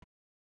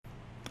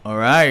All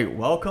right,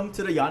 welcome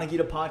to the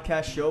Yanagita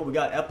Podcast Show. We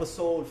got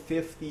episode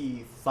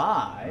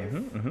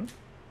 55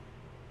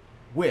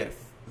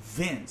 with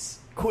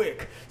Vince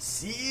Quick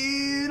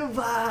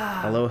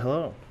Silva. Hello,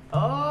 hello.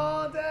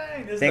 Oh,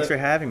 dang. Thanks for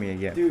having me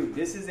again. Dude,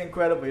 this is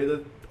incredible. You're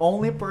the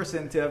only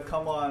person to have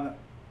come on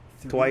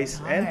Twice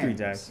and 3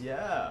 times.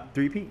 Yeah.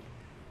 3P.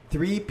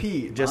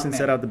 3P. Justin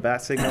set out the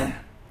bat signal.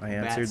 I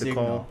answered the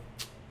call.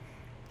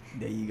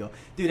 There you go.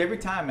 Dude, every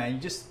time,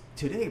 man,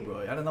 today,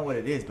 bro, I don't know what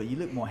it is, but you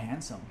look more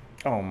handsome.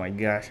 Oh my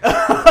gosh.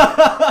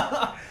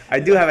 I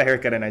do have a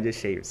haircut and I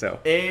just shaved, so.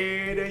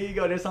 Hey, there you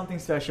go. There's something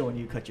special when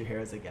you cut your hair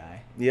as a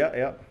guy.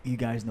 Yeah. You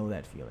guys know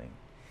that feeling.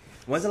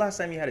 When's the last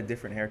time you had a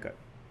different haircut?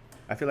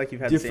 I feel like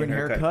you've had Different the same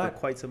haircut haircut for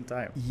quite some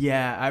time.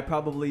 Yeah, I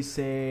probably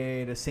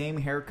say the same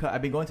haircut.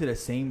 I've been going to the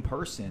same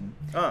person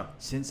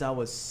since I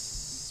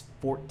was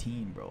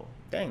 14, bro.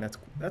 Dang, that's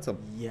wild.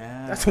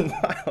 Yeah. That's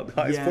wild.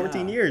 It's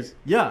 14 years.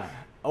 Yeah.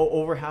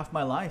 Over half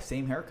my life,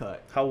 same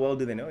haircut. How well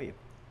do they know you?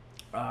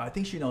 I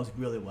think she knows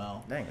really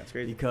well. Dang, that's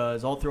crazy.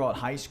 Because all throughout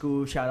high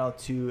school, shout out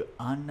to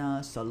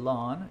Anna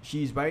Salon.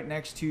 She's right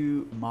next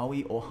to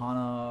Maui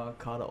Ohana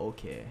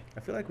Karaoke. I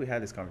feel like we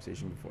had this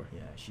conversation before.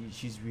 Yeah,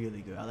 she's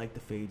really good. I like the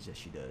fades that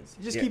she does.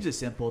 It just keeps it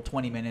simple,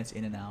 20 minutes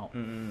in and out.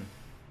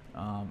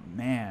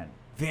 Man,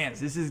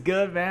 Vance, this is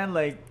good, man.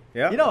 Like,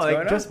 yeah,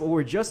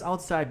 we're just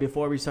outside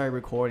before we started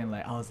recording.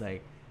 Like, I was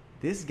like,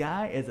 this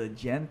guy is a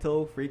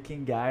gentle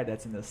freaking guy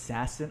that's an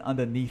assassin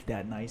underneath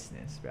that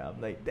niceness, bro. I'm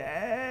like,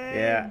 dang.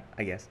 Yeah,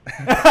 I guess.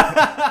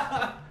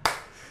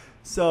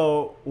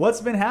 So,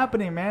 what's been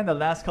happening, man, the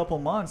last couple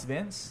months,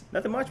 Vince?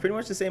 Nothing much. Pretty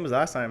much the same as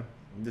last time.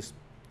 Just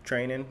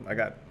training. I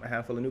got a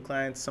handful of new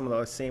clients. Some of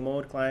the same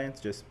old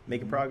clients. Just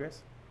making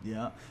progress.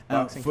 Yeah.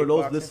 Boxing, for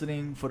those kickboxing.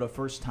 Listening for the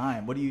first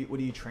time, what are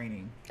you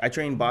training? I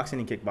train boxing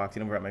and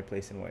kickboxing over at my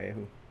place in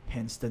Waihu.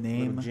 Hence the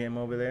name. Little gym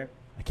over there.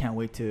 I can't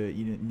wait to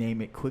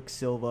name it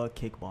Quicksilva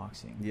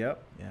Kickboxing.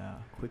 Yep. Yeah,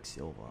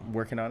 Quicksilva.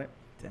 Working on it.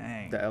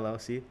 Dang. The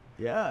LLC.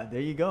 Yeah, there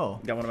you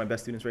go. Got one of my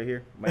best students right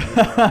here. My name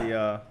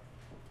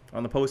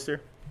on the poster.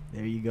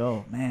 There you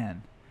go,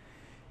 man.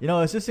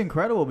 It's just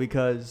incredible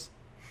because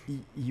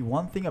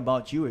one thing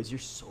about you is you're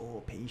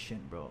so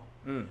patient, bro.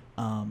 And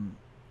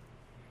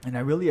I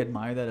really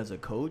admire that as a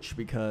coach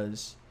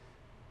because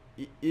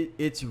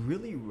it's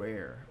really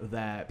rare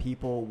that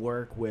people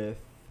work with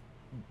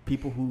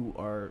people who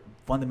are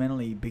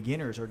fundamentally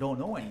beginners or don't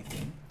know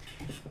anything,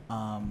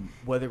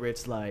 whether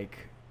it's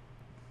like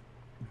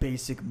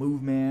basic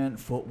movement,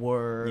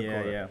 footwork,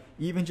 or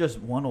even just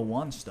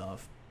 101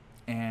 stuff,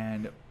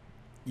 and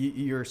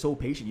you're so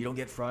patient. You don't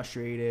get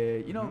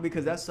frustrated,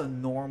 because that's a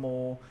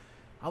normal.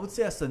 I would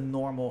say that's the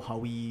normal how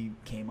we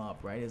came up,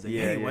 right? It's like,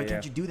 hey, why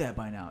can't you do that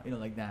by now?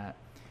 Like that.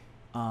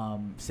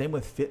 Same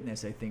with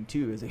fitness, I think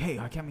too. Is like, hey,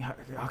 how come I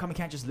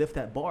can't just lift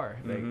that bar?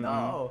 Like,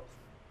 no.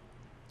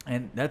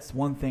 And that's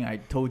one thing I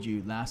told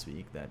you last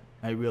week that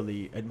I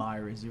really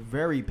admire is you're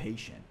very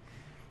patient.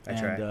 I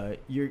try.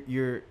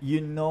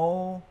 You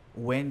know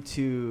when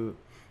to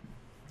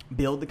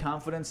build the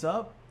confidence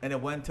up, and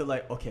then when to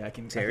like, okay, I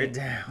can tear it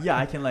down. Yeah,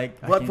 I can like.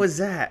 What was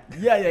that?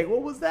 Yeah, like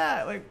what was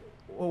that? Like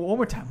one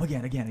more time,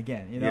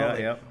 again.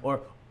 Yeah.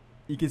 Or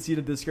you can see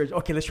the discouraged.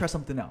 Okay, let's try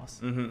something else.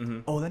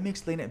 Oh, let me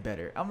explain it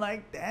better. I'm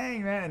like,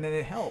 dang, man, and then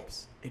it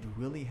helps. It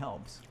really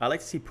helps. I like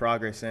to see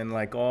progress, and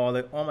like all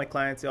my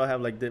clients, they all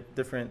have like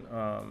different,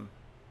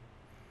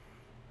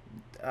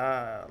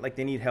 like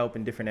they need help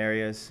in different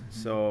areas.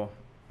 So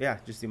yeah,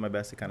 just do my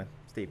best to kind of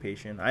stay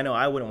patient. I know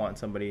I wouldn't want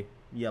somebody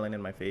yelling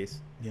in my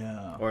face,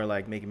 or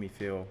like making me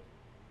feel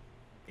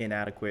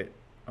inadequate.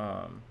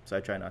 So I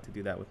try not to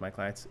do that with my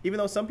clients, even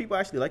though some people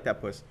actually like that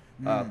push.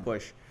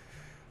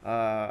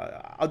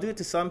 I'll do it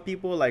to some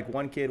people. Like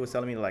one kid was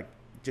telling me to like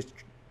just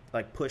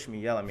like push me,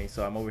 yell at me.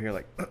 So I'm over here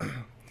like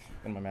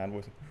in my man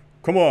voice,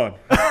 come on,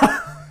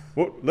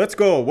 let's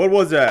go. What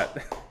was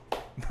that?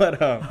 But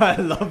I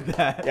love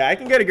that. Yeah, I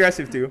can get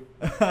aggressive too,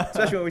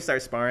 especially when we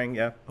start sparring.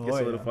 Yeah, gets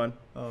a little fun.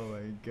 Oh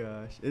my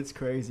gosh, it's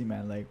crazy,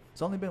 man. Like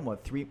it's only been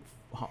what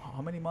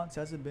how many months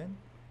has it been?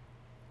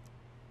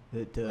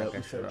 That we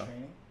started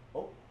training.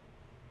 Oh,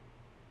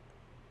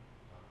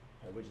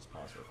 we'll just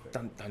pause real quick.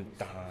 Dun dun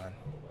dun.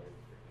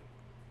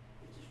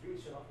 We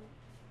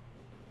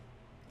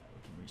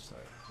can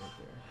restart right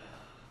there.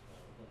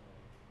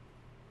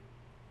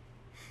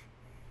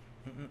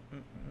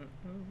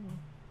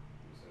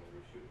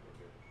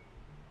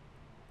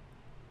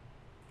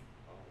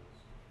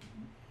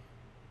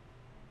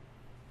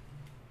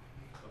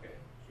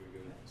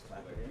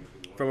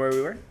 From where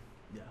we were?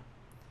 Yeah.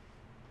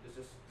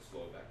 Just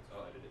slow it back.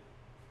 I'll edit it.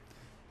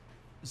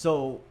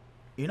 So,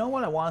 you know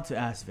what I wanted to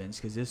ask Vince,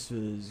 because this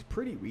was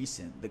pretty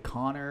recent, the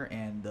Conor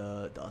and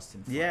the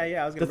Dustin fight. Yeah,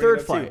 I was the gonna bring third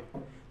it up fight.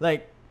 too.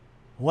 Like,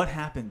 what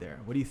happened there?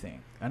 What do you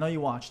think? I know you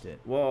watched it.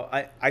 Well,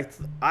 I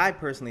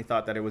personally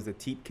thought that it was a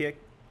teep kick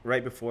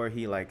right before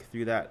he like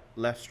threw that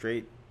left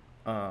straight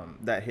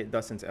that hit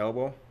Dustin's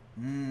elbow.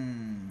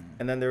 And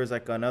then there was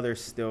like another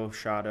still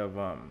shot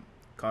of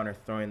Conor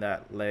throwing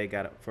that leg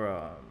at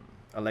for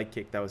a leg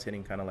kick that was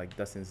hitting kind of like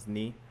Dustin's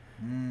knee.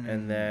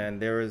 And then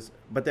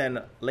but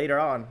then later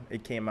on,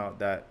 it came out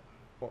that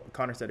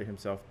Conor said it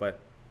himself, but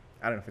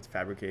I don't know if it's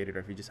fabricated or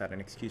if he just had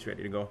an excuse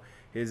ready to go.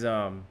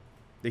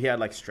 He had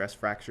like stress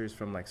fractures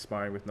from like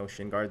sparring with no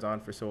shin guards on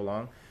for so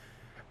long.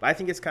 But I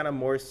think it's kind of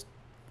more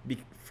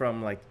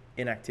from like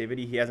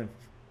inactivity. He hasn't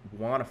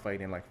won a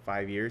fight in like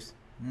 5 years.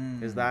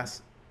 His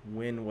last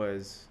win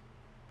was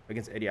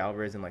against Eddie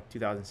Alvarez in like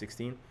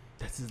 2016.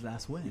 That's his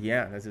last win.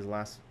 Yeah, that's his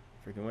last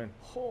freaking win.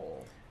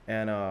 Oh.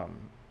 And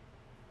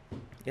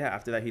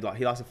after that he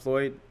lost to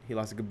Floyd. He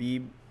lost to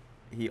Khabib.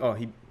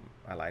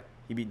 I lied.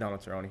 He beat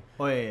Donald Cerrone.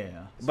 Oh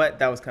yeah. But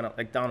that was kind of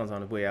like Donald's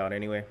on his way out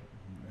anyway.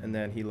 And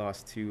then he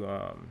lost to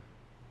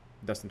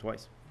Dustin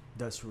twice.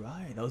 That's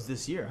right. That was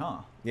this year,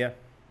 huh? Yeah.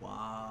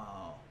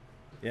 Wow.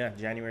 Yeah,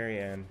 January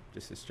and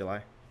just this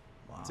July.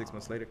 Wow. 6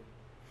 months later.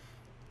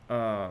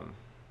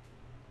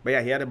 But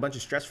yeah, he had a bunch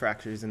of stress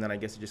fractures, and then I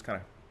guess it just kind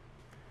of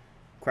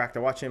cracked. I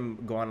watched him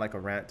go on like a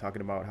rant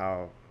talking about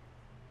how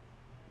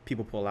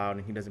people pull out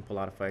and he doesn't pull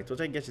out of fights,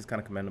 which I guess is kind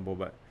of commendable,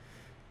 but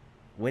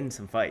win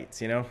some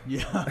fights, you know?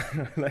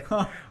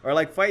 Yeah. Or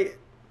like fight.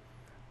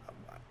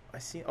 I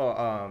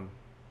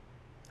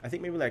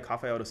think maybe like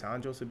Rafael dos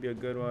Anjos would be a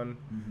good one.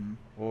 Mm-hmm.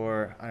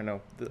 Or I don't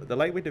know. The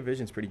lightweight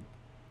division is pretty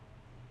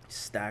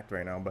stacked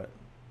right now, but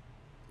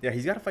yeah,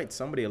 he's got to fight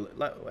somebody.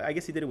 I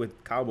guess he did it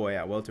with Cowboy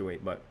at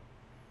welterweight, but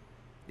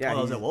yeah,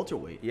 he was at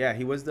welterweight. Yeah,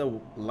 he was the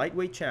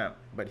lightweight champ,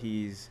 but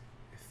he's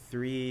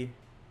 3-1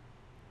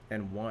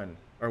 or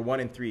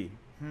 1-3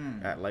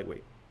 at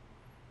lightweight.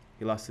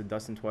 He lost to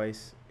Dustin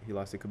twice. He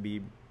lost to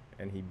Khabib,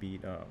 and he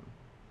beat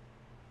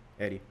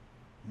Eddie.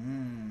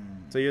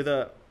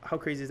 So how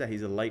crazy is that?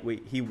 He's a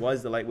lightweight. He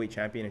was the lightweight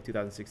champion in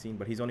 2016,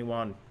 but he's only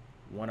won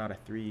 1 out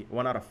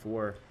of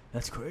 4.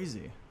 That's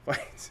crazy.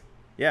 Fights.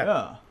 Yeah.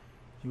 Yeah.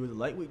 He was a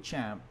lightweight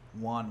champ,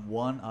 won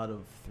 1 out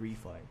of 3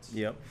 fights.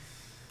 Yep.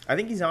 I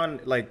think he's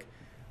on, like,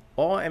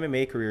 all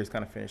MMA careers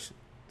kind of finished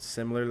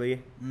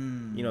similarly.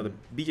 You know, the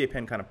BJ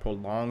Penn kind of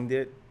prolonged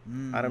it.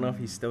 I don't know if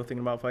he's still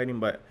thinking about fighting,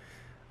 but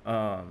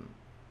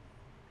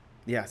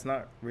yeah, it's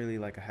not really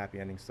like a happy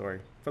ending story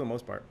for the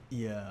most part.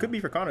 Yeah. Could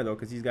be for Conor, though,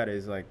 because he's got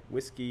his, like,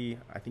 whiskey.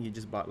 I think he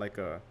just bought, like,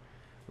 a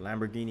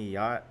Lamborghini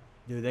yacht.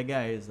 Dude, that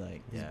guy is,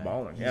 like, he's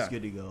balling. He's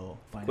good to go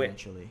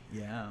financially.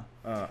 Quit. Yeah.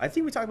 I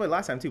think we talked about it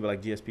last time, too, but,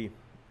 like, GSP.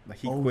 Like,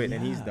 he quit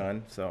and he's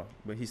done,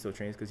 but he still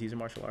trains because he's a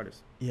martial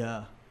artist.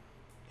 Yeah.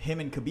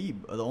 Him and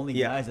Khabib are the only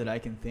guys that I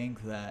can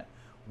think that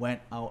went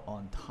out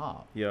on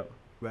top. Yep.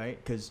 Right?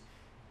 Because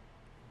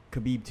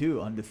Khabib,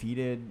 too,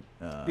 undefeated.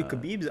 Dude,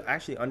 Khabib's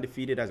actually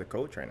undefeated as a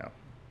coach right now.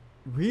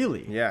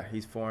 Really? Yeah,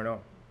 he's 4-0.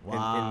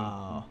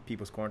 Wow. In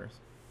people's corners.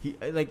 He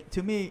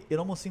to me, it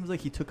almost seems like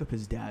he took up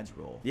his dad's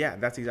role. Yeah,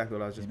 that's exactly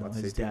what I was just about to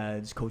say. His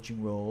dad's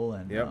coaching role,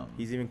 and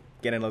he's even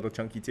getting a little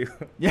chunky too.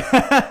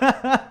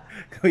 Yeah,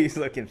 he's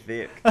looking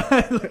thick.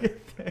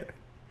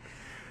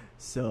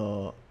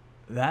 So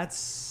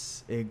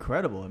that's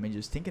incredible. I mean,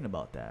 just thinking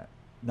about that.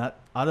 Not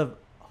out of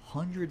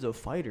hundreds of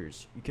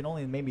fighters, you can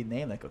only maybe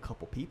name like a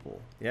couple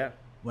people. Yeah,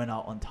 went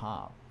out on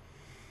top.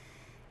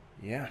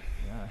 Yeah,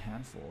 a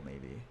handful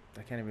maybe.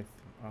 I can't even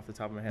off the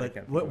top of my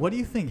head. But what do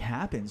you think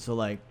happens? So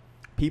like,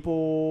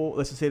 people,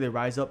 let's just say they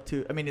rise up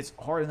to. I mean, it's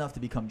hard enough to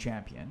become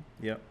champion.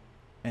 Yep.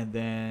 And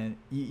then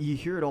you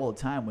hear it all the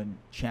time when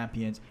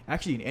champions,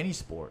 actually in any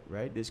sport,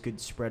 right? This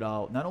could spread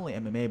out, not only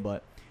MMA,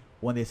 but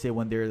when they say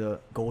when they're the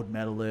gold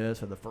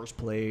medalist or the first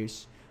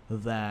place,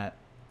 that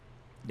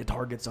the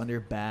target's on their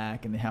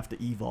back and they have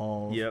to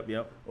evolve.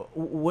 Yep.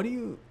 What do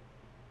you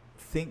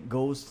think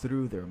goes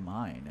through their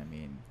mind? I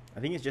mean,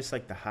 I think it's just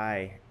like the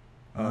high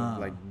of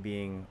like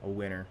being a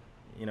winner,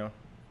 you know?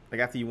 Like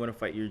after you win a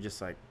fight, you're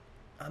just like,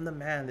 I'm the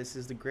man. This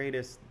is the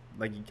greatest.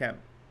 Like you can't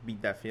beat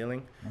that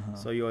feeling.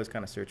 So you always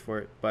kind of search for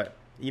it. But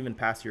even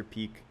past your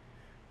peak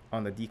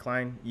on the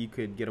decline, you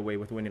could get away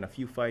with winning a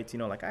few fights. You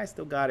know, like I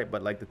still got it,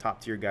 but like the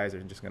top tier guys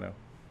are just going to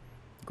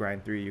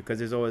grind through you because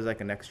there's always like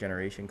a next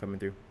generation coming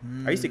through.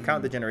 I used to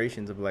count the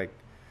generations of like,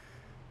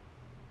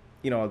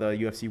 you know, the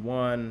UFC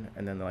 1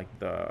 and then like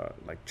the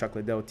like Chuck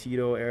Liddell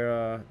Tito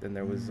era. Then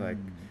there was like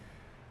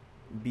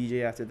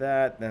BJ after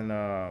that. Then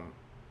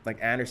like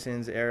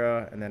Anderson's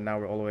era. And then now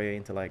we're all the way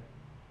into like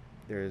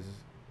there's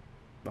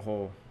the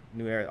whole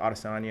new era,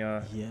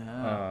 Adesanya.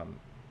 Yeah.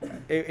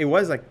 It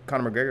was like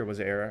Conor McGregor was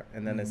the era.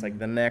 And then it's like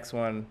the next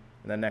one.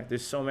 And the next.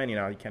 There's so many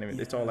now. You can't even.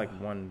 It's all like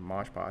one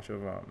mosh posh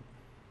of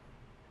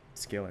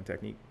skill and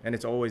technique. And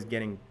it's always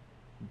getting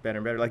better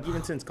and better. Like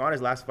even since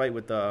Conor's last fight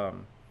with the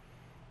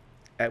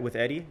with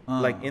Eddie,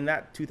 like in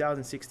that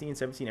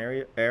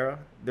 2016-17 era,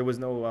 there was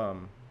no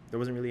there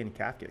wasn't really any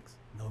calf kicks.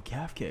 No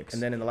calf kicks.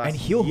 And then in the last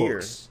heel year,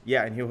 hooks.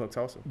 Yeah, and heel hooks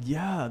also.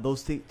 Yeah,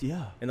 those things.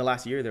 Yeah. In the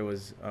last year, there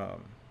was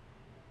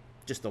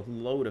just a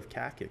load of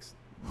calf kicks.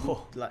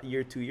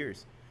 Year, 2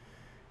 years.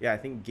 Yeah, I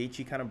think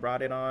Gaethje kind of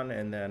brought it on,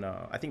 and then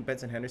I think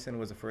Benson Henderson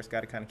was the first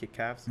guy to kind of kick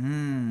calves.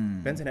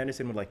 Benson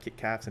Henderson would like kick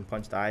calves and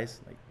punch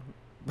thighs. Like,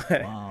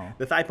 wow.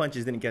 The thigh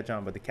punches didn't catch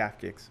on, but the calf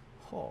kicks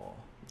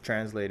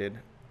translated.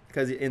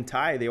 Because in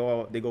Thai, they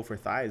go for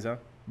thighs, huh?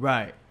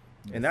 Right.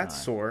 And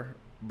that's sore.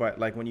 But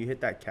like when you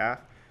hit that calf,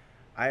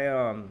 I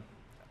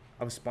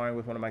I was sparring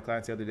with one of my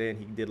clients the other day, and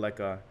he did like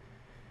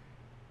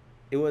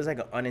it was like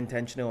an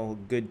unintentional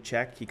good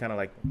check. He kind of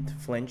like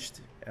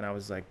flinched, and I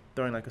was like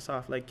throwing like a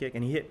soft leg kick,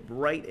 and he hit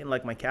right in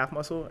like my calf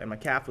muscle, and my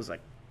calf was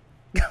like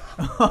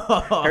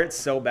hurt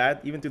so bad,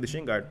 even through the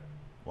shin guard.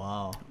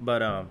 Wow.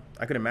 But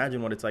I could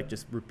imagine what it's like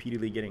just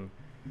repeatedly getting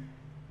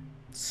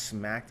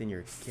smacked in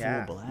your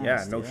calf. Blast,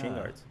 yeah, no shin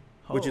guards,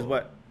 which is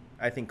what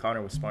I think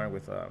Connor was sparring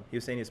with. He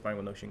was saying he was sparring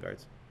with no shin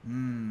guards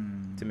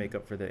to make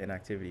up for the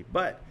inactivity.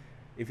 But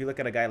if you look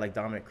at a guy like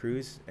Dominic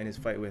Cruz and his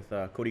fight with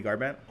Cody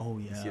Garbrandt,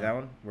 you see that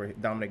one where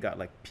Dominic got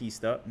like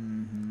pieced up.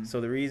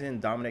 So the reason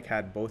Dominic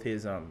had both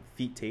his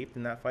feet taped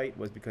in that fight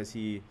was because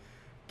he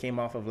came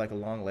off of like a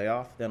long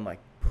layoff, then like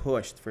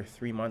pushed for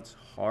 3 months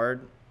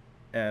hard,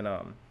 and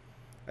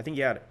I think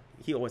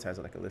he always has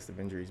like a list of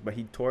injuries, but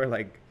he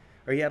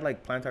had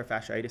like plantar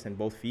fasciitis in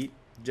both feet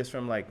just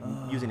from like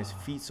using his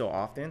feet so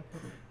often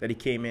that he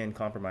came in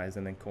compromised,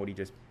 and then Cody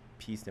just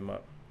pieced him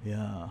up.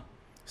 Yeah.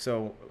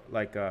 So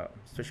like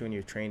especially when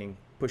you're training,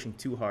 pushing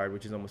too hard,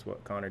 which is almost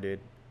what Connor did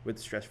with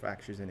stress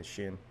fractures in his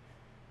shin,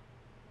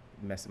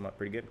 messed him up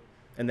pretty good.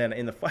 And then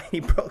in the fight, he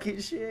broke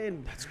his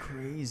shin. That's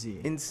crazy.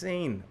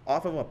 Insane.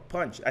 Off of a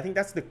punch. I think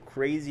that's the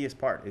craziest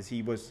part, is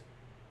he was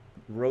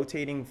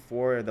rotating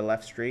for the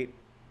left straight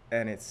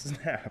and it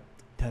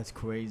snapped. That's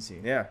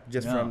crazy. Yeah,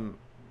 just from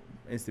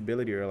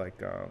instability or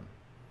like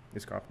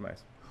this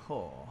compromise.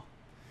 Oh.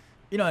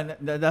 You know, and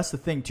that's the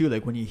thing too.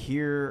 Like when you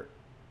hear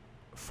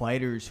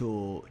fighters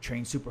who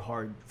train super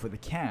hard for the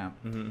camp,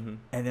 and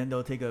then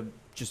they'll take a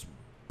just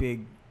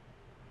big,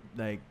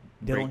 like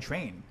they don't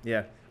train.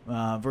 Yeah.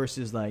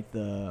 Versus like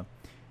the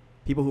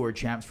people who are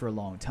champs for a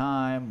long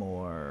time,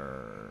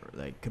 or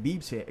like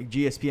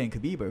GSP and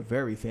Khabib are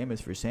very famous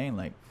for saying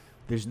like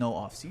there's no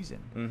off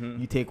season.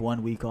 You take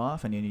 1 week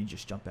off and then you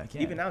just jump back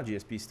in. Even now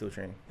GSP's still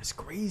training. That's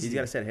crazy. He's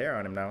got a set hair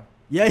on him now.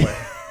 Yeah.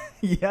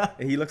 Yeah.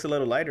 He looks a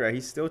little lighter.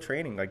 He's still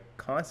training like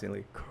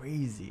constantly.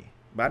 Crazy.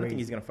 But I don't think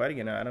he's gonna fight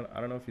again. I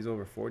don't know if he's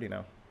over 40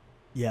 now.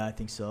 Yeah, I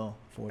think so.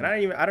 40.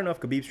 And I don't know if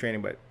Khabib's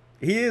training, but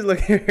he is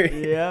looking.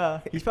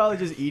 Yeah, he's probably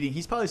just eating.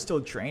 He's probably still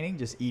training,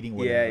 just eating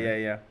whatever.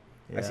 Yeah.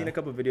 I've seen a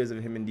couple of videos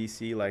of him in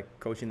DC, like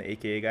coaching the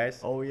AKA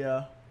guys. Oh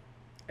yeah.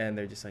 And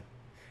they're just like,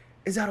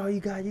 "Is that all you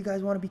got? You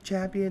guys want to be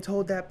champions?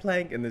 Hold that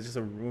plank!" And there's just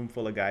a room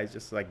full of guys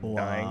just like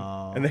dying,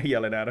 and they're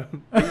yelling at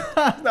him. It's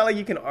not like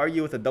you can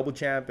argue with a double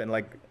champ and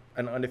like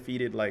an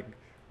undefeated like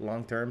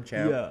long-term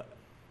champ. Yeah.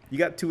 You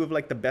got two of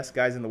like the best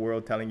guys in the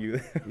world telling you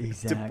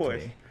to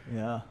push.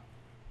 Yeah.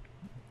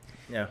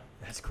 Yeah.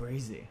 That's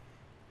crazy.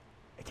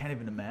 I can't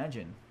even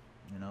imagine,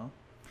 you know?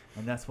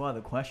 And that's why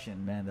the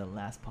question, man, the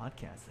last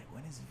podcast, like,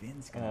 when is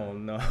Vince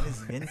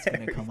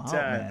gonna come out,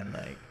 man?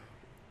 Like,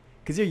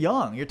 because you're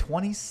young. You're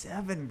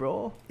 27,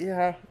 bro.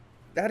 Yeah.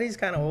 That is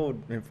kind of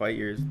old in fight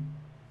years.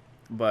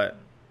 But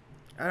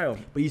I don't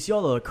know. But you see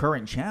all the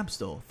current champs,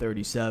 though.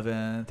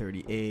 37,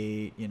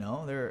 38, you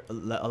know? A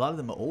lot of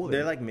them are older.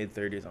 They're like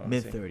mid-30s,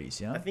 honestly. Mid-30s,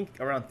 yeah? I think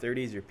around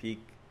 30 is your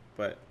peak.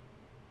 But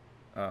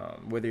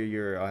whether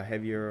you're a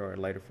heavier or a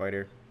lighter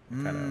fighter,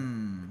 kind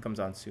of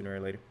comes on sooner or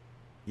later.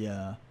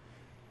 Yeah.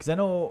 Because I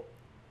know,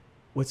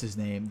 what's his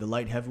name? The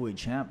light heavyweight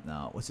champ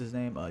now. What's his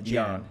name?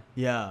 Jan.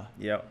 Yeah.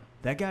 Yeah.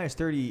 That guy is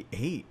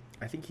 38.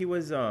 I think he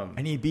was...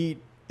 and he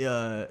beat,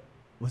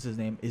 what's his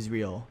name?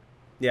 Israel.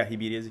 Yeah, he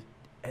beat Izzy.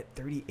 At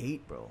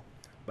 38, bro.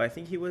 But I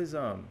think he was...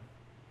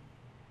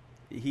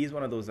 he's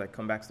one of those like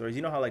comeback stories.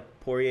 You know how like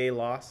Poirier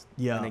lost?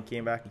 Yeah. And then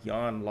came back.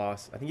 Jan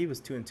lost. I think he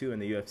was 2-2 in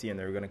the UFC and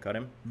they were going to cut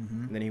him.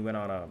 And then he went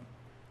on a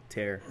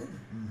tear.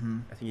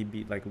 I think he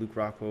beat like Luke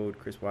Rockhold,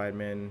 Chris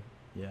Weidman,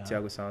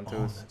 Thiago Santos.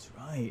 Oh, that's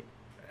right.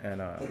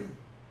 And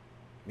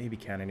maybe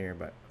Cannonier,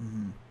 but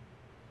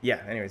yeah.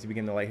 Anyways, he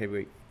became the light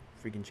heavyweight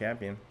freaking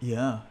champion.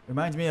 Yeah,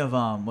 reminds me of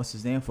what's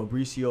his name,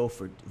 Fabricio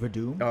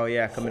Verdum. Oh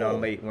yeah, coming on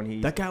late when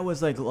he. That guy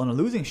was like on a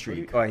losing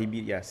streak. He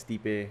beat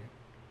Stipe.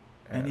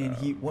 And then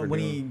when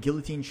he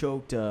guillotine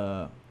choked.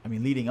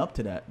 Leading up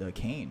to that, the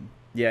Kane.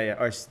 Yeah.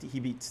 Or he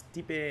beat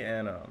Stipe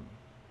and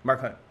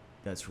Mark Hunt.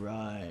 That's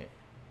right.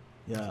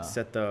 Yeah.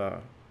 Set the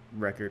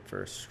record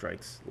for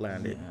strikes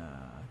landed. Yeah,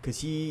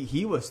 because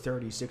he was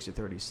 36 or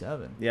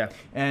 37. Yeah.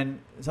 And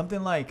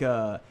something like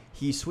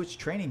he switched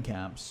training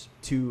camps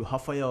to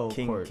Rafael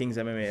King's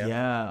MMA.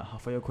 Yeah,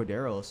 Rafael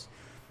Corderos.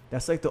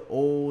 That's like the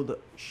old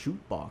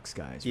shoot box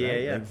guys,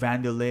 right? Yeah. Like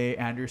Vanderlei,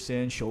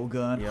 Anderson,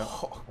 Shogun. Yeah.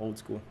 Old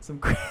school.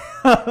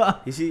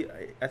 You see,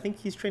 I think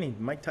he's training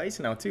Mike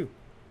Tyson now too.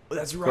 Oh,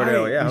 that's right.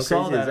 Cordero, yeah. You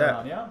saw that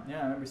around. Yeah,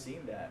 I remember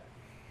seeing that.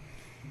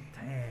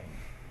 Dang.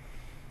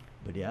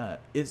 But yeah,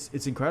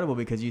 it's incredible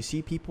because you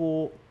see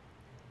people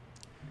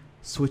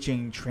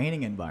switching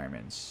training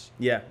environments.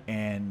 Yeah.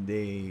 And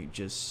they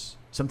just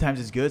sometimes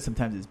it's good,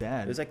 sometimes it's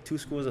bad. There's like two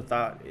schools of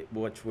thought,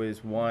 which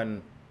was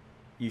one,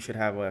 you should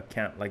have a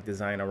camp like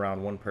designed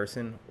around one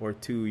person, or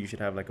two, you should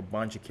have like a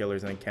bunch of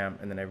killers in a camp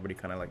and then everybody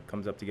kind of like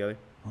comes up together.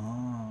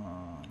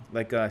 Oh.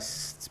 Like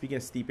speaking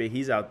of Stipe,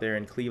 he's out there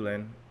in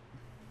Cleveland.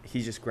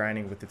 He's just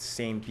grinding with the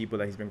same people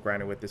that he's been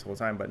grinding with this whole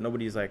time, but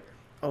nobody's like,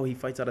 oh, he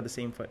fights out of the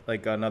same fight,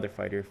 like another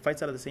fighter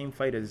fights out of the same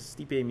fight as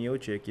Stipe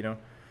Miocic, you know,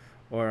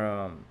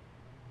 or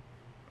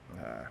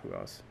Who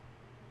else?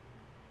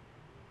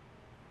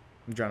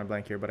 I'm drawing a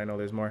blank here, but I know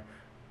there's more.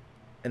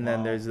 And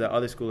then there's the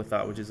other school of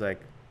thought, which is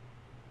like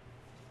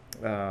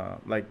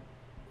what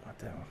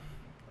the hell?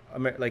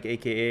 Like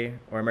AKA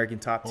or American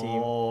Top Team.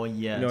 Oh,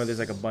 yes. You know, there's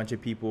like a bunch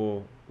of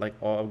people, like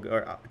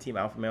or Team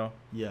Alpha Male.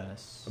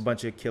 Yes. A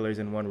bunch of killers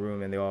in one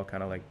room, and they all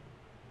kind of like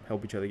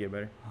help each other get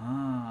better.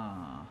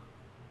 Ah.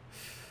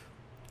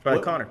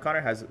 But like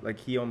Connor has like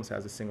he almost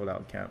has a singled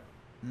out camp.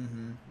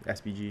 Mm-hmm.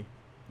 SBG.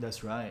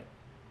 That's right.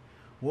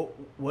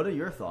 What are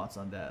your thoughts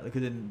on that? Like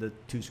in the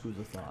two schools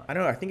of thought. I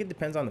don't know. I think it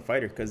depends on the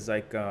fighter, because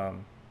like I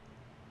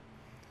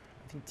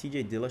think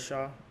TJ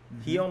Dillashaw,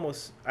 he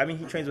almost. I mean,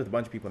 he trains with a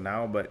bunch of people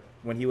now, but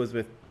when he was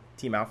with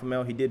Team Alpha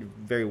Male, he did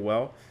very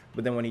well.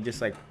 But then when he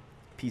just like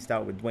pieced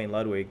out with Dwayne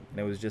Ludwig, and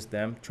it was just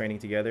them training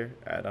together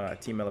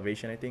at Team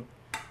Elevation, I think.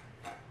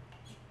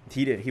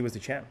 He was the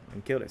champ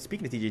and killed it.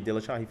 Speaking of TJ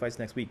Dillashaw, he fights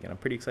next week, and I'm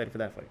pretty excited for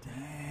that fight.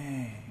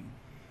 Dang.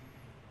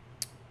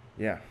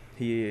 Yeah,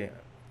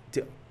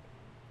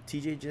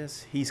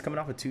 TJ he's coming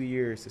off a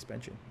 2-year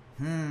suspension.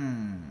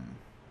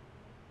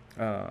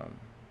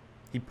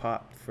 He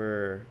popped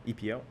for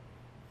EPO.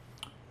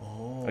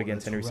 Oh,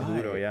 against Henry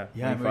Cejudo, yeah.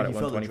 Yeah, he fought at 125.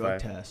 Drug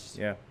 125. test.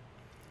 Yeah,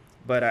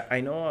 but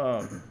I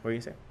know. What were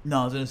you saying?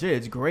 No, I was gonna say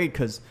it's great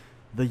because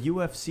the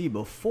UFC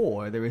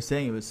before they were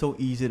saying it was so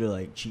easy to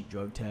like cheat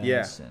drug tests.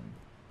 Yeah. And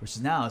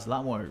versus now it's a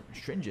lot more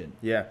stringent.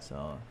 Yeah.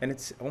 So. And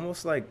it's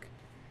almost like,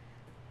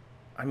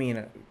 I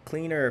mean,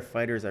 cleaner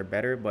fighters are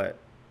better, but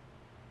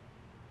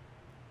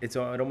it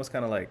almost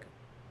kind of like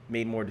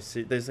made more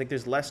decisions.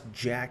 There's less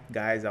jacked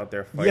guys out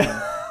there fighting.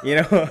 Yeah. You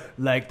know,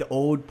 like the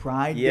old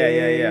Pride Yeah.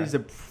 days,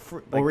 the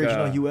Like,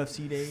 original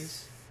UFC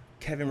days.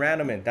 Kevin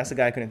Randleman. That's the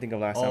guy I couldn't think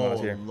of last time I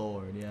was here. Oh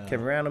Lord, yeah.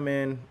 Kevin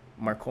Randleman,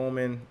 Mark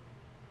Coleman,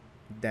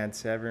 Dan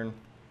Severn.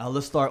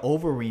 Alistar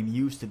Overeem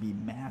used to be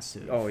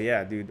massive. Oh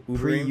yeah, dude.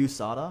 Pre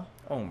USADA.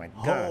 Oh my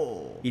god.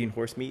 Oh. Eating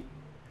horse meat.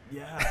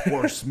 Yeah,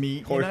 horse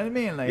meat. You know what I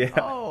mean? Like,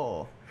 Yeah.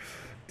 oh,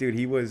 Dude,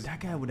 he was.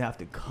 that guy would have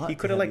to cut. He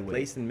could have like heavyweight.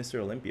 placed in Mr.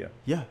 Olympia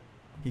Yeah,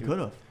 he could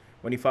have.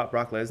 when he fought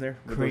Brock Lesnar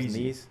with Crazy. those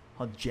knees.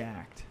 How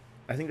jacked.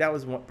 I think that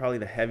was probably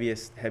the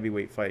heaviest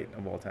heavyweight fight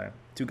of all time.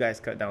 2 guys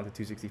cut down to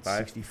 265.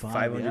 65,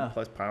 500 yeah.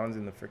 plus pounds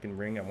in the freaking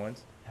ring at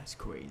once. That's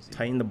crazy.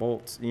 Tighten the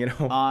bolts, you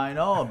know? I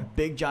know.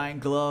 Big giant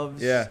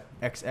gloves. Yeah.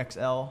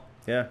 XXL.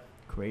 Yeah.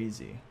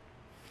 Crazy.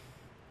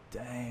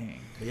 Dang.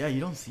 But yeah,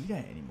 you don't see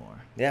that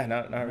anymore. Yeah,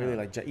 not really.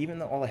 Like,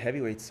 even all the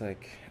heavyweights,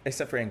 like,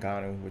 except for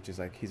Ngannou, which is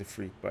like, he's a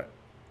freak. But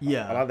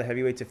Yeah. a lot of the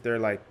heavyweights, if they're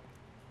like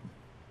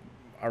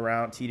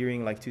around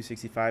teetering like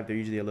 265, they're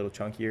usually a little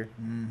chunkier.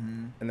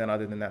 Mm-hmm. And then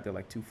other than that, they're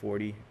like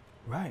 240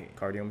 Right.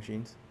 cardio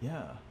machines.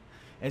 Yeah.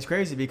 It's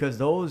crazy because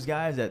those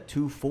guys at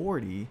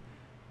 240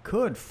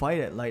 could fight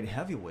at light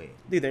heavyweight.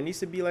 Dude, there needs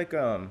to be like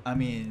I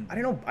mean, I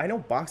don't know. I know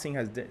boxing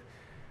has.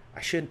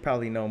 I should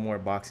probably know more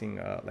boxing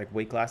like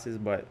weight classes,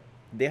 but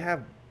they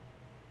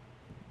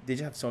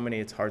just have so many.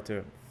 It's hard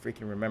to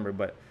freaking remember.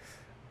 But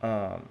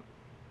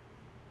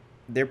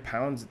their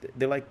pounds,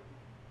 they're like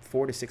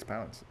 4 to 6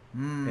 pounds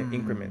in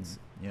increments.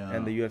 Yeah.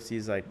 And the UFC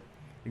is like,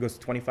 it goes to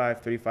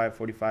 25, 35,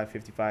 45,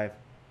 55,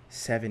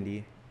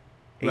 70,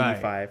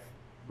 85,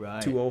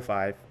 right.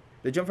 205.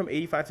 The jump from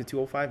 85 to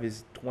 205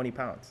 is 20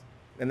 pounds.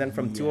 And then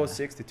from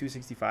 206 to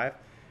 265,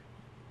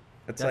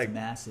 that's like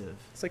massive.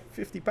 It's like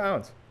 50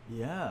 pounds.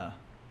 Yeah.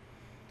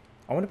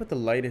 I wonder what the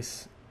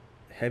lightest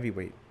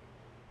heavyweight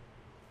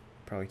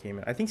probably came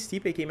in. I think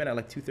Stipe came in at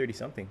like 230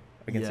 something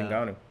against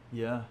Ngannou.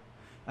 Yeah.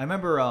 I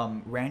remember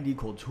Randy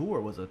Couture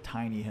was a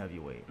tiny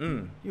heavyweight.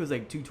 He was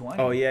like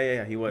 220. Oh,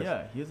 yeah, he was.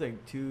 Yeah, he was like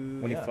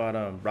When he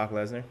fought Brock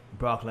Lesnar.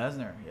 Brock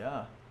Lesnar,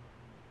 yeah.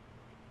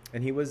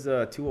 And he was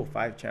the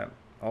 205 champ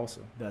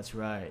also. That's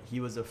right. He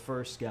was the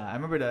first guy. I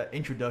remember the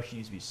introduction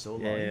used to be so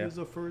long. Yeah. He was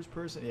the first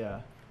person. Yeah.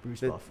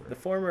 Bruce The Buffer.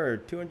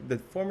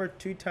 former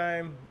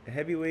 2-time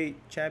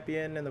heavyweight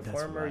champion and the That's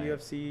former right.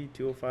 UFC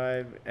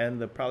 205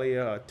 and the probably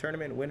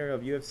tournament winner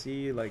of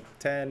UFC like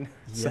 10.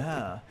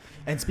 Yeah.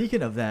 And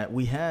speaking of that,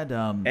 we had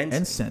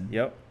Ensign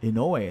Yep.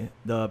 Inoue,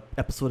 the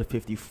episode of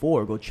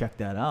 54. Go check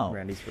that out.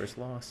 Randy's first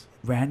loss.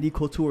 Randy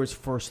Couture's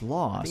first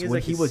loss it's when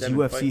like he his was 7th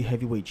UFC fight.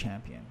 heavyweight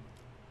champion.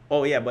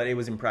 Oh, yeah, but it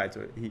was in Pride,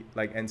 so he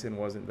like Ensign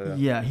wasn't the...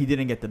 Yeah, he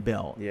didn't get the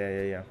belt.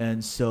 Yeah.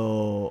 And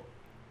so,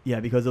 yeah,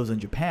 because it was in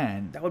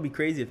Japan. That would be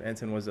crazy if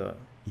Ensign was a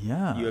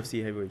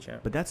UFC heavyweight champ.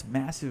 But that's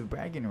massive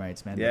bragging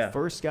rights, man. Yeah, The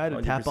first guy to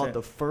tap 100%. out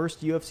the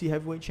first UFC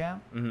heavyweight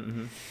champ.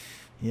 Mm-hmm.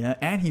 Yeah,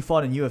 and he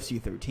fought in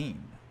UFC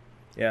 13.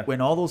 Yeah. When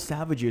all those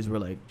savages were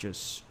like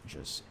just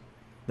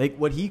like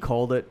what he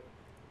called it.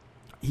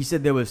 He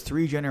said there was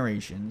 3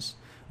 generations.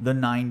 The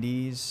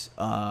 90s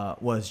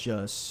was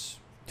just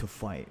to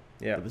fight.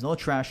 Yeah. There was no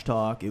trash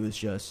talk. It was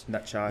just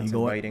Nut shots and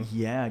go, biting.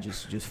 Yeah,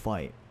 just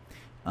fight.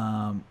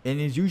 And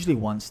it's usually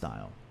one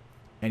style.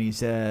 And he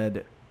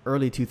said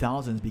early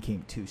 2000s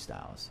became 2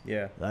 styles.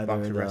 Yeah. Either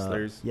Boxing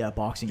wrestlers. Yeah,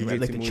 boxing. Jiu-jitsu,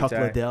 Like the Muay Chuck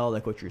Thai. Liddell,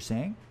 like what you're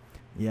saying.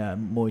 Yeah,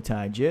 Muay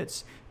Thai,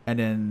 Jits. And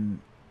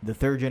then the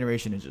 3rd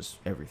generation is just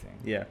everything.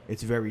 Yeah.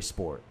 It's very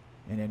sport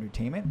and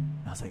entertainment. And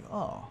I was like,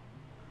 oh,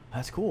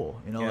 that's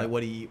cool. You know, Yeah.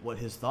 like what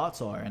his thoughts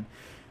are. And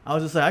I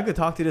was just like, I could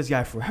talk to this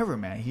guy forever,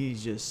 man.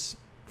 He's just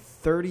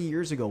 30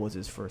 years ago was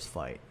his first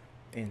fight.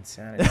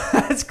 Insanity.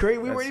 That's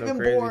great. We weren't even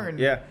crazy. born.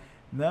 Yeah.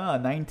 No,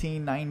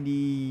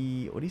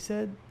 1990. What he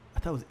said? I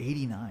thought it was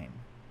 89.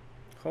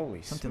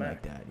 Holy something smack.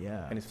 like that.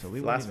 Yeah. And his so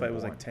we last fight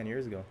was like 10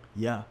 years ago.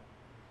 Yeah.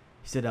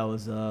 He said I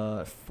was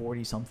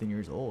 40 something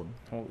years old.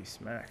 Holy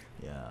smack.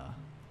 Yeah.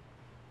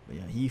 But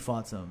yeah, he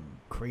fought some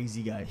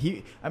crazy guy.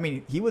 He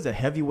was a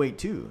heavyweight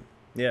too.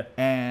 Yeah.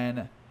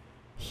 And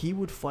he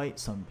would fight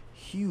some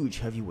huge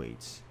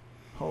heavyweights.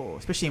 Oh,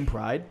 especially in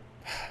Pride.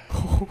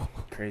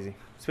 Crazy.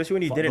 Especially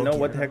when you didn't know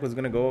what the heck was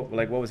going to go,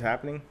 like what was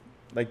happening.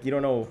 Like you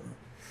don't know.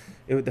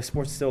 The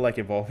sport's still like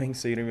evolving,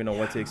 so you don't even know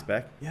what to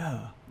expect.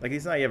 Yeah. Like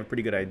it's not you have a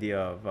pretty good idea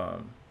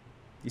of.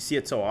 You see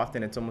it so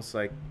often, it's almost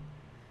like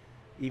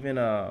even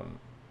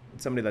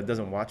somebody that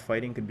doesn't watch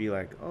fighting could be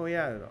like, oh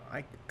yeah,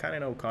 I kind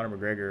of know Conor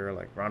McGregor or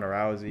like Ronda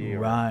Rousey.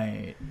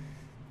 Right.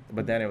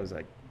 But then it was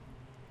like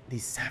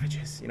these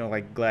savages,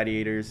 like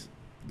gladiator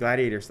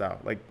style,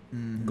 like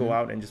go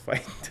out and just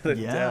fight to the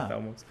death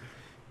almost.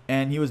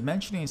 And he was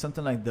mentioning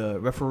something like the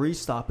referee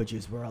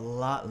stoppages were a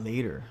lot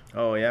later.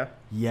 Oh, yeah?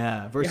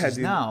 Yeah. Versus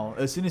now,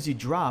 as soon as you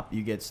drop,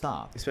 you get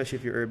stopped. Especially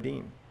if you're Herb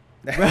Dean.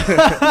 Did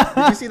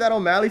you see that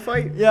O'Malley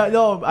fight? Yeah,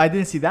 no, I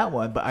didn't see that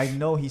one, but I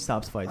know he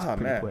stops fights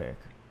pretty quick.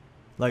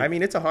 Like, I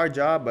mean, it's a hard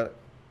job, but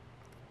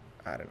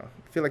I don't know.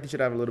 I feel like he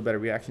should have a little better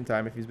reaction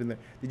time if he's been there.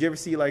 Did you ever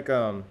see, like,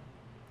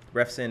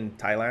 refs in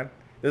Thailand?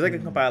 There's, like, a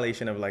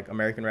compilation of, like,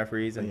 American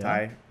referees and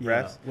Thai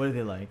refs. What are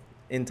they like?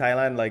 In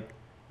Thailand, like,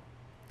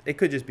 it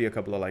could just be a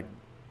couple of, like,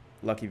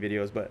 lucky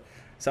videos, but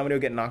somebody will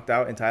get knocked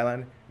out in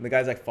Thailand, and the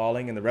guy's, like,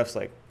 falling, and the ref's,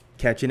 like,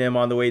 catching him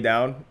on the way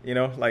down,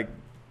 like,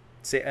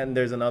 and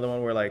there's another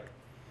one where, like,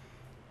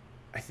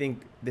 I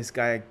think this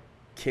guy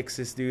kicks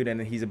this dude, and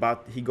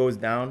he goes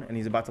down, and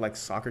he's about to, like,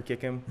 soccer kick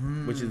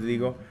him, which is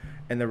illegal,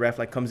 and the ref,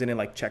 like, comes in and,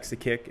 like, checks the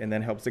kick and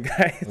then helps the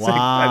guy. It's like,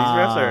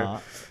 these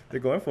refs they're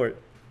going for it.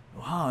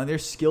 Wow, and they're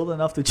skilled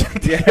enough to check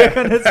the kick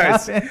when it's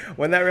happening.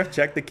 When that ref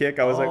checked the kick,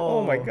 I was like,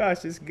 oh my gosh,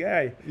 this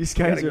guy. These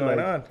guys are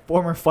like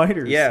former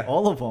fighters. Yeah.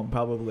 All of them,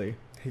 probably.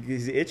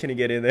 He's itching to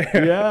get in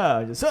there.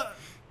 Yeah. Just,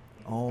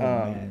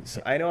 man.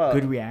 So I know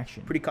good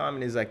reaction. Pretty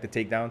common is like the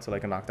takedown. So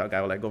like a knocked out guy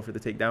will like go for the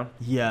takedown.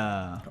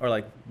 Yeah. Or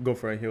like go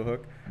for a heel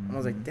hook. And I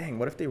was like, dang,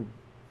 what if they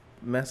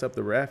mess up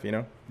the ref,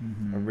 or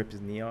rip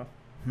his knee off?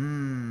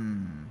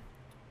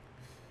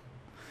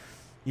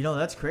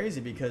 That's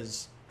crazy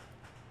because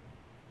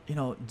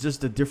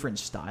just the different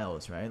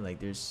styles, right?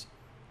 Like it's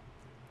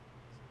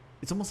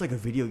almost like a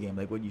video game,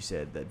 like what you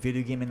said, that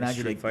video game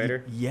analogy, like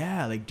Fighter.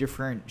 Yeah, like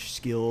different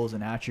skills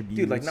and attributes.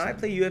 Dude, like now I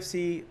play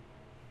UFC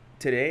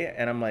today,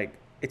 and I'm like,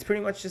 it's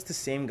pretty much just the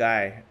same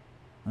guy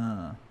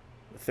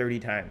 30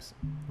 times.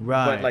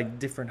 Right. But like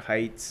different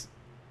heights.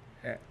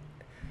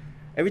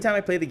 Every time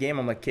I play the game,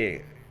 I'm like,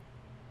 okay,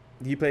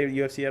 do you play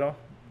UFC at all?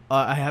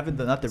 I haven't,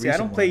 not the recent I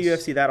don't play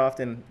ones. UFC that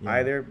often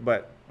either,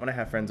 but when I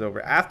have friends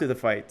over after the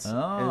fights,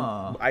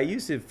 I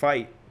used to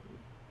fight.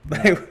 We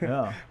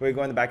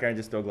go in the backyard and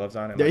just throw gloves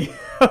on. And there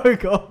you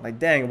go. Like,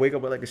 dang, wake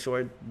up with like a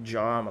short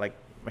jaw. Like,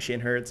 my shin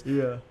hurts.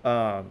 Yeah.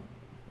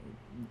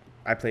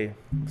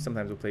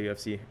 Sometimes we'll play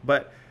UFC.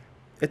 But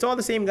it's all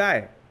the same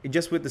guy.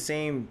 Just with the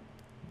same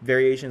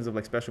variations of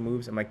like special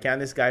moves. I'm like, can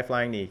this guy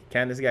flying knee?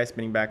 Can this guy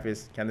spinning back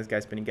fist? Can this guy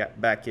spinning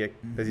back kick?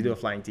 Does he do a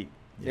flying T?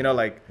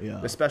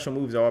 The special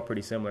moves are all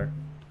pretty similar.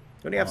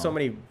 You only have so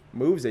many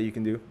moves that you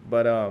can do.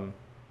 But,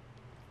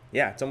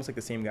 it's almost like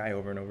the same guy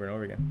over and over and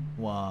over again.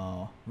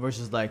 Wow.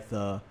 Versus like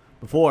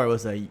before it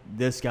was like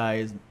this guy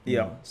is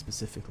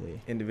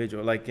specifically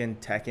individual. Like in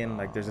Tekken,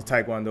 like there's a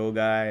Taekwondo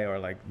guy or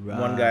like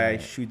one guy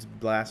shoots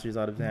blasters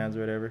out of his hands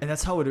or whatever. And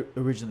that's how it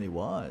originally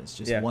was.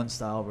 Just one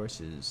style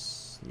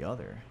versus the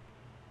other.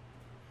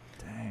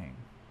 Dang.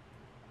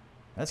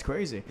 That's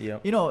crazy. Yeah.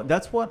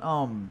 That's what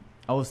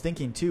I was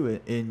thinking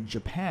too in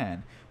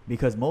Japan,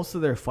 because most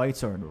of their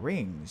fights are in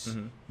rings.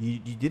 You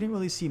didn't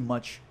really see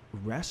much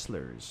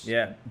wrestlers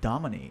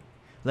dominate.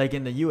 Like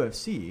in the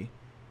UFC,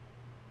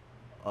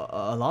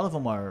 a lot of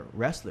them are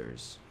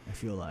wrestlers, I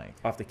feel like.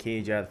 Off the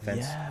cage, the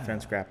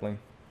fence grappling.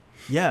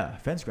 Yeah,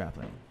 fence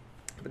grappling.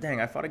 But dang,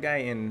 I fought a guy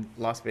in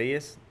Las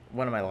Vegas,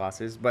 one of my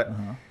losses, but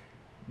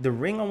the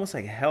ring almost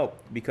like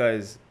helped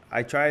because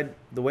I tried,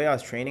 the way I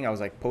was training, I was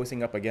like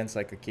posting up against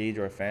like a cage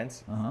or a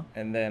fence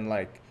and then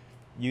like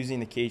using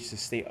the cage to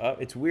stay up.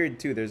 It's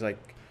weird too. There's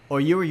like... Or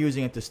you were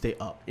using it to stay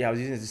up. Yeah, I was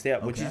using it to stay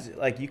up, which is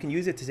like you can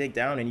use it to take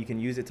down and you can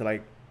use it to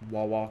like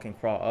wall walk and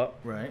crawl up.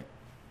 Right.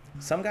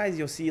 Some guys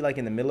you'll see like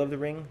in the middle of the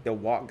ring, they'll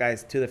walk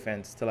guys to the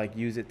fence to like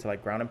use it to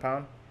like ground and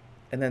pound.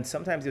 And then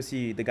sometimes you'll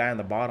see the guy on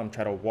the bottom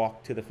try to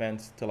walk to the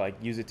fence to like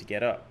use it to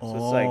get up. So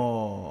it's like,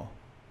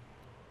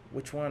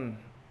 which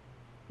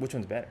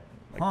one's better?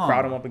 Like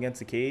crowd him up against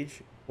the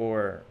cage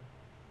or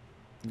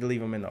you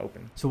leave him in the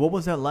open. So what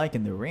was that like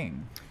in the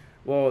ring?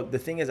 Well, the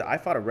thing is, I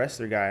fought a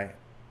wrestler guy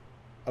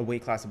a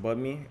weight class above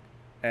me,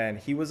 and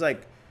he was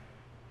like,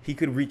 he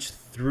could reach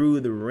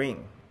through the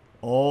ring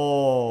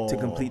to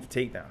complete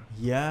the takedown.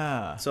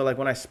 Yeah. So like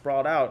when I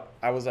sprawled out,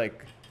 I was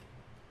like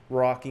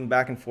rocking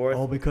back and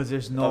forth. Because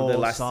there's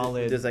no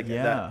solid. There's like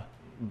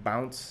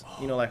bounce.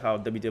 You know, like how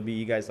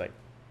WWE guys like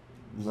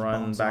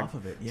run back. Off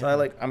of it. Yeah.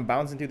 So I'm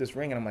bouncing through this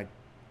ring, and I'm like,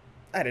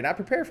 I did not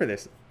prepare for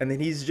this. And then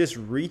he's just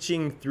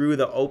reaching through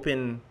the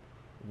open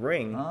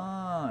ring,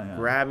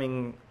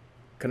 grabbing,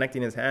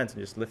 connecting his hands,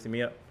 and just lifting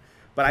me up.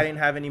 But I didn't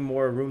have any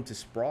more room to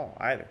sprawl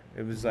either.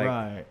 It was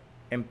like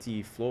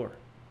empty floor.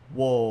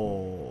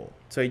 Whoa.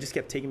 So he just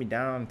kept taking me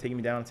down.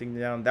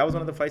 That was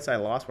one of the fights I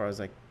lost where I was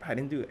like, I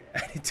didn't do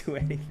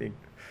anything.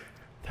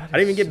 I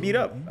didn't even get beat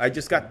up. I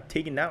just got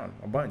taken down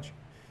a bunch.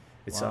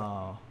 It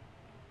sucked.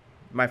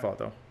 My fault,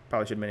 though.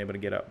 Probably should have been able to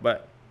get up.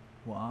 But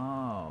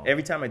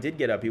every time I did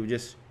get up, he would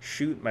just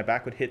shoot. My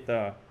back would hit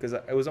because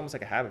it was almost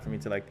like a habit for me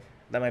to like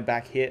let my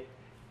back hit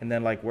and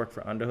then like work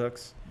for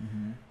underhooks.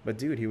 Mm-hmm. But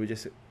dude, he would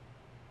just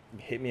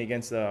hit me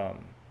against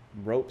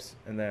ropes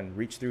and then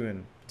reach through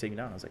and take me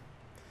down. I was like,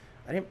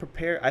 I didn't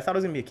prepare. I thought it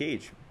was going to be a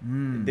cage.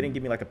 It didn't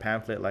give me like a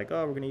pamphlet like,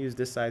 oh, we're going to use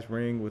this size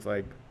ring with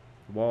like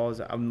walls.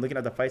 I'm looking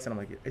at the fights and I'm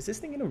like, is this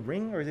thing in a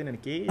ring or is it in a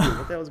cage?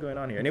 What the hell is going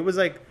on here? And it was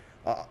like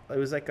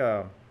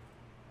a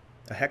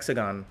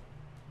hexagon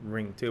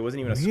ring too. It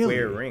wasn't even a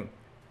square ring.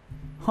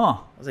 Huh.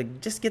 I was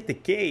like, just get the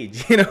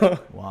cage, you know?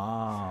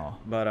 Wow.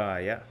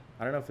 But yeah,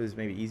 I don't know if it was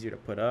maybe easier to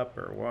put up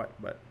or what,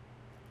 but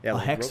yeah. A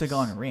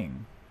hexagon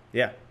ring.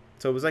 Yeah.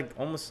 So it was like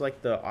almost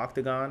like the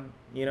octagon,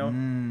 you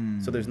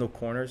know? So there's no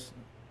corners,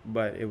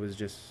 but it was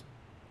just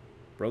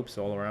ropes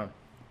all around.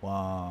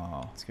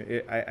 Wow.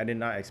 I did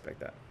not expect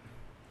that.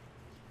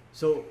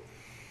 So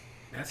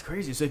that's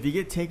crazy. So if you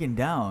get taken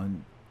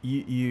down,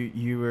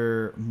 you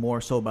were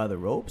more so by the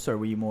ropes, or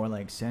were you more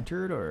like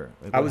centered, or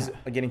like I was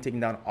getting taken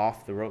down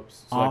off the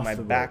ropes. So like my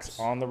back's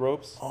on the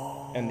ropes,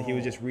 and he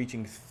was just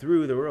reaching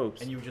through the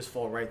ropes, and you would just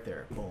fall right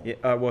there. Boom.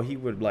 Yeah. Well, he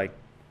would like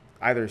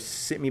either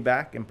sit me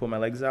back and pull my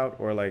legs out,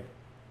 or like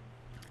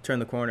turn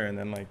the corner and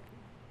then like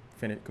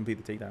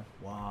complete the takedown.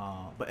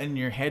 Wow. But and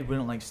your head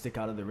wouldn't like stick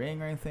out of the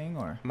ring or anything,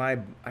 or I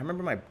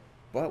remember my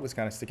butt was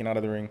kind of sticking out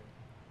of the ring.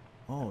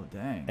 Oh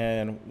dang.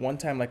 And one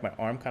time like my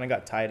arm kind of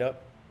got tied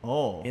up.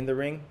 In the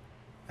ring,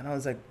 and I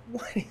was like,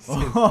 "What is this?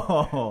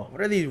 What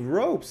are these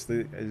ropes?"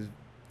 I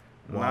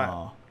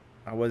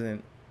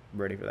wasn't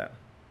ready for that.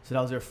 So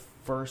that was your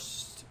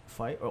first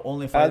fight, or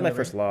only fight? That was my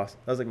first loss.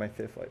 That was like my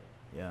 5th fight.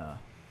 Yeah.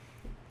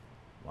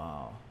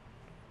 Wow.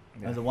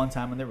 Yeah. That was the one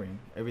time in the ring.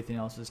 Everything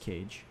else is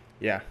cage.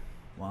 Yeah.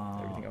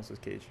 Wow. Everything else is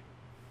cage.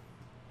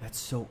 That's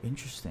so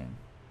interesting.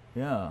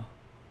 Yeah.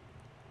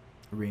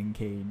 Ring,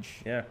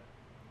 cage. Yeah.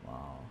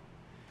 Wow.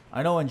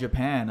 I know in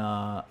Japan,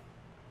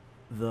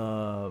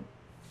 the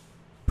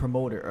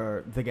promoter,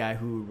 or the guy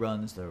who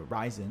runs the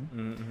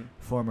Rizin,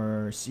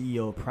 former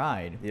CEO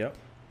Pride. Yep.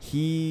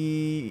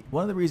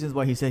 One of the reasons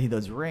why he said he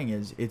does ring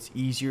is it's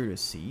easier to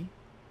see.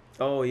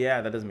 Oh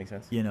yeah, that doesn't make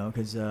sense. You know,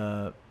 because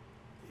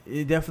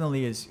it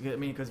definitely is. I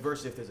mean, because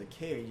versus if there's a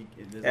cage.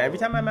 Every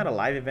time I'm at a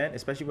live event,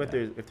 especially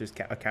if there's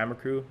a camera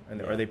crew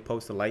or they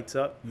post the lights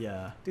up.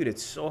 Yeah. Dude,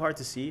 it's so hard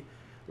to see.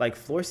 Like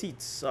floor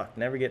seats suck.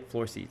 Never get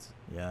floor seats.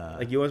 Yeah.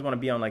 Like you always want to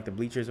be on like the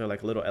bleachers or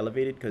like a little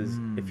elevated, because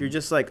if you're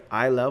just like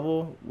eye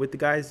level with the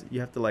guys, you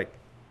have to like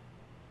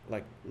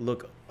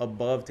look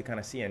above to kind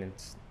of see, and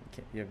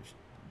you have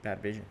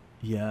bad vision.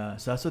 Yeah.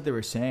 So that's what they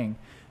were saying,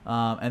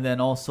 and then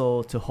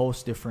also to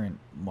host different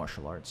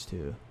martial arts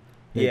too.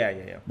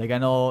 Yeah. Like I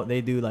know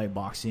they do like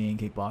boxing,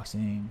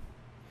 kickboxing.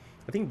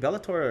 I think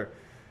Bellator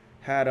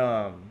had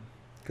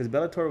because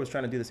Bellator was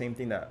trying to do the same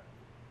thing that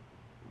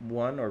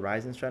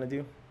Rizin's trying to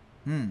do.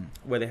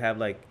 Where they have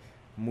like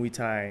Muay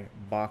Thai,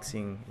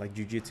 boxing, like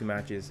jiu-jitsu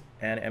matches,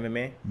 and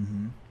MMA.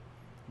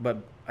 But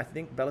I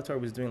think Bellator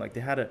was doing like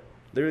they had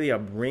literally a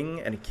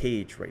ring and a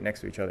cage right next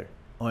to each other.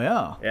 Oh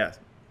yeah. Yeah.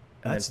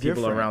 And that's then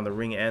people different. around the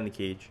ring and the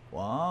cage.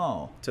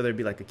 Wow. So there'd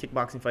be like a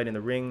kickboxing fight in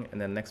the ring, and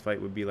then the next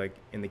fight would be like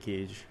in the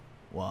cage.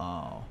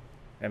 Wow.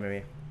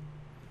 MMA.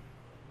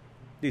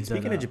 Dude,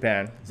 speaking of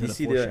Japan, you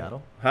see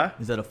the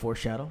Is that a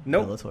foreshadow?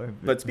 Nope. Bellator?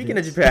 But speaking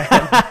of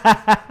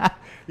Japan,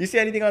 you see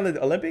anything on the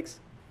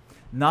Olympics?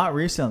 Not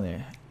recently.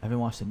 I haven't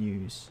watched the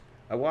news.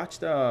 I watched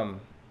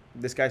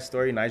this guy's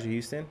story, Nigel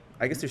Houston.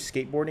 I guess they're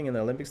skateboarding in the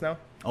Olympics now.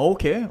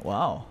 Okay,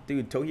 wow.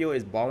 Dude, Tokyo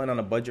is balling on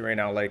a budget right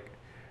now. Like,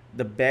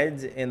 the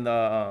beds in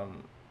the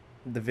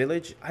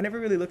village. I never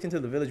really looked into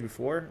the village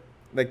before,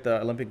 like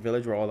the Olympic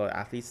Village where all the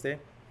athletes stay.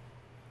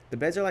 The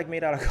beds are like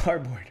made out of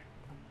cardboard.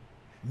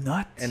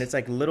 Nuts. And it's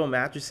like little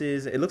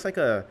mattresses. It looks like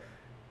a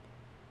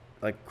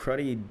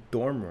cruddy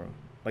dorm room.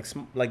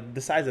 Like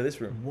the size of this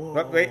room.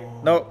 Whoa. Wait,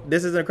 no,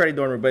 this isn't a cruddy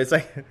dorm room, but it's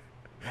like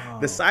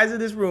the size of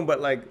this room, but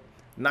like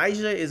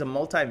Nigel is a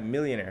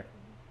multi-millionaire.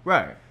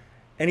 Right.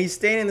 And he's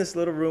staying in this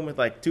little room with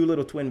like 2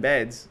 little twin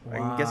beds.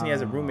 Wow. I'm guessing he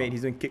has a roommate.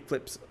 He's doing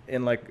kickflips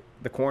in like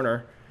the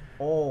corner.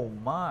 Oh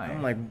my.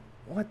 I'm like,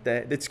 what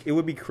the? It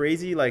would be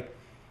crazy. Like,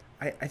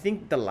 I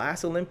think the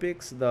last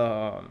Olympics,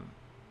 the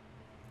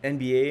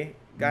NBA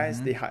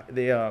guys, they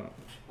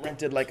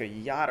rented like a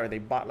yacht, or they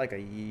bought like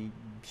a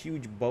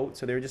huge boat,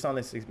 so they were just on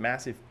this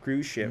massive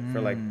cruise ship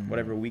for like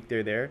whatever week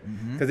they're there,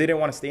 because they didn't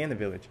want to stay in the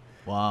village.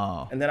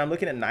 Wow. And then I'm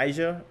looking at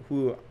Nigel,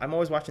 who I'm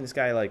always watching this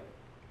guy like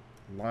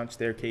launch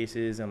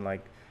staircases and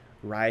like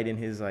ride in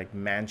his like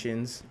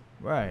mansions,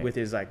 Right. With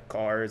his like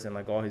cars and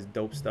like all his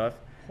dope stuff.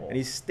 And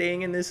he's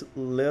staying in this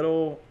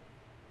little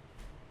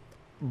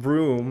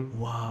room.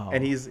 Wow.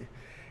 And he's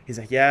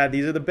like, yeah,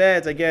 these are the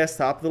beds, I guess,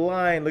 top of the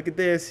line. Look at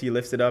this. He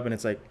lifts it up and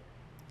it's like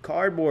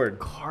cardboard.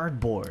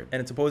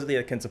 And it supposedly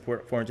it can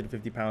support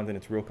 450 pounds and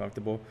it's real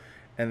comfortable.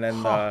 And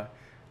then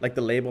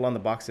the label on the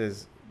box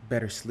says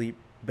better sleep,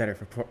 better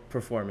for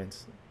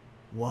performance.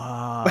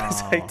 Wow.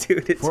 It's like,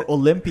 dude, it's for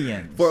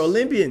Olympians. For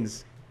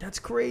Olympians. That's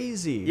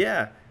crazy.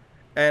 Yeah.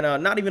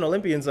 And not even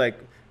Olympians, like,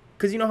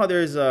 because you know how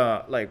there's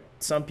like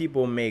some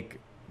people make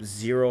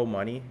zero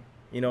money,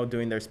 you know,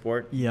 doing their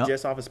sport. Yeah.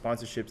 Just off of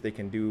sponsorships, they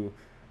can do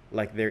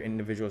like their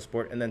individual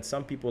sport. And then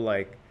some people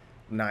like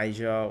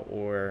Nyjah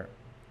or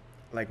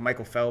like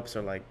Michael Phelps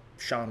or like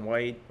Shaun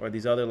White or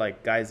these other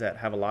like guys that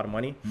have a lot of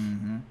money,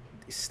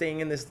 staying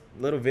in this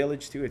little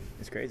village too.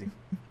 It's crazy.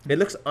 It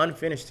looks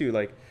unfinished too.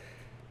 Like,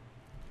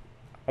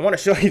 I want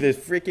to show you this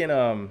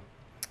freaking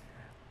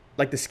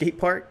like the skate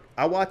park.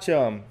 I watch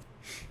I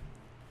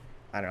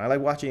don't know. I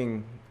like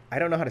watching. I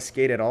don't know how to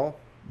skate at all,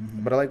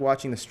 but I like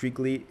watching the Street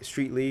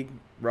League.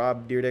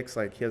 Rob Dyrdek's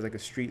like he has like a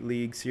Street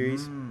League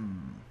series,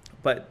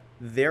 but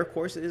their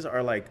courses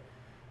are like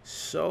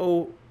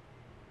so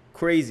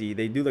crazy.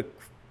 They do like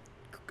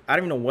I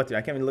don't even know what to do.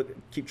 I can't even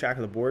keep track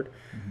of the board.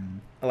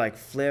 Like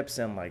flips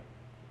and like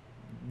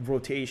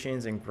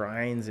rotations and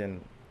grinds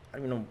and I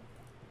don't even know.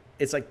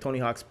 It's like Tony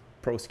Hawk's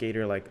Pro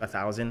Skater like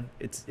 1000.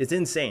 It's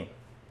insane.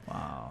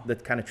 Wow. The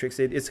kind of tricks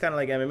it's kind of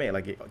like MMA.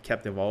 Like it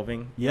kept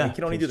evolving. Yeah. You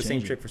can only do the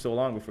same trick for so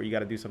long before you got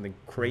to do something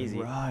crazy.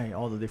 Right.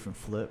 All the different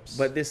flips.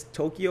 But this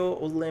Tokyo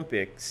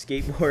Olympic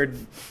skateboard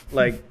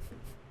like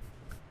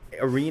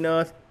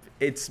arena,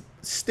 it's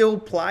still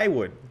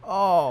plywood.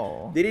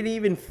 Oh. They didn't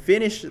even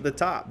finish the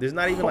top. There's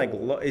not even like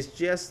it's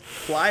just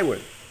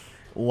plywood.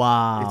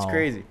 Wow. It's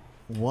crazy.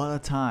 What a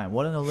time.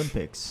 What an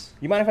Olympics.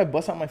 You mind if I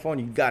bust out my phone?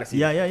 You gotta see.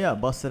 Yeah.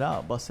 Bust it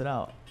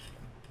out.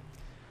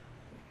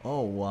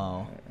 Oh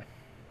wow.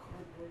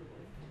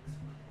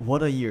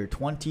 What a year.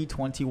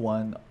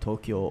 2021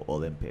 Tokyo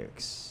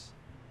Olympics.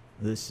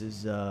 This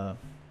is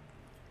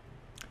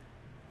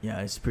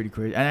it's pretty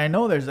crazy. And I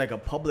know there's like a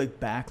public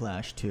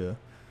backlash to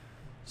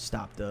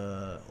stop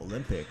the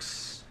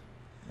Olympics.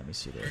 Let me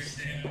see this.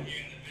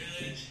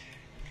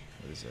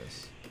 What is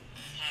this?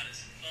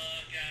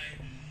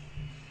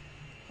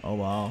 Oh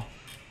wow.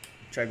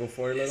 Try to go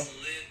forward a little.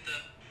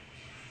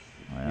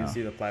 Oh, yeah. You can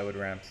see the plywood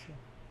ramps.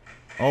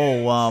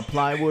 Oh wow,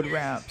 plywood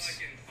ramps.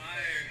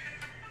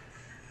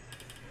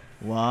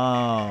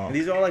 Wow. And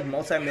these are all like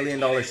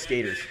multi-million-dollar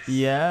skaters.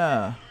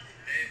 Yeah. Hey,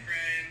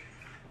 friend.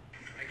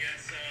 I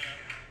guess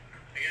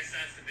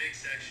that's the big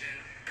section.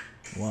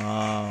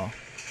 Wow.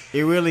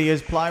 It really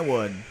is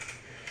plywood.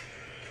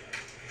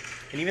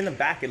 And even the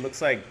back, it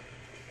looks like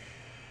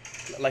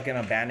an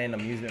abandoned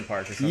amusement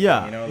park or something.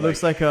 Yeah, you know, it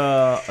looks like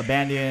a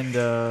abandoned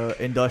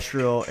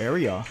industrial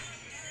area.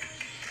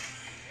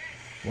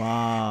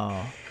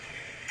 Wow.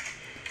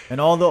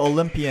 And all the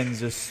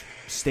Olympians just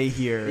stay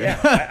here. Yeah,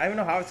 I don't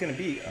know how it's gonna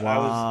be.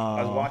 Wow.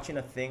 I was watching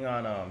a thing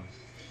on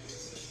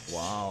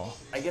Wow.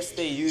 I guess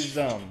they used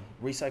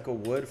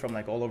recycled wood from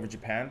like all over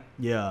Japan.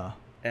 Yeah.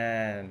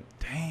 And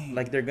dang,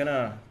 like they're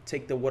gonna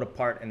take the wood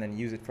apart and then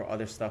use it for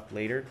other stuff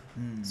later.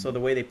 So the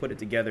way they put it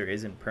together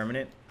isn't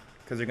permanent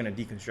because they're gonna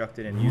deconstruct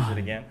it and use it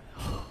again.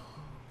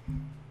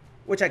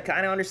 Which I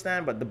kind of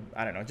understand, but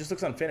I don't know. It just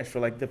looks unfinished for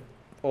like the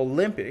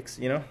Olympics,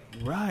 you know?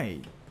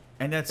 Right.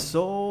 And that's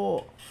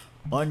so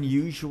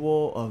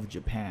unusual of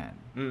Japan.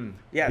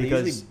 Yeah, they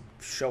because usually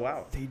show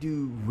out. They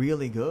do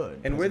really good.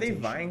 And were they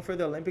vying for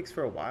the Olympics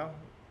for a while?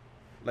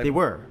 Like, they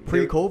were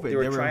pre-COVID. They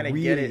were trying to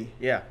get it.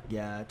 Yeah.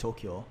 Yeah,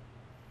 Tokyo.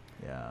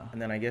 Yeah.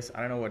 And then I guess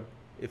I don't know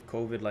if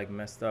COVID like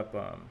messed up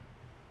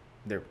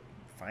their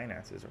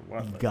finances or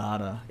what.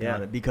 Gotta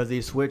because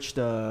they switched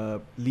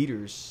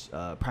leaders,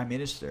 prime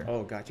minister.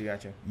 Oh,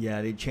 gotcha.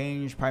 Yeah, they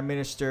changed prime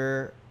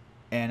minister,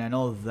 and I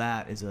know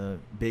that is a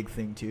big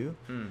thing too.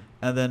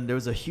 And then there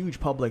was a huge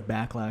public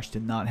backlash to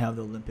not have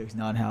the Olympics,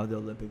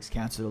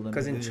 cancel the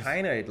Olympics. Because in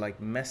China it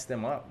like messed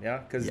them up, yeah.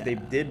 Because they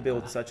did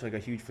build such like a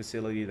huge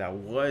facility that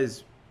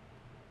was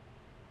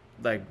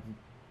like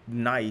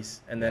nice,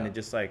 and then it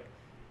just like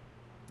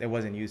it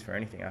wasn't used for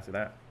anything after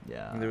that.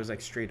 Yeah. And there was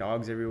like stray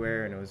dogs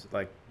everywhere, and it was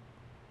like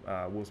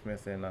Will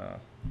Smith and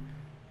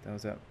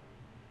what's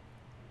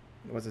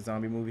the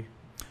zombie movie?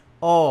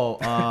 Oh,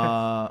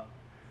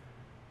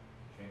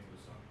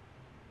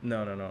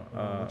 No.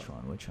 Which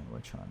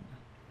one?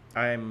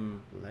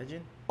 I'm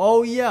Legend?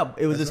 Oh yeah,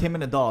 it was just him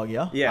and a dog.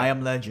 Yeah. Yeah. I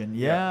Am Legend.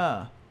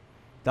 Yeah.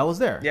 That was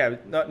there. Yeah.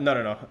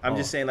 No. I'm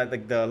just saying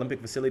like the Olympic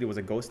facility was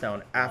a ghost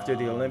town after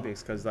the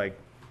Olympics because like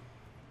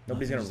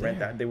nobody's gonna rent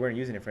that. They weren't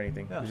using it for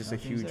anything. Yeah, it was just a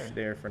huge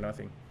there for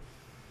nothing.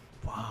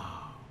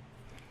 Wow.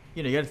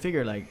 You got to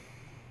figure like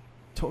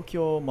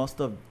Tokyo must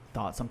have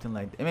thought something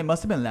like. I mean, it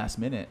must have been last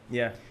minute.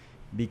 Yeah.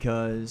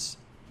 Because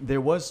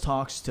there was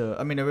talks to.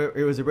 I mean,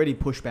 it was already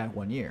pushed back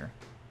 1 year.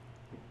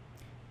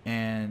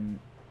 And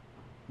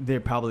they're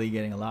probably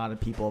getting a lot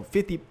of people.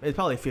 It's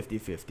probably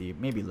 50-50,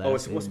 maybe less. Oh,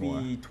 it's supposed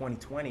to be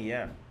 2020,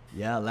 yeah.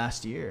 Yeah,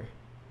 last year.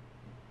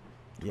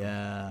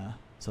 Yeah.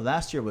 So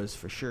last year was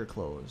for sure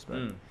closed,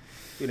 but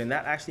dude, and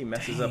that actually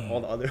messes up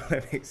all the other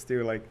Olympics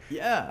too. Like,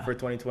 for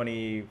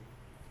 2020.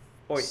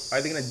 Oh, wait,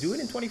 are they gonna do it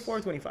in 24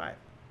 or 25?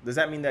 Does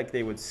that mean that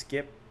they would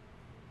skip?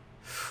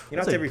 You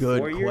know, That's it's every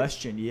 4 years. Good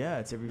question. Yeah,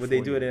 it's every. Would 4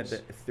 they do years.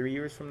 it in 3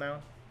 years from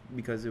now?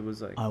 Because it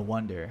was like. I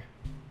wonder.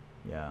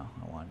 Yeah,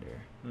 I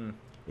wonder.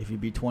 If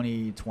you'd be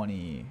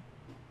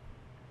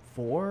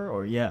 2024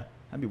 or that'd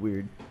be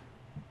weird.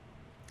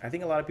 I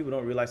think a lot of people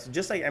don't realize,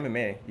 just like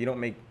MMA, you don't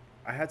make.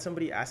 I had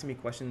somebody asking me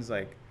questions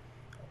like,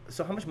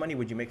 so how much money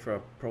would you make for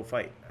a pro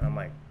fight? And I'm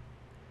like,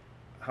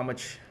 how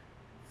much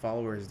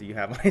followers do you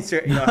have on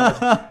Instagram? You know,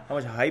 how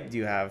much hype do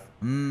you have?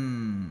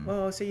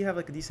 Well, say you have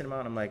like a decent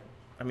amount. I'm like,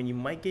 I mean, you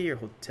might get your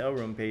hotel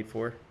room paid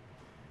for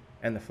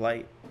and the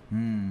flight.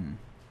 And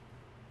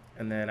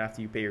then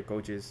after you pay your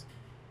coaches,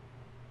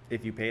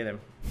 if you pay them,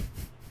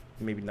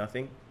 maybe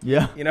nothing.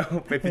 Yeah. You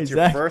know, if it's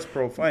your first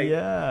pro fight.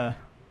 Yeah.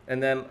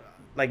 And then,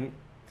 like,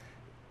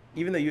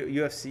 even the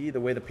UFC,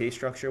 the way the pay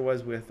structure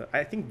was with,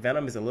 I think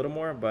Venom is a little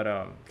more, but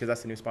because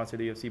that's the new sponsor of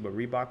the UFC. But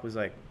Reebok was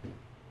like,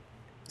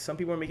 some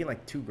people are making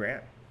like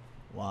 $2,000.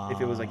 Wow.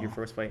 If it was like your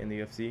first fight in the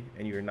UFC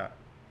and you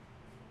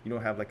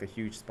don't have like a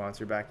huge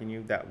sponsor backing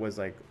you that was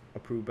like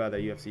approved by the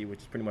UFC, which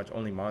is pretty much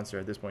only Monster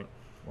at this point.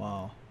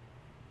 Wow.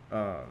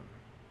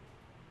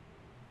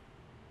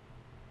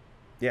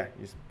 Yeah,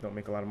 you just don't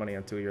make a lot of money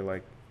until you're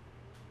like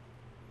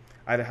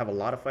either have a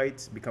lot of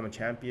fights, become a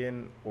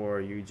champion, or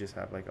you just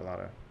have like a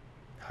lot of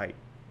hype.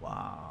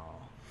 Wow.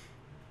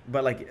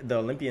 But like the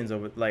Olympians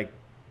over, like,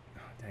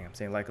 dang, I'm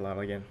saying like a lot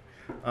again.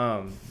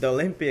 The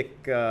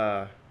Olympic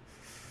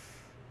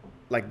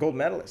like gold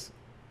medalists,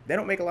 they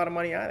don't make a lot of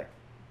money either.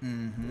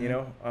 You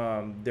know,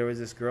 there was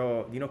this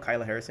girl, you know,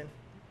 Kyla Harrison.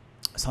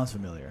 Sounds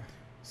familiar.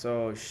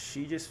 So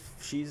she's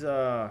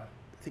I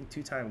think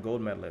 2-time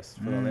gold medalist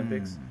for the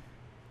Olympics,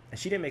 and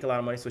she didn't make a lot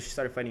of money, so she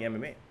started fighting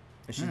MMA,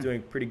 and she's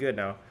doing pretty good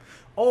now.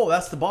 Oh,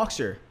 that's the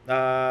boxer.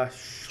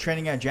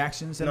 Training at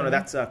Jackson's. No,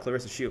 that's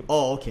Clarissa Shields.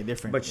 Oh, okay,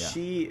 different. But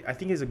she, I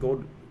think, is a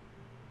gold.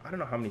 I don't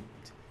know how many.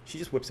 She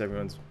just whips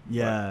everyone's.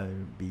 Yeah,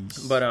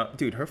 beast. But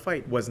dude, her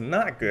fight was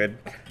not good.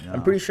 No.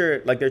 I'm pretty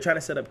sure like they're trying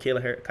to set up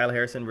Kyla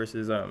Harrison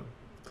versus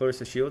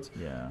Clarissa Shields.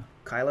 Yeah.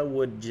 Kyla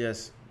would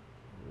just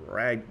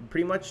rag.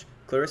 Pretty much,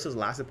 Clarissa's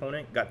last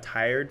opponent got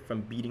tired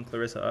from beating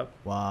Clarissa up.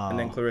 Wow. And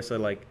then Clarissa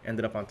like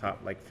ended up on top,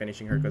 like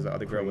finishing her because the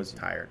other girl was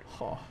tired.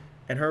 Oh.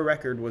 And her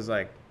record was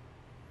like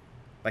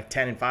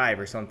 10-5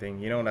 or something,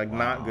 you know, like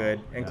not good.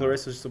 And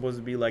Clarissa's supposed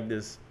to be like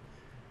this,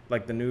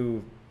 like the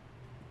new,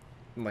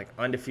 like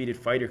undefeated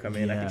fighter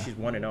coming in. I think she's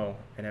 1-0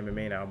 in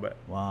MMA now. But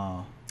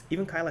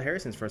even Kyla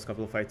Harrison's first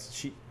couple of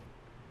fights,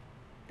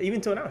 even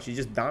till now, she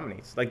just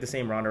dominates. Like the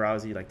same Ronda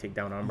Rousey, like take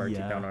down armbar,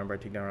 take down armbar,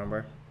 take down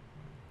armbar.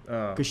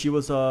 Because she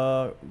was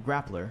a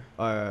grappler.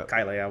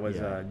 Kyla, was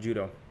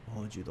judo.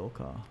 Oh,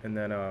 judoka. And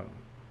then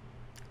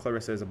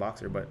Clarissa is a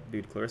boxer, but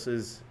dude,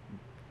 Clarissa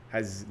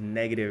has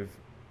negative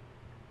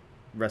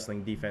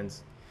wrestling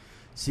defense.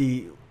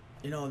 See,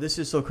 you know, this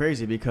is so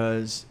crazy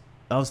because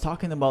I was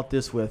talking about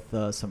this with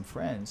some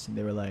friends, and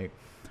they were like,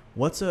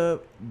 what's a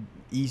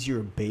easier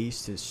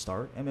base to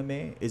start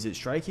MMA? Is it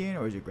striking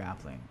or is it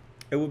grappling?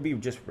 It would be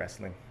just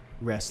wrestling.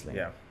 Wrestling.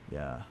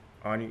 Yeah.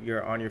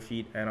 You're on your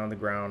feet and on the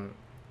ground.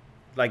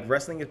 Like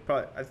wrestling is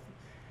probably,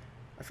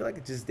 I feel like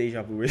it's just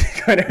deja vu. We're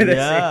kind of the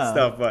same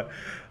stuff, but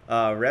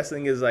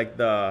wrestling is like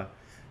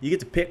you get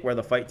to pick where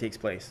the fight takes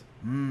place.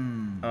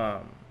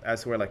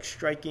 As to where like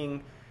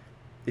striking,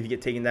 if you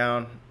get taken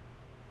down,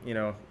 you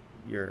know,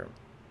 you're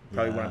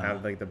probably won't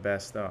have like the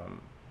best.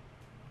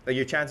 Like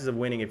your chances of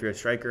winning if you're a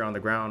striker on the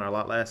ground are a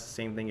lot less.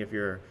 Same thing if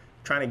you're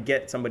trying to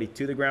get somebody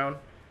to the ground,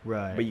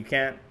 right? But you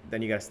can't,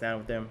 then you gotta stand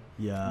with them.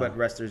 Yeah. But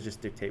wrestlers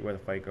just dictate where the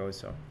fight goes.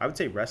 So I would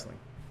say wrestling.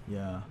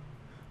 Yeah.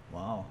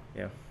 Wow.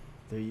 Yeah.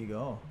 There you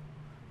go.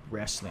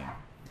 Wrestling.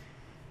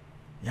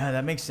 Yeah,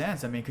 that makes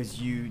sense. I mean,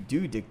 because you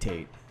do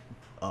dictate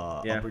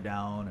up or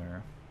down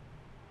or.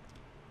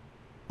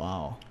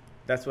 Wow.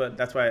 That's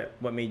why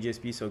what made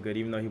GSP so good,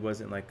 even though he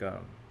wasn't like, cause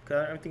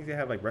I don't think they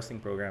have like wrestling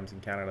programs in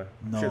Canada.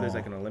 I'm sure there's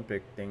like an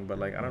Olympic thing, but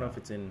like I don't know if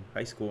it's in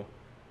high school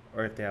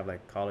or if they have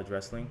like college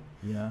wrestling.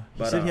 Yeah.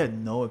 He said he had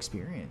no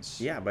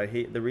experience. Yeah, but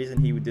the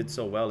reason he did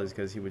so well is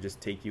because he would just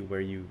take you where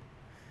you.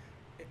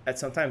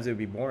 Sometimes it would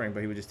be boring,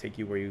 but he would just take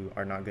you where you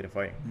are not good at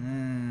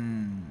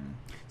fighting.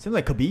 Seemed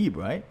like Khabib,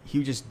 right? He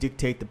would just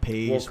dictate the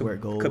pace where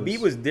it goes. Khabib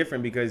was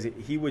different because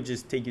he would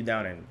just take you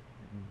down and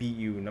beat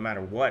you no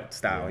matter what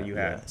style you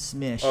had.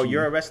 Smash. Oh,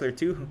 you're a wrestler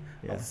too?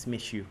 I'll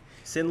smash you.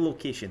 Send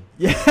location.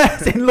 Yeah,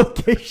 send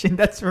location.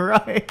 That's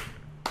right.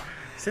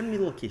 Send me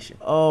location.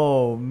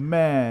 Oh,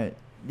 man.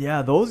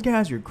 Yeah, those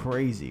guys are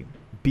crazy.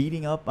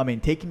 Beating up,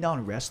 taking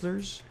down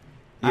wrestlers.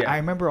 Yeah. I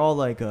remember all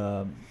like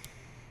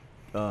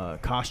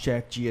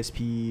Koscheck,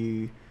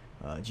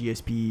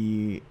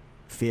 GSP,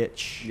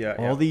 Fitch,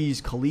 all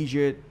these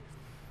collegiate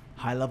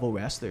high-level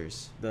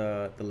wrestlers.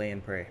 The lay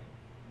and pray.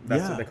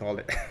 That's what they called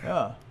it.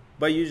 Yeah.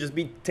 But you just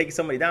be taking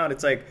somebody down.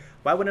 It's like,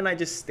 why wouldn't I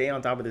just stay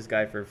on top of this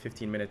guy for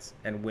 15 minutes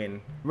and win?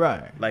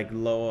 Right. Like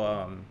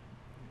low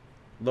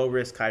low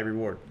risk, high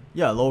reward.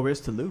 Yeah, low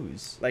risk to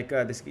lose. Like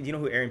this, do you know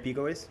who Aaron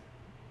Pico is?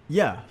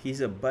 Yeah.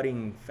 He's a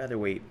budding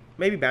featherweight,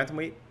 maybe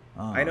bantamweight.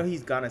 I know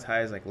he's gone as high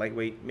as like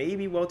lightweight,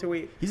 maybe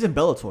welterweight. He's in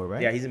Bellator,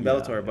 right? Yeah, he's in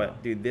Bellator.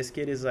 But dude, this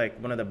kid is like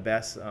one of the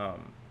best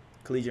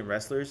collegiate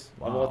wrestlers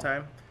of all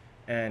time,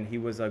 and he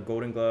was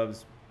Golden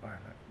Gloves, or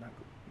not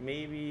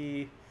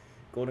maybe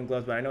Golden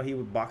Gloves, but I know he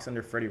would box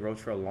under Freddie Roach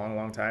for a long,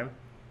 long time.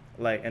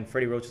 Like, and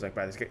Freddie Roach was like,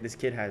 this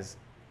kid has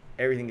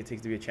everything it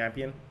takes to be a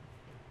champion.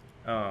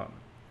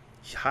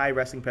 High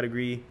wrestling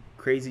pedigree,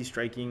 crazy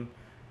striking,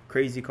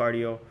 crazy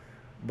cardio.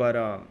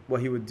 But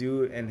what he would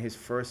do in his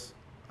first,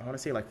 I want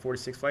to say like 4 to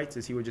 6 fights,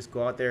 is he would just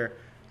go out there,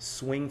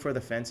 swing for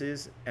the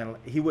fences, and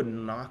he would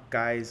knock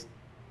guys.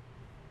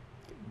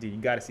 Dude,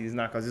 you got to see these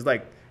knockouts. It's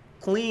like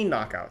clean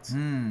knockouts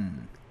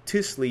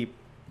to sleep.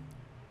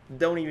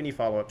 Don't even need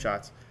follow-up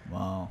shots.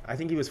 Wow. I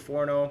think he was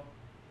 4-0.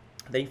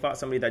 Then he fought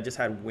somebody that just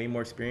had way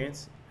more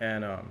experience,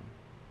 and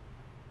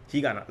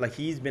he got like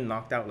he's been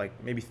knocked out like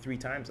maybe 3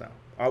 times now,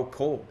 out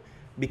cold,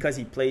 because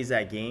he plays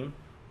that game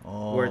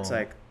where it's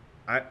like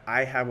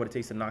I have what it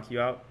takes to knock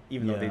you out,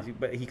 even though they do.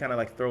 But he kind of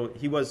like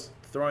he was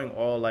throwing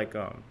all like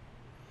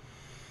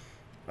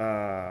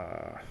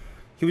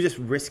he was just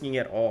risking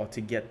it all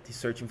to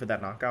searching for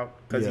that knockout,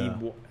 because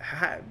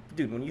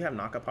dude, when you have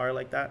knockout power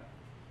like that,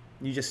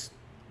 you just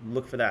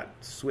look for that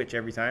switch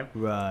every time.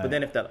 Right. But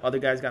then if that other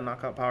guy's got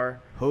knockout power,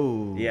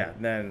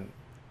 then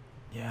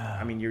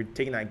I mean, you're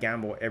taking that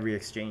gamble every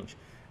exchange.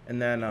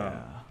 And then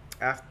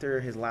after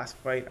his last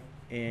fight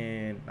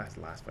a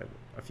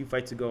few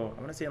fights ago, I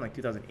want to say in like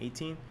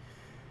 2018,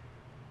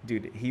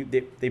 dude,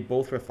 they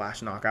both were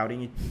flash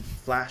knocking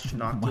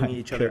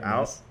each other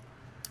out,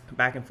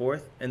 back and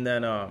forth. And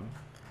then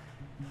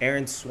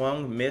Aaron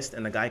swung, missed,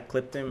 and the guy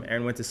clipped him.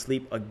 Aaron went to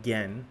sleep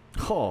again.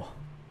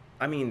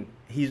 I mean,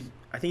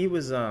 I think he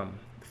was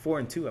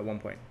 4-2 at one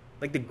point.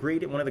 Like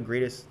one of the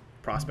greatest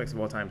prospects of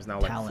all time is now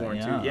like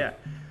 4-2. Yeah.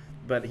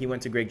 But he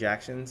went to Greg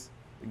Jackson's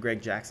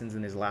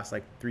in his last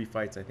like 3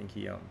 fights. I think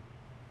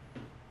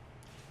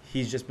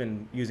he's just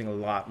been using a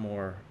lot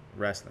more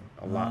wrestling,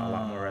 a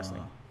lot more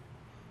wrestling.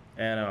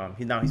 And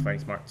he's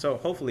fighting smart. So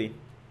hopefully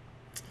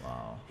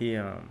he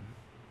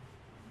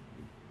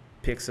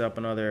picks up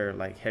another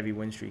like heavy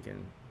win streak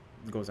and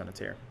goes on a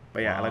tear.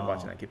 But yeah, I like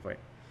watching that kid fight.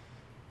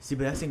 See,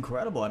 but that's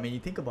incredible. I mean, you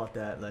think about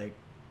that, like,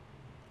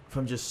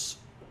 from just,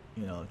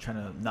 trying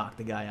to knock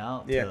the guy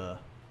out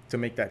to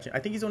make that change. I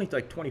think he's only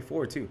like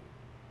 24 too.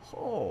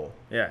 Oh.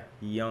 Yeah,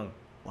 young.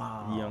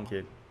 Wow. Young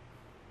kid.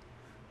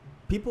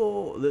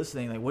 People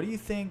listening, like, what do you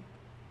think?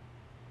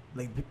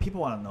 Like,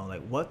 people want to know,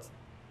 like, what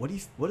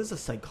is the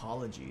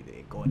psychology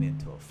going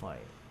into a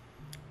fight?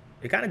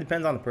 It kind of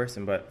depends on the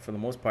person, but for the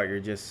most part,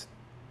 it's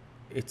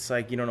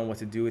like you don't know what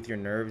to do with your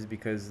nerves,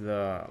 because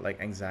the like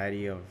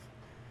anxiety of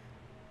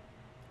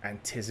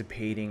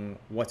anticipating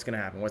what's gonna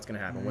happen.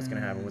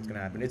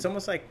 It's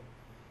almost like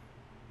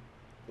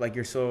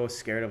you're so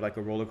scared of like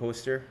a roller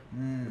coaster,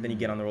 but then you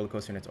get on the roller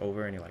coaster and it's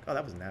over, and you're like, oh,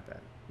 that wasn't that bad.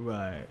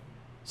 Right.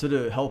 So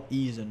to help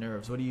ease the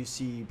nerves, what do you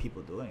see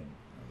people doing?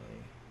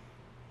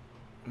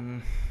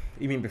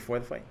 You mean before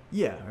the fight?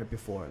 Yeah, right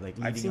before. Like,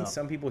 I've seen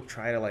some people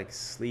try to like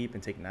sleep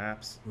and take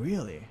naps.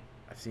 Really?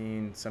 I've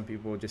seen some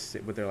people just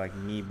sit with their like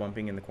knee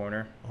bumping in the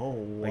corner. Oh,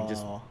 wow. Like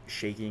just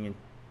shaking and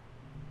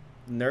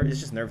it's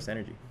just nervous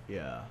energy.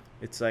 Yeah.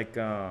 It's like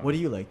what do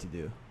you like to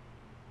do?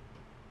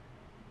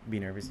 Be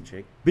nervous and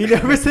shake. Be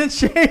nervous and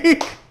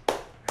shake.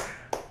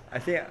 I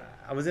think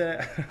I was in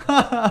it.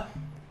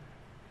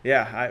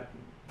 Yeah,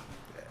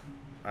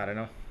 I don't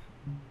know.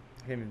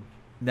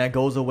 That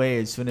goes away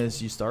as soon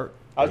as you start.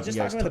 I was just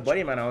talking with a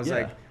buddy of mine. I was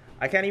like,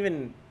 I can't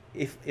even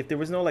if there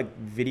was no like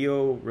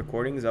video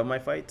recordings of my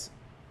fights,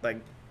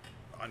 like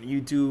on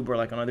YouTube or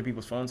like on other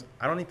people's phones,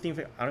 I don't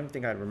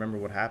think I'd remember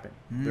what happened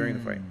during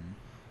the fight.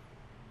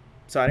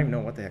 So I didn't even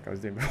know what the heck I was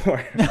doing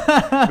before.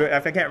 But I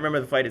can't remember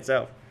the fight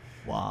itself.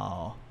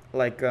 Wow.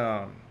 Like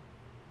I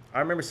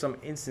remember some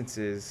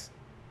instances,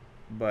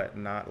 but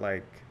not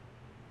like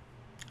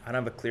I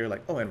don't have a clear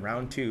like, oh, in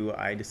round 2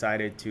 I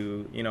decided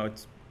to,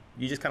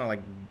 you just kind of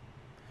like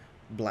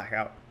black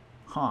out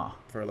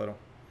for a little.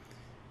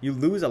 You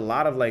lose a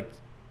lot of like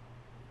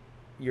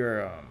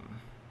your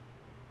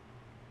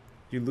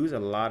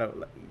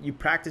you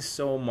practice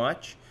so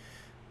much.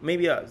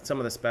 Maybe some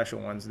of the special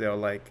ones, they'll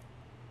like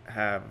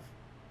have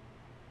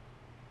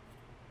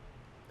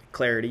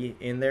clarity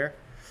in there.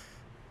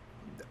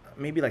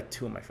 Maybe like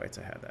 2 of my fights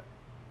I had that,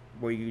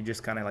 where you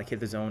just kind of like hit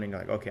the zone and you're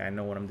like, okay, I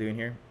know what I'm doing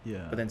here.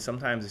 Yeah. But then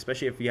sometimes,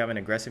 especially if you have an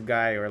aggressive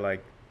guy, or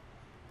like,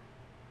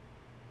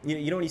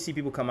 you know when you see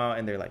people come out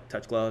and they're like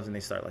touch gloves and they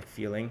start like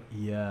feeling.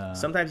 Yeah.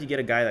 Sometimes you get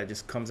a guy that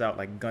just comes out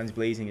like guns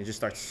blazing and just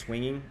starts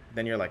swinging.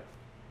 Then you're like,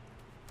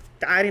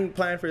 I didn't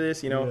plan for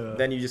this, Yeah.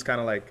 Then you just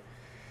kind of like,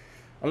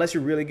 unless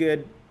you're really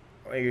good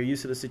or you're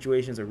used to the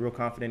situations or real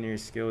confident in your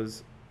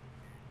skills,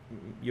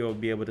 you'll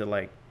be able to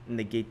like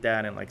negate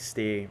that and like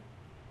stay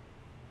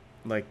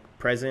like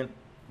present.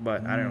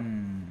 But I don't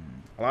know.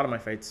 A lot of my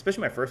fights,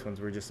 especially my first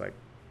ones, were just like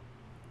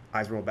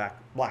eyes roll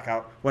back,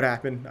 blackout. What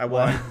happened? I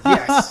won.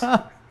 Yes.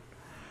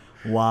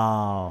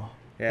 Wow.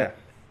 Yeah.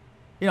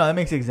 You know, that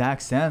makes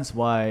exact sense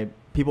why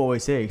people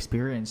always say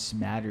experience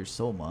matters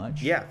so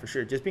much. Yeah, for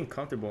sure. Just being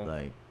comfortable.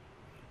 Like,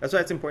 that's why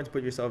it's important to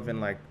put yourself in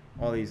like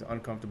all these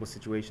uncomfortable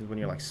situations when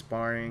you're like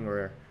sparring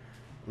or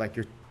like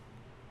you're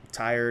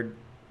tired.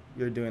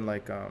 You're doing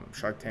like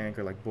Shark Tank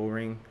or like Bull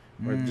Ring,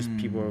 or just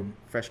people,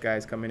 fresh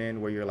guys coming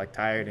in where you're like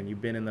tired and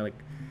you've been in the, like,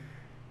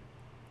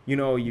 you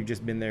know, you've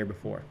just been there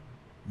before.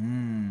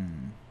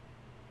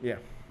 Yeah.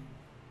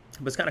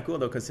 But it's kind of cool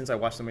though, because since I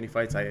watched so many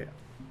fights,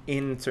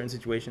 in certain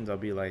situations I'll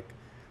be like,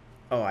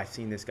 oh, I've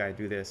seen this guy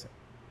do this.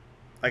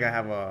 Like I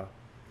have a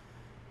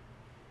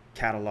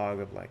catalog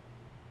of like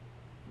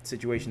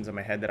situations in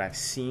my head that I've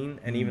seen,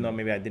 and even though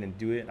maybe I didn't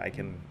do it, I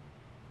can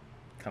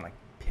kind of like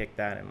pick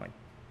that and like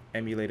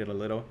emulate it a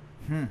little.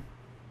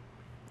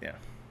 Yeah.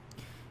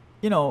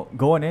 You know,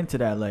 going into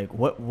that, like,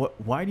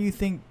 why do you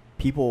think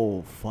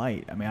people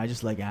fight? I mean, I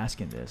just like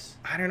asking this.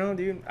 I don't know,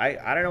 dude.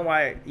 I don't know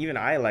why even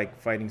I like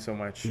fighting so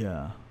much.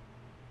 Yeah.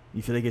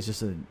 You feel like it's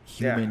just a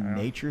human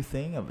nature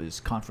thing of this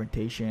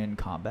confrontation,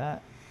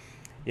 combat?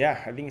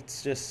 Yeah, I think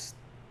it's just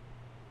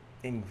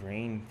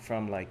ingrained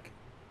from like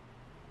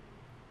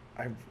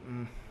I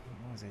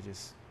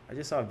just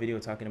saw a video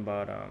talking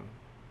about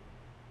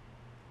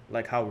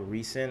like how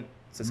recent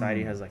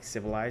society has like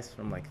civilized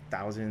from like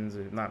thousands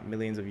or not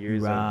millions of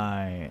years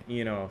of,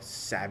 you know,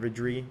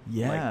 savagery.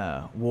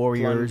 Yeah, like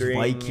warriors,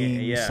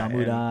 Vikings,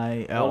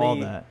 samurai, all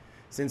that.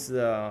 Since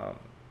the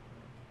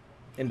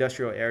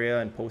industrial era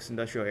and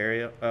post-industrial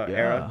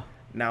era,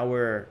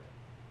 now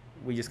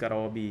we just gotta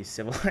all be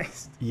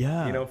civilized.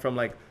 Yeah, you know, from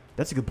like,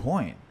 that's a good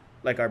point.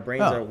 Like our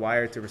brains are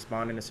wired to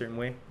respond in a certain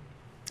way,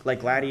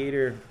 like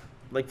gladiator,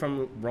 like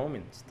from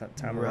Romans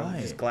time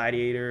around, just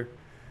gladiator,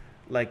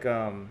 like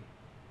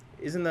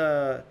isn't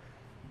the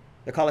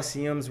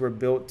Colosseums were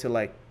built to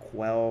like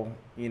quell,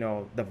 you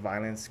know, the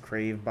violence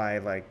craved by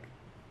like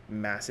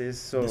masses.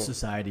 So the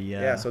society,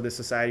 so the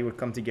society would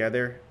come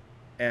together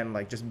and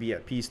like just be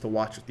at peace to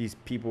watch these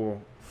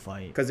people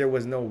fight, because there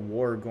was no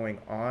war going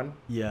on.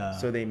 Yeah.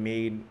 So they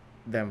made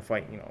them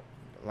fight, you know,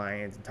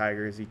 lions and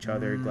tigers, each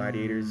other,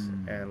 gladiators,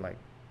 and like,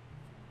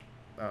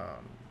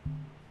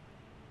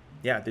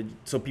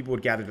 so people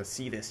would gather to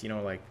see this, you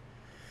know, like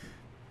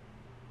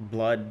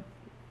blood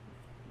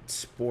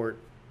sport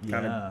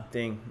kind of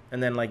thing.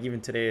 And then like even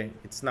today,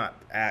 it's not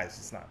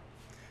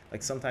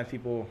like sometimes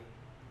people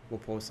will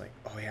post like,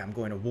 oh yeah, I'm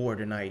going to war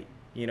tonight,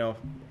 you know,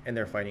 and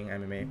they're fighting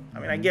MMA. I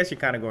mean, I guess you're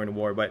kind of going to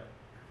war, but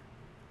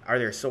are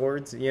there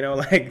swords, you know,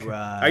 like,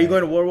 are you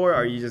going to war, or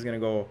are you just going to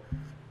go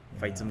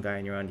fight some guy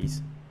in your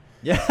undies?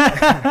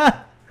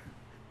 Yeah.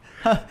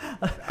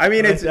 I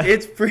mean,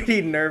 it's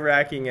pretty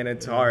nerve-wracking and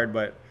it's hard,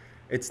 but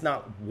it's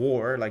not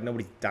war. Like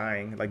nobody's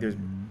dying. Like there's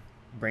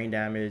brain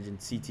damage and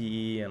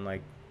CTE, and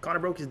like Conor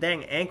broke his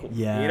dang ankle.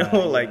 Yeah, you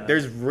know, like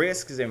there's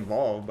risks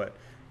involved, but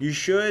you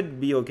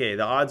should be okay.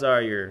 The odds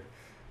are you're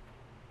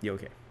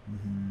okay.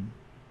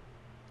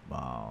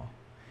 Wow,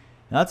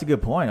 that's a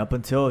good point. Up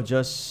until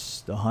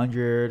just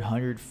 100,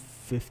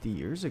 150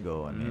 years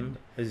ago, I mean,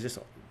 it's just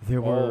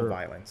there were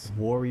violence.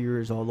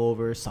 Warriors all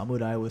over.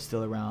 Samurai was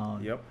still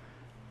around. Yep.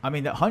 I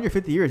mean,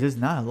 150 years is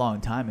not a long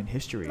time in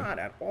history. Not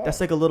at all. That's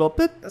like a little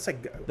bit. That's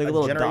like a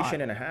little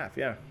generation and a half.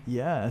 Yeah.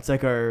 Yeah, it's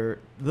like our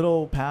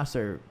little past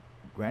our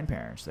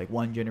grandparents, like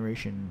one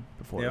generation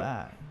before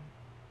that.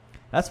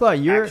 That's why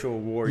you're actual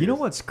warriors. You know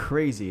what's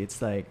crazy?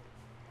 It's like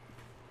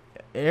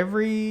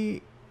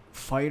every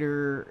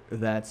fighter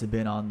that's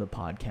been on the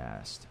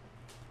podcast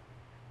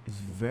is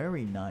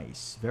very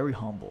nice, very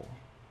humble.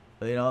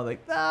 You know, like,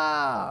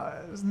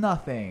 it's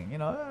nothing. You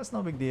know, it's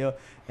no big deal.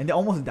 And they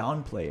almost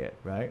downplay it,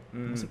 right?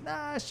 It's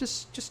like, it's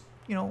just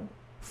you know,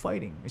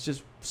 fighting. It's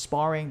just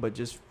sparring, but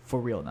just for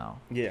real now.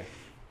 Yeah.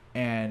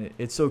 And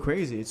it's so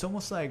crazy. It's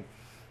almost like,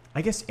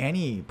 I guess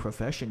any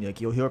profession,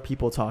 like you'll hear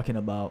people talking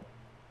about,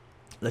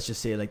 let's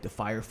just say like the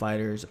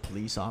firefighters, the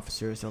police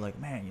officers. They're like,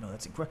 man, you know,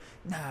 that's incredible.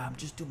 Nah, I'm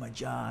just doing my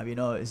job. You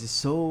know, it's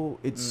so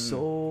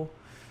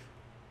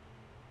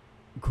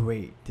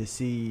great to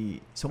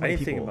see so many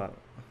people. Think about it.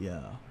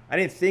 Yeah. I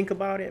didn't think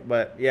about it,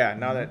 but yeah,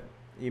 now that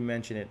you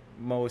mention it,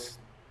 most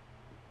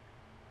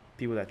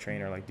people that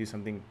train or like do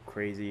something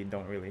crazy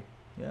don't really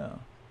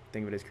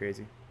think of it as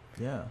crazy.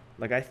 Yeah.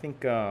 Like I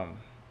think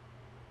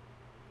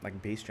like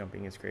base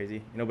jumping is crazy,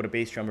 you know, but a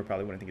base jumper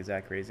probably wouldn't think it's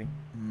that crazy.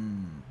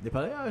 They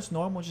probably, it's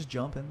normal, just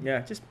jumping. Yeah,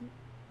 just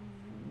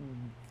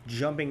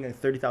jumping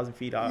 30,000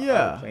 feet off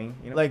a plane.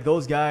 You know? Like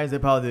those guys, they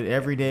probably do it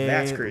every day.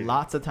 That's crazy.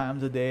 Lots of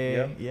times a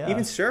day. Yeah.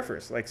 Even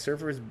surfers, like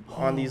surfers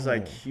on these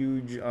like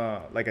huge,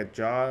 like at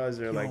Jaws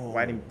or like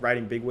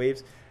riding big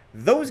waves.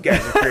 Those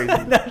guys are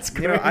crazy. That's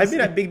crazy. You know, I've been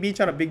at Big Beach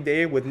on a big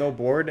day with no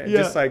board and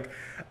just like,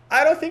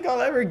 I don't think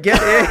I'll ever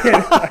get in.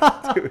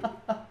 Like, dude.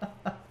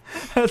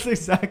 That's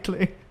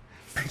exactly.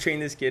 I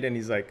trained this kid and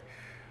he's like,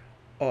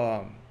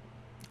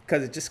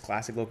 because it's just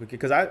classic local kid.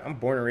 Because I'm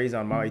born and raised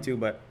on Maui too,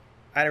 but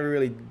I never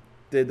really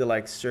did the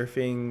like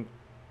surfing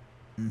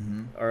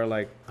or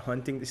like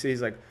hunting. So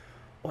he's like,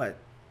 what?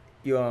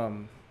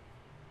 You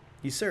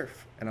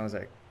surf? And I was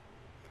like,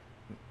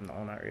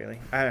 no, not really.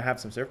 I have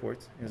some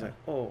surfboards. He was like,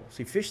 oh, so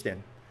you fish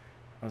then?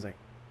 I was like,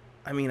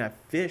 I mean, I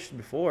fished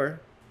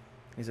before.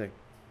 He's like,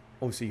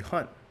 oh, so you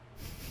hunt?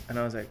 And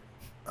I was like,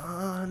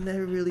 oh, I've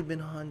never really been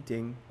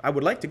hunting. I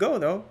would like to go,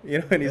 though. You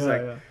know, and he's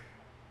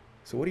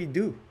so what do you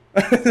do?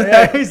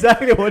 Yeah,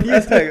 exactly. What do you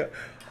do? Like,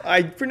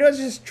 I pretty much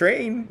just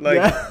train.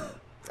 Like,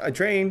 I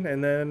train,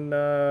 and then,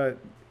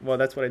 well,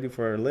 that's what I do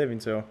for a living,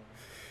 so.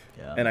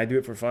 Yeah. And I do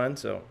it for fun,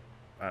 so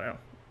I don't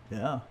know.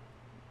 Yeah.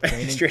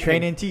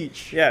 Train and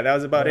teach. Yeah, that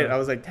was about it. I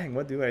was like, dang,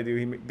 what do I do?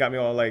 He got me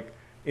all, like,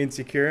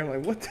 insecure. I'm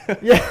like, what the?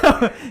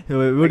 Yeah.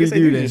 What do you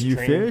do then? You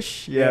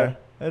fish? Yeah.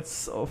 That's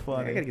so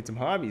funny. I gotta get some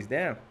hobbies.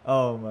 Damn.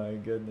 Oh my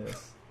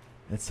goodness.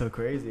 That's so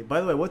crazy.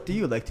 By the way, what do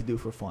you like to do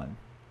for fun?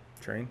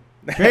 Train.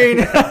 Dang,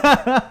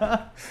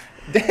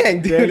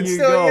 dude. There you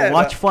go. Yeah,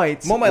 watch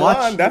fights. Mow my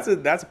lawn. That's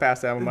a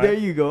pastime of mine. There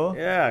you go.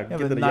 Yeah.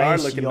 Get the nice yard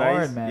looking yard,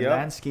 nice. man. Yep.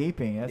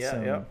 Landscaping. That's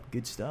some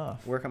good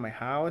stuff. Work on my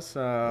house.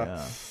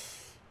 I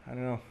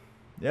don't know.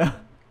 Yeah.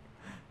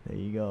 There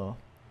you go.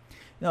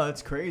 No,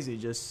 it's crazy.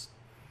 Just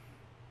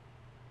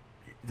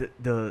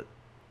the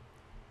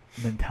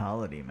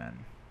mentality,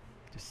 man.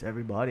 Just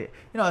everybody. You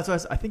know, that's why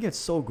I think it's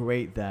so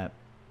great that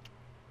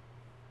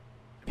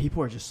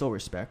people are just so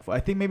respectful.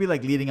 I think maybe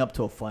like leading up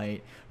to a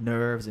fight,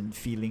 nerves and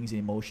feelings and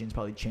emotions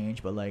probably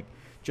change, but like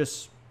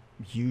just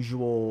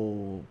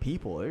usual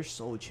people, they're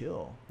so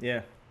chill.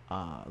 Yeah.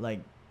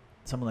 Like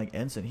someone like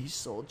Ensign, he's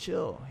so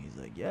chill. He's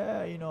like,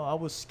 yeah, you know, I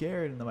was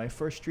scared in my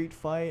first street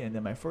fight and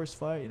then my first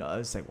fight. You know, I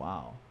was like,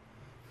 wow.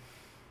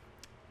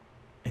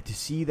 And to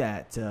see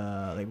that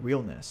like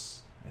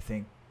realness, I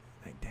think,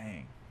 like,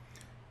 dang.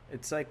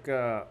 It's like,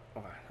 I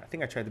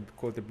think I tried to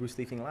quote the Bruce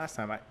Lee thing last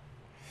time.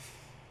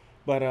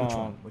 But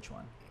Which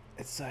one?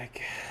 It's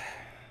like,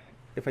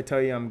 if I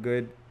tell you I'm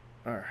good,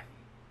 or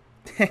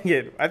dang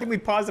it, I think we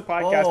paused the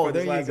podcast. Oh,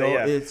 there you go.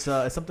 Yeah. It's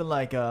something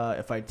like,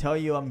 if I tell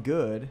you I'm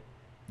good,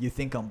 you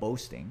think I'm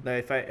boasting. No,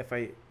 if I tell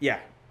you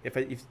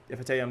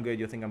I'm good,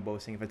 you'll think I'm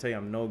boasting. If I tell you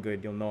I'm no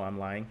good, you'll know I'm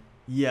lying.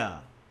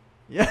 Yeah.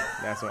 Yeah.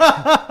 That's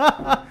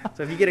what.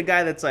 So if you get a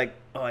guy that's like,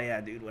 oh yeah,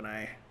 dude, when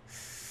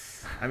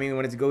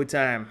it's go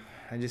time,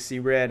 I just see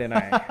red and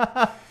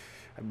I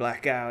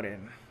black out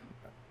and,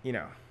 you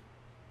know.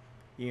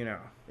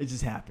 It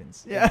just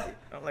happens. Yeah.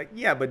 I'm like,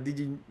 yeah, but did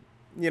you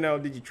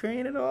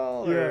train at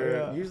all?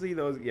 Yeah. Usually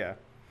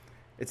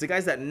it's the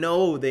guys that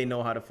know they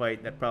know how to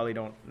fight that probably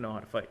don't know how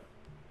to fight.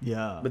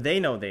 Yeah. But they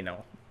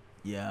know.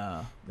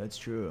 Yeah, that's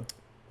true.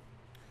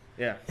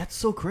 Yeah. That's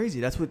so crazy.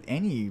 That's with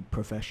any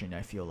profession,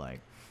 I feel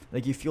like.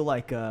 Like, you feel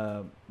like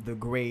the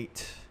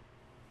great,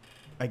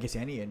 I guess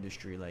any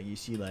industry, like you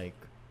see like,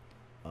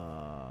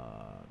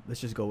 let's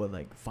just go with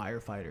like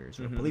firefighters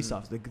or police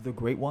officers, the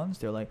great ones.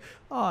 They're like,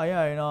 oh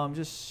yeah,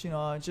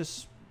 I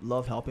just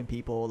love helping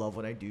people, love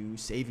what I do,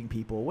 saving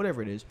people,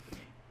 whatever it is.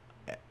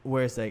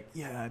 Whereas like,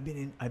 yeah, I've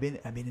been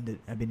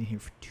in here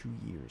for 2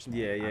 years.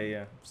 Man.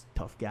 Yeah.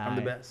 Tough guy. I'm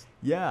the best.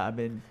 Yeah, I've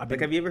been.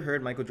 Like, have you ever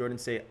heard Michael Jordan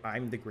say,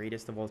 "I'm the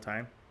greatest of all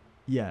time"?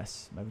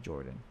 Yes, Michael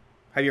Jordan.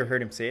 Have you ever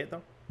heard him say it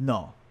though?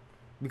 No.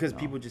 Because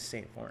people just say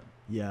it for him.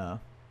 Yeah.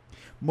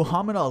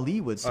 Muhammad Ali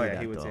would say that,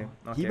 he would though. say.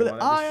 Okay, he would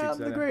like, I am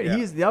the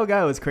greatest. Yeah. That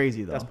guy was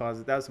crazy, though. That's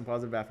positive. That was some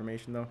positive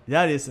affirmation, though.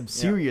 That is some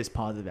serious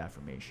positive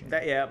affirmation.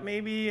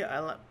 Maybe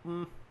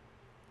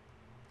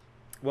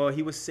well,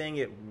 he was saying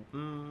it.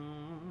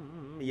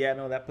 Yeah,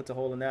 no, that puts a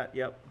hole in that.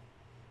 Yep.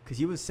 Because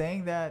he was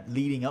saying that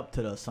leading up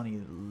to the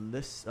Sonny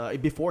list,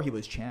 before he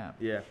was champ.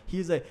 Yeah.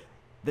 He's like,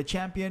 the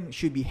champion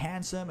should be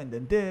handsome, and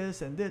then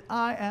this and this.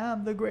 I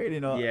am the great,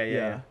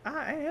 Yeah.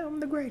 I am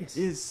the greatest.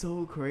 It's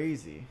so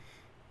crazy.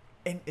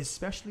 And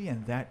especially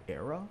in that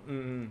era.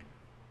 Mm-hmm.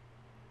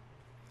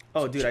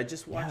 Oh, dude, I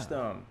just watched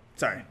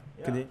sorry.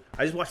 Yeah.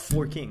 I just watched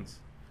Four Kings.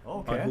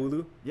 Okay. On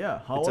Hulu.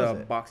 Yeah. How was it?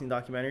 It's a boxing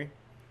documentary.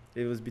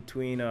 It was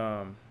between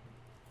dang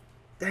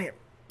it,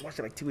 I watched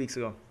it like 2 weeks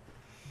ago.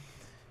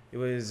 It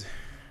was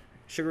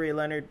Sugar Ray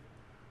Leonard,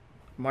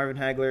 Marvin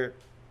Hagler,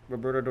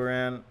 Roberto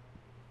Duran,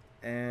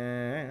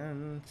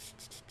 and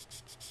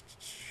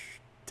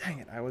dang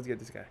it, I always get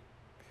this guy.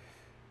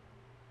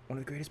 One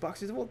of the greatest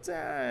boxers of all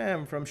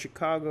time, from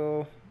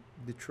Chicago,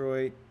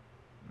 Detroit.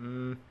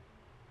 Damn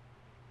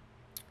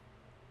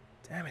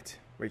it.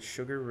 Wait,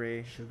 Sugar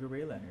Ray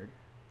Leonard.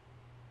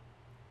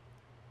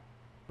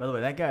 By the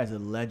way, that guy is a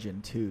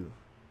legend too.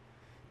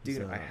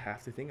 Dude, I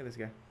have to think of this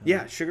guy.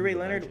 Yeah, Sugar Ray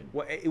Leonard.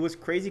 It was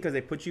crazy because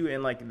they put you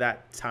in like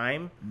that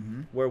time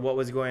where what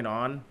was going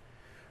on.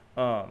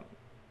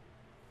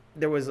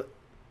 There was,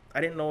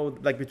 I didn't know,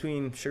 like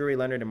between Sugar Ray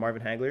Leonard and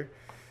Marvin Hagler.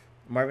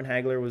 Marvin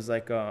Hagler was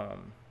like,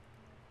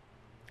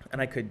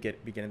 and I could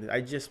begin this.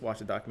 I just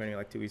watched a documentary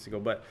like 2 weeks ago,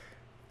 but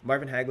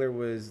Marvin Hagler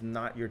was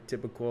not your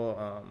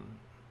typical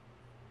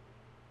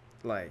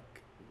like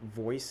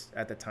voice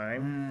at the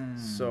time.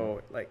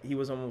 So like he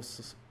was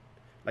almost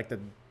like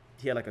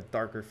he had like a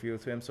darker feel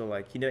to him. So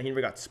like he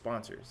never got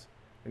sponsors.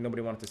 Like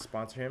nobody wanted to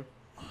sponsor him.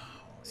 Oh,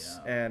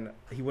 yeah. And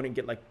he wouldn't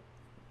get like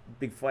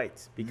big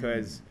fights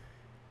because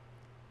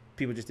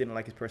people just didn't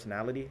like his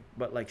personality.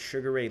 But like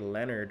Sugar Ray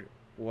Leonard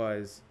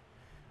was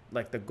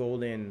like the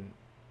golden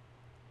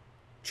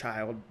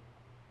child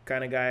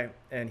kind of guy,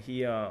 and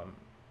he got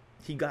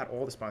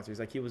all the sponsors.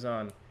 Like he was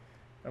on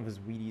it was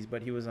Wheaties,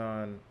 but he was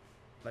on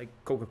like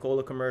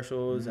Coca-Cola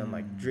commercials and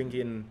like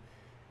drinking,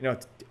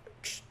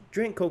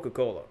 drink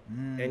Coca-Cola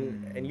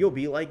and you'll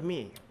be like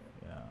me.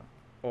 Yeah.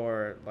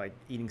 Or like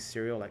eating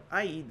cereal. Like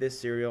I eat this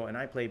cereal and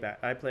I play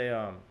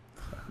basketball.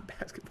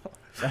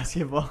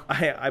 Basketball.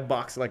 I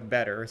box like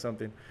better or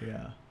something.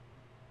 Yeah.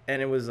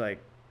 And it was like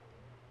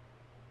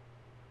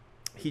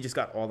he just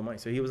got all the money.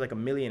 So he was like a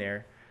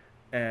millionaire,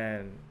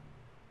 and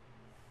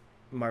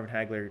Marvin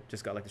Hagler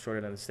just got like the short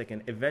end of the stick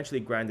and eventually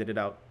grinded it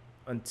out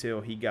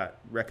until he got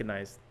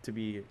recognized to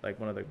be like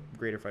one of the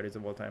greater fighters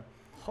of all time.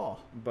 Huh.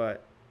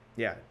 But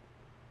yeah,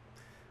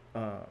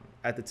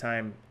 at the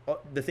time,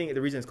 the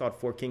reason it's called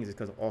Four Kings is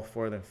because all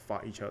four of them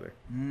fought each other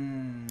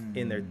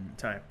in their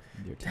time.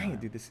 Dang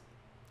it, dude, this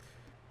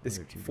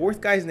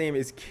fourth guy's name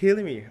is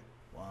killing me.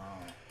 Wow.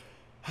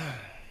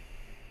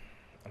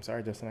 I'm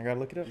sorry, Justin. I gotta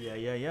look it up.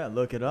 Yeah.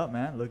 Look it up,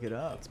 man. Look it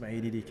up. It's my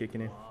ADD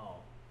kicking in.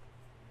 Wow.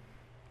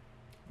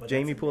 But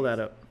Jamie, pull that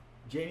up.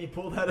 Jamie,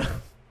 pull that up. Oh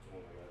my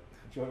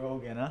god. Joe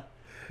Rogan, huh?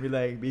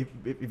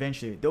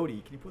 Eventually,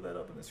 Dodie, can you pull that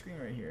up on the screen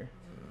right here?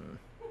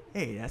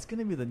 Hey, that's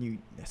gonna be the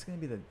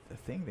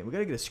thing. Then we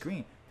gotta get a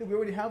screen. Dude, we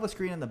already have a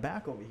screen in the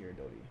back over here,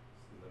 Dodie.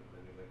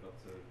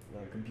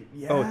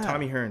 Yeah. Oh,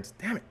 Tommy Hearns.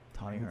 Damn it.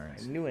 Tommy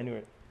Hearns. I knew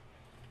it.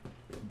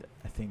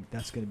 I think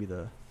that's gonna be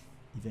the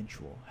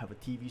eventual. Have a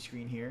TV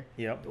screen here.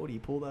 Yep. Dodie,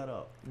 pull that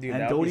up. Dude,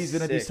 and Dodie's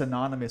gonna be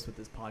synonymous with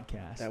this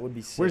podcast. That would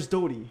be sick. Where's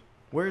Dodie?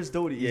 Is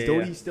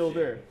Dodie still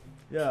there?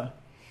 Yeah.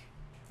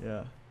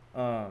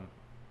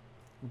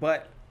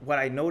 But what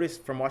I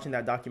noticed from watching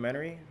that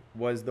documentary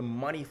was the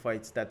money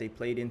fights that they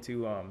played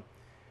into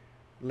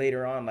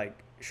later on.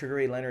 Like Sugar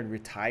Ray Leonard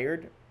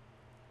retired,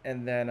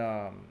 and then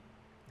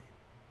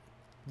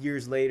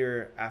years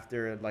later,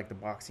 after like the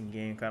boxing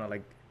game, kind of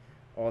like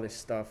all this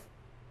stuff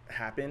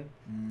happened,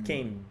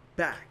 came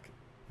back,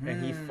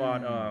 and he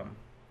fought a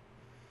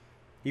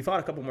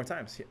couple more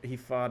times. He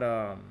fought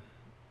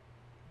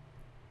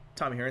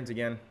Tommy Hearns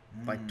again,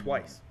 like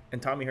twice,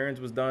 and Tommy Hearns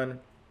was done.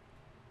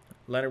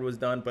 Leonard was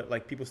done, but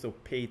like people still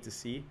paid to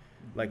see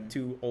like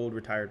two old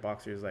retired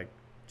boxers like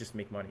just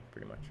make money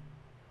pretty much.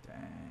 Dang.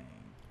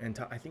 And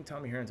I think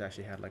Tommy Hearns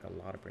actually had like a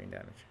lot of brain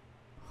damage.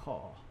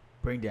 Oh,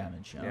 brain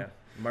damage. Huh? Yeah.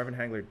 Marvin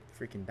Hagler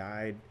freaking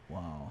died.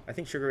 Wow. I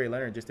think Sugar Ray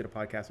Leonard just did a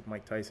podcast with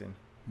Mike Tyson.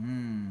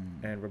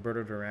 And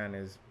Roberto Duran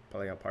is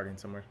probably out partying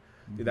somewhere.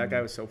 Dude, that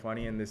guy was so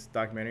funny in this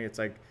documentary. It's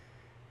like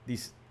the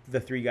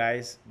three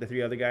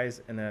other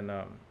guys, and then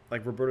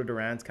like Roberto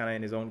Duran's kind of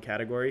in his own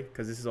category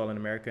because this is all in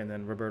America, and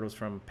then Roberto's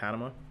from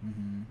Panama.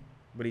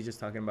 But he's just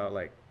talking about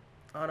like,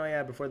 oh no,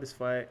 yeah, before this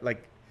fight,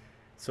 like,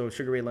 so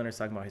Sugar Ray Leonard's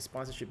talking about his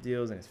sponsorship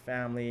deals and his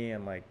family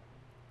and like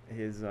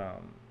his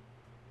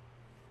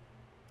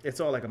it's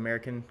all like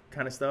American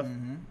kind of stuff.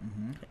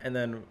 And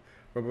then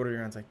Roberto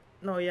Duran's like,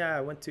 no, yeah,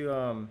 I went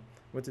to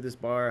this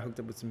bar, I hooked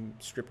up with some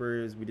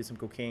strippers, we did some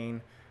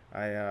cocaine.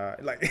 I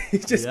like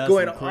he's just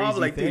going off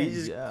like things, dude,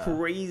 he's just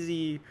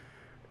crazy.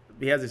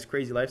 He has this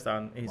crazy lifestyle,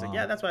 and he's like,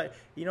 yeah, that's why,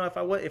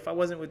 if I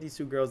wasn't with these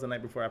two girls the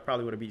night before, I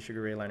probably would have beat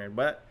Sugar Ray Leonard,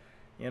 but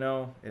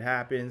it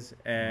happens,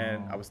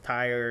 and I was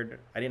tired,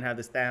 I didn't have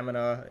the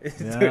stamina. Dude,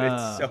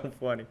 it's so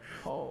funny.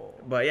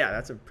 But yeah,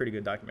 that's a pretty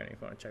good documentary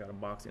if you want to check out a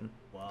boxing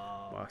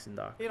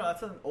doc.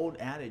 That's an old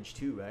adage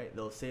too, right?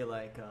 They'll say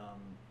like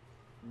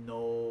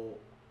no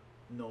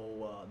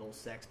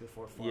sex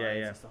before fights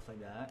and stuff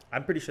like that.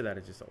 I'm pretty sure that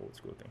is just an old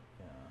school thing.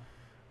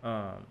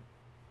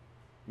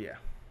 Yeah.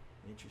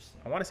 Interesting.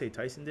 I want to say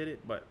Tyson did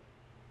it, but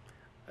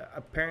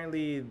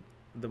apparently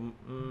the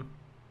more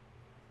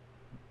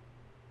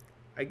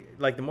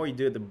you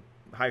do it, the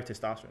higher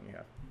testosterone you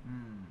have.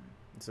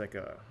 It's like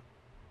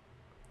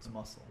it's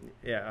muscle.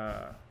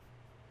 Yeah.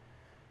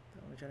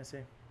 What am I trying to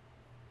say?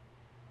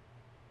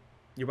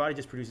 Your body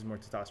just produces more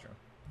testosterone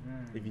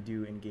if you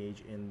do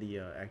engage in the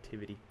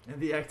activity.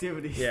 Yeah.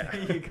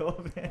 There you go,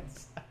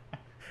 Vince.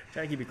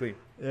 Trying to keep it clean.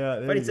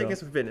 Yeah. Fighting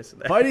sickness with fitness.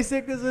 Fighting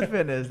sickness with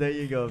fitness. There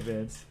you go,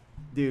 Vince.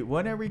 Dude,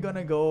 when are we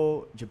gonna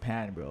go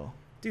Japan, bro?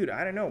 Dude,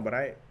 I don't know, but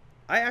I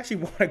actually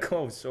want to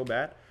go so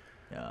bad.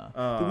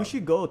 Yeah. Dude, we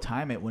should go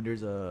time it when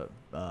there's a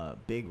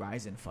big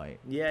Rizin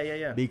fight.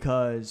 Yeah.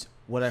 Because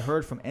what I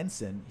heard from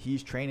Ensign,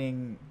 he's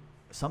training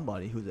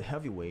somebody who's a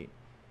heavyweight.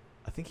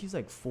 I think he's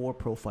like 4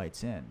 pro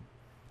fights in.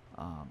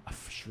 I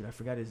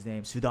forgot his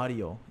name.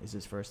 Sudario is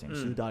his first name.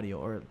 Sudario,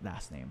 or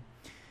last name.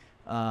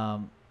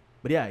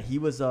 But yeah, he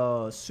was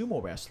a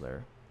sumo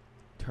wrestler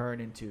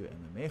turned into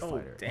MMA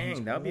fighter.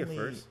 Dang, that would be a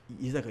first.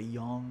 He's like a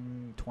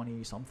young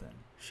 20-something.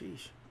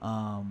 Sheesh.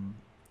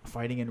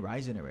 Fighting in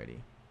Rizin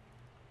already.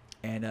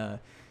 And I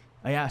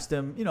asked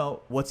him,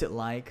 what's it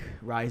like,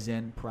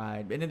 Rizin,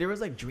 Pride. And then there was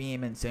like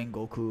Dream and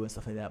Sengoku and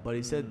stuff like that. But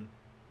he said,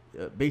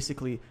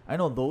 basically, I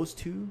know those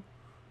two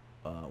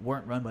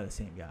weren't run by the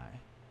same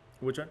guy.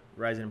 Which one?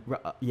 Rizin.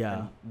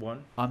 Yeah.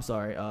 One? I'm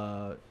sorry.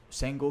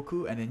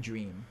 Sengoku and then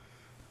Dream.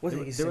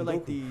 They were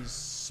like these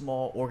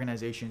small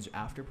organizations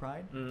after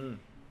Pride.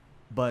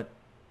 But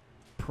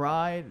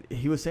Pride,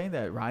 he was saying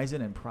that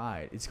Rizin and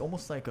Pride, it's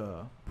almost like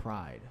a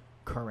Pride,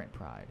 current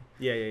Pride.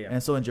 Yeah.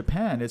 And so in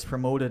Japan, it's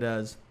promoted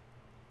as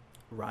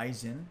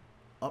Rizin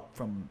up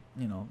from,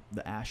 you know,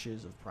 the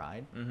ashes of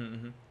Pride.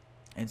 Mm-hmm.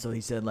 And so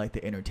he said, like,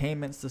 the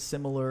entertainment's the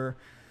similar,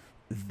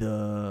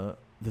 the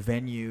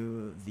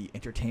venue, the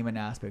entertainment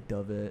aspect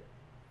of it.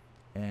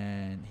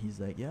 And he's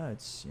like, yeah,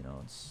 it's, you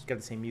know, it's got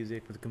the same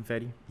music with the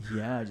confetti.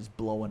 Yeah, just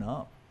blowing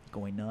up,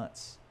 going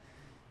nuts.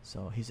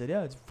 So he said,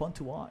 yeah, it's fun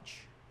to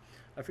watch.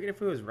 I forget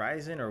if it was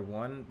Ryzen or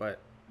One, but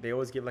they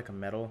always give like a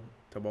medal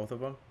to both of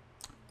them.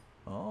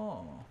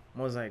 Oh.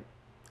 I was like,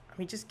 I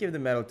mean, just give the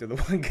medal to the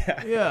one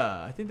guy.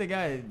 Yeah, I think the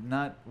guy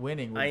not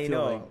winning would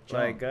feel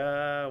like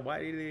why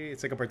did he?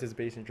 It's like a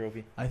participation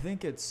trophy. I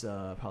think it's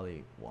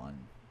probably One.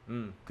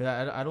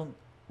 Because I don't,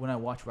 when I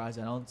watch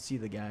Ryzen, I don't see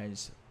the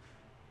guys.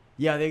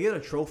 Yeah, they get a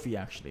trophy,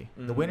 actually.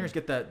 Mm-hmm. The winners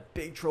get that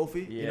big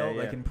trophy, you know,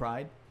 like in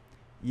Pride.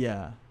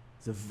 Yeah.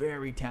 It's a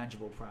very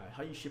tangible prize.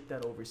 How you ship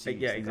that overseas?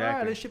 Yeah, exactly. All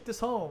right, let's ship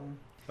this home.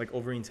 Like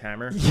Overeen's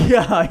hammer.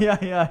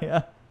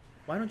 Yeah.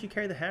 Why don't you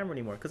carry the hammer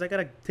anymore? Because I got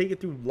to take it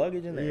through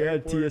luggage in the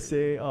airport. Yeah,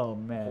 TSA. Oh,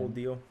 man. Whole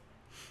deal.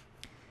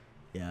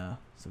 Yeah,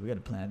 so we got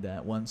to plan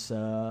that once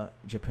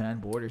Japan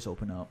borders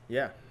open up.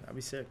 Yeah, that'd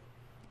be sick.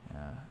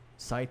 Yeah.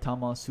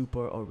 Saitama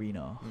Super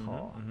Arena.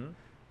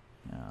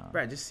 Yeah.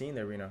 Right, just seeing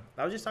the arena.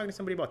 I was just talking to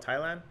somebody about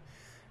Thailand,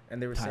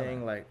 and they were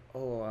saying, like,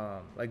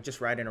 like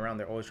just riding around,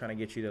 they're always trying to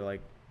get you to,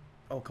 like,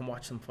 come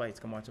watch some fights.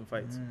 Come watch some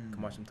fights.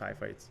 Come watch some Thai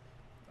fights.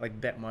 Like,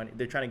 bet money.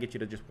 They're trying to get you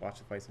to just watch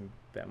the fights and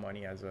bet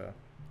money as a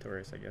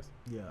tourist, I guess.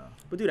 Yeah.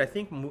 But, dude, I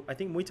think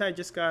Muay Thai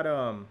just got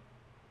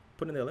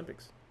put in the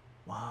Olympics.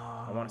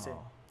 Wow. I want to say.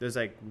 There's,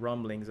 like,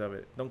 rumblings of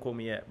it. Don't quote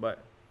me yet,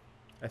 but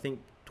I think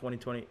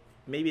 2020.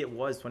 Maybe it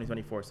was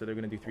 2024, so they're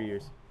going to do 3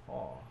 years.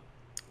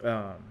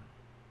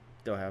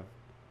 They'll have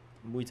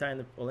Muay Thai in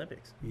the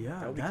Olympics.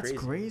 Yeah, that's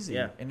crazy.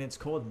 Yeah. And it's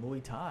called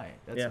Muay Thai.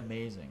 That's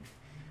amazing.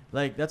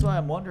 Like, that's why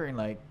I'm wondering,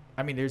 like,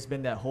 I mean, there's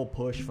been that whole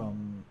push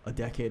from a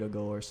decade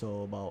ago or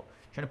so about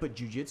trying to put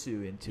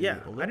jiu-jitsu into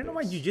Olympics. I don't know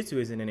why jiu-jitsu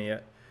isn't in it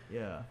yet.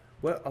 Yeah.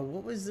 Well,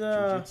 what was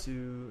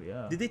jiu-jitsu?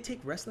 Yeah. Did they take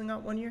wrestling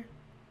out one year?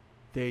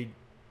 They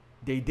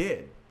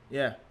did.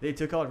 Yeah. They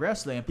took out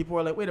wrestling, and people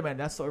were like, "Wait a minute,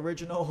 that's the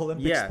original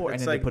Olympic sport," and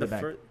then like they put it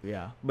back.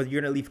 Yeah. But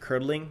you're gonna leave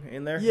curling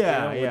in there?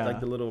 Yeah, with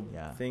like the little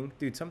thing,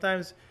 dude.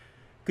 Sometimes,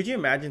 could you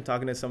imagine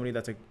talking to somebody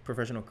that's a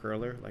professional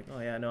curler? Like, oh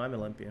yeah, no, I'm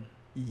Olympian.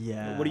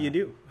 Yeah. What do you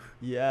do?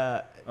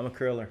 Yeah. I'm a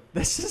curler.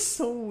 That's just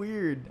so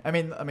weird. I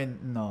mean,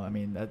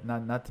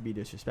 not to be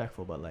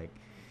disrespectful, but like.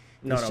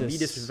 No, be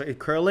disrespectful.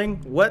 Curling?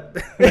 What?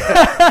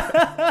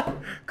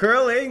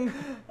 Curling?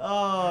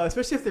 Oh,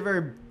 especially if they're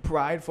very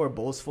prideful or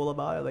boastful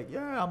about it. Like,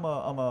 yeah, I'm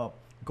a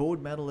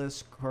gold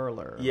medalist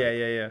curler.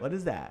 Yeah. What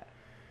is that?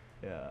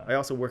 Yeah. I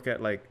also work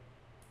at like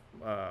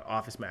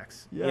Office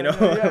Max. Yeah, you know?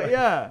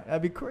 yeah.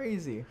 That'd be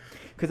crazy.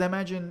 Because I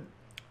imagine,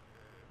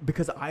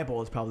 because the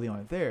eyeballs probably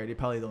aren't there, they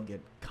probably don't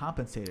get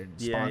compensated and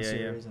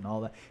sponsors and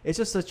all that. It's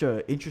just such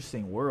an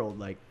interesting world.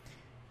 Like,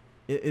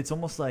 it's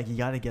almost like you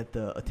got to get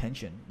the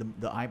attention,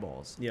 the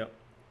eyeballs. Yeah.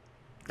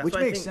 Which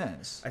makes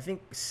sense. I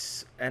think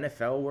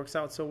NFL works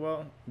out so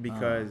well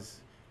because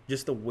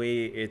just the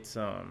way it's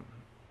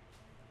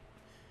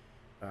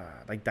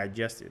like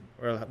digested,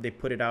 or they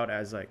put it out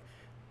as like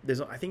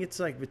I think it's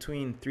like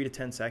between 3 to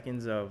 10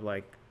 seconds of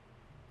like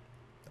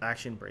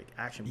action break,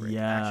 action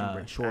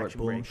break, short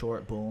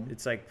boom.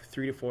 It's like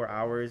 3 to 4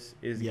 hours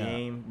is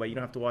game, but you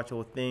don't have to watch the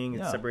whole thing.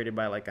 It's separated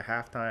by like a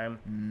halftime.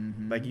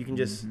 Like you can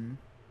just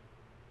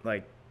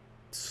like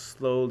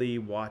slowly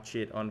watch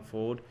it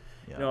unfold.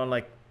 You know, and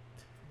like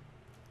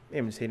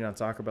I'm just hating on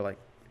soccer, but like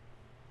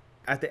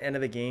at the end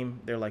of the game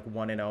they're like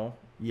 1-0.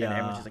 Yeah. And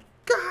everyone's just like,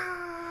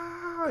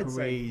 Gah! It's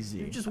crazy.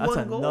 Like, you just That's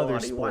one goal. Another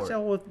sport. You watch that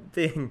whole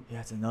thing.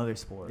 Yeah, it's another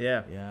sport.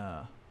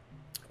 Yeah.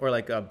 Or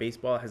like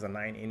baseball has a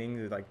 9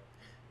 innings. It like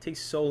takes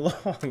so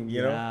long,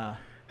 you know?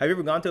 Have you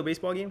ever gone to a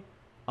baseball game?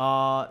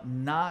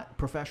 Not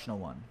professional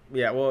one.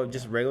 Yeah, well,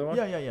 just regular one?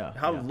 Yeah.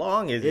 How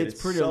long is it?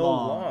 It's pretty so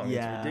long.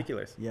 Yeah. It's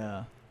ridiculous.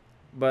 Yeah.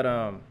 But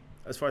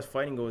as far as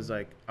fighting goes,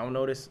 like I'll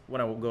notice when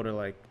I go to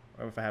like,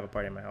 or if I have a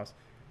party in my house,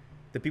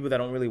 the people that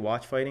don't really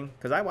watch fighting,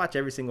 because I watch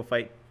every single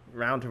fight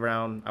round to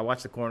round. I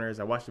watch the corners.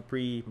 I watch the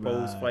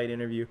post fight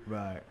interview.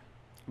 Right.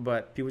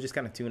 But people just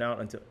kind of tune out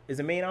until, is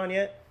the main on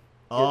yet?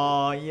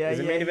 Oh, yeah. Is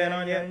the main event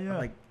on yet? Yeah.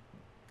 Like,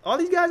 all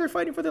these guys are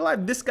fighting for their life.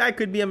 This guy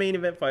could be a main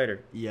event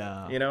fighter.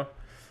 Yeah. You know?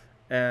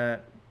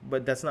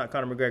 But that's not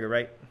Conor McGregor,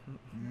 right?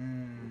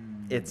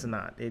 It's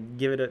not.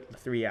 Give it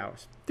 3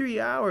 hours. 3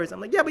 hours. I'm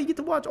like, yeah, but you get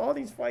to watch all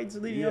these fights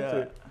leading up to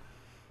it.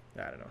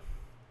 I don't know.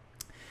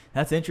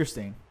 That's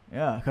interesting.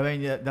 Yeah. I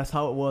mean, that's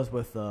how it was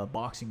with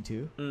boxing,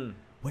 too.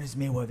 When is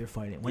Mayweather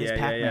fighting? When is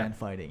Pac-Man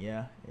fighting?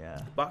 Yeah.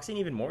 Boxing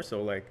even more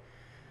so. Like,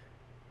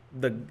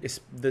 the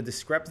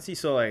discrepancy.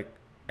 So, like,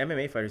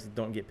 MMA fighters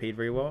don't get paid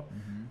very well.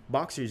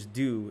 Boxers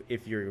do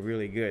if you're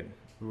really good.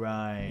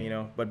 Right. You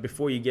know? But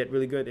before you get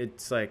really good,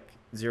 it's like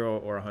 0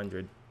 or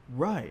 100.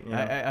 Right. You know?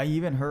 I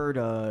even heard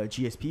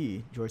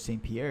GSP, George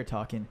St. Pierre,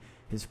 talking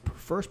his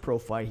first pro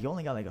fight. He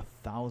only got like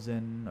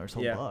 $1,000 or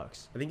so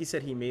bucks. I think he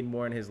said he made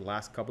more in his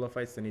last couple of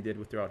fights than he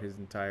did throughout his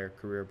entire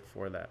career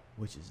before that.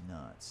 Which is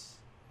nuts.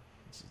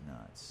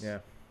 Yeah.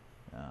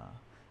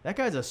 That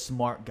guy's a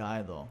smart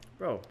guy, though.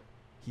 Bro,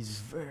 He's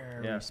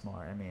very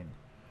smart. I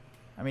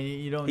mean,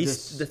 you don't.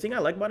 The thing I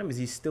like about him is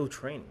he's still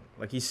training.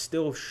 Like he's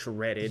still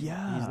shredded.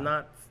 Yeah. He's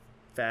not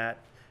fat.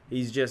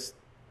 He's just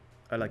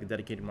a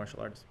dedicated martial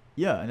artist.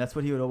 Yeah, and that's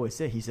what he would always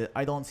say. He said,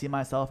 "I don't see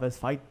myself as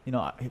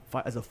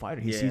as a fighter.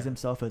 He sees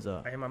himself as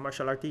a. I am a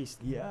martial artist."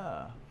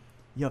 Yeah,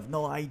 you have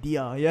no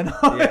idea. You know.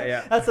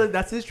 Yeah.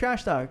 That's his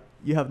trash talk.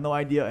 You have no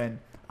idea, and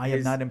I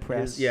am not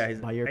impressed.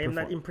 By your. I am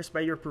not impressed by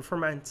your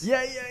performance.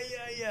 Yeah.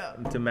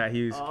 To Matt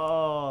Hughes.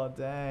 Oh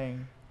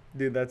dang.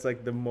 Dude, that's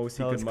like the most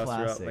he could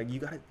muster up. Like you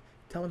gotta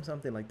tell him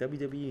something like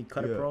WWE,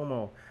 cut a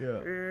promo.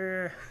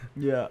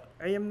 Yeah.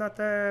 I am not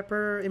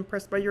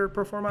impressed by your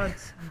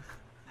performance.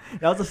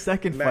 That was the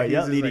second fight,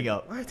 leading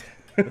up. What?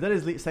 Was that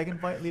his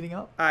second fight leading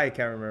up? I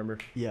can't remember.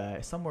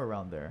 Yeah, somewhere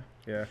around there.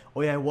 Yeah.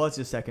 Oh yeah, it was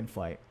his second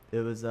fight. It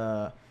was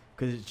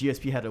because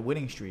GSP had a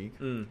winning streak.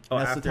 Oh,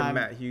 after the time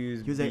Matt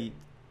Hughes beat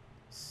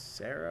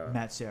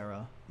Matt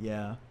Serra,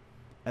 yeah,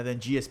 and then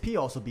GSP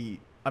also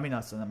beat. I mean,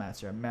 not Matt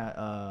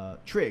Serra,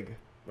 Trigg.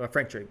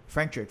 Frank Trigg.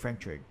 Frank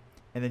Trigg,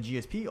 and then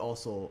GSP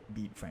also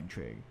beat Frank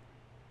Trigg.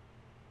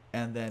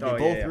 And then they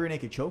both rear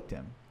naked choked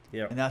him.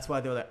 Yeah. And that's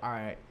why they were like, all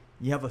right.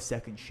 You have a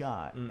second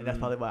shot, and that's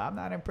probably why I'm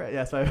not impressed.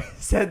 That's why I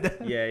said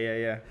that.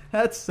 Yeah.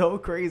 That's so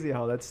crazy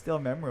how that's still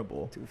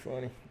memorable. Too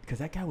funny. Because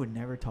that guy would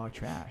never talk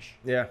trash.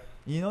 Yeah.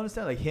 You notice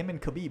that? Like him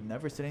and Khabib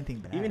never said anything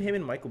bad. Even him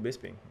and Michael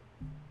Bisping.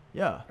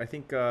 Yeah. I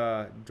think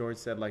George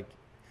said like,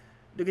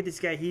 look at this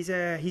guy.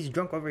 He's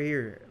drunk over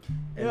here.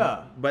 And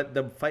yeah. But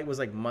the fight was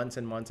like months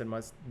and months and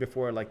months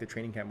before like the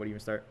training camp would even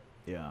start.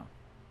 Yeah.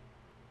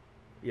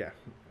 Yeah.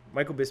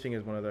 Michael Bisping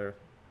is one of the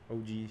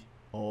OG.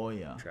 Oh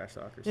yeah, trash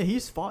talkers. Yeah,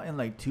 he's fought in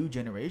like 2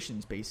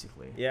 generations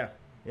basically. Yeah,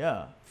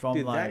 From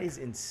dude, like that is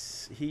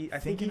I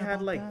think he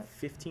had like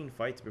 15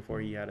 fights before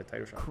he had a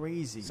title shot.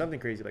 Crazy.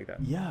 Something crazy like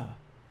that. Yeah,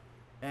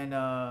 and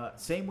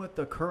same with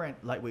the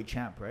current lightweight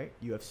champ, right?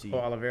 UFC. Oh,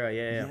 Oliveira,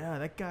 yeah. Yeah,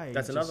 that guy.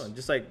 That's another one.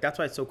 Just like that's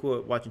why it's so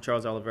cool watching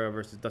Charles Oliveira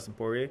versus Dustin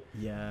Poirier.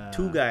 Yeah.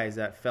 2 guys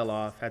that fell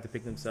off, had to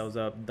pick themselves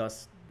up,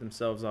 dust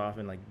themselves off,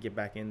 and like get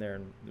back in there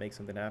and make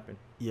something happen.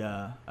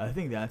 Yeah, I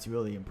think that's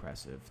really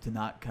impressive to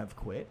not have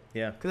quit.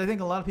 Yeah, because I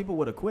think a lot of people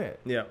would have quit.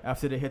 Yeah,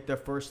 after they hit their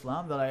first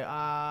slam, they're like,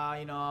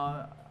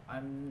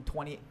 I'm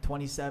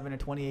 27 or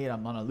 28,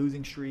 I'm on a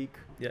losing streak.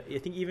 Yeah, I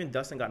think even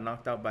Dustin got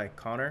knocked out by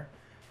Conor,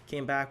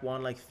 came back,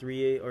 won like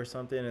 3-8 or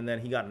something, and then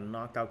he got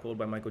knocked out cold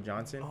by Michael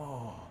Johnson.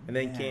 Oh, and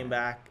then came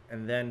back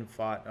and then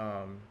fought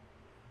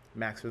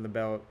Max for the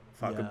belt,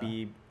 fought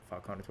Khabib,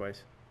 fought Conor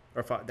twice,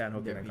 or fought Dan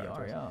Hooker and Conor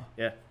twice.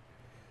 Yeah.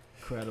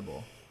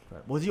 Incredible.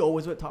 Was he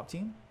always with Top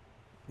Team?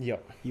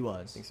 Yep. He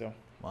was. I think so.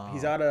 Wow.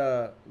 He's out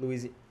of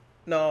Louisiana.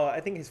 No, I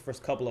think his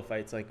first couple of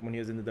fights, like when he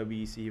was in the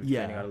WEC, he was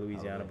training out of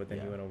Louisiana, but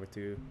then he went over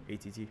to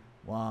ATT.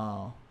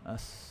 Wow.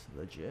 That's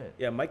legit.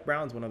 Yeah, Mike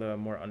Brown's one of the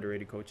more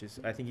underrated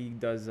coaches. I think he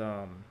does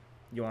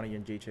Joanna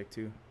Jędrzejczyk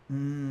too.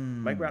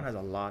 Mike Brown has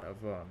a lot of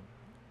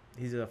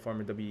he's a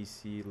former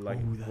WEC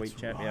lightweight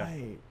champ.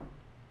 Right.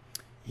 Yeah.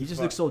 He just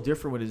looks so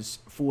different with his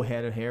full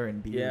head of hair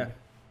and beard.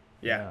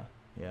 Yeah.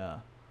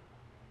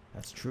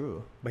 That's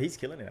true. But he's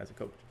killing it as a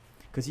coach.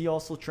 Because he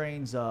also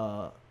trains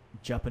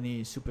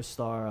Japanese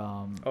superstar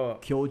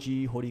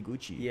Kyoji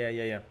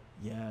Horiguchi.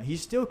 Yeah.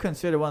 He's still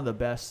considered one of the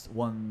best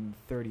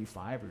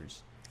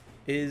 135ers.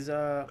 His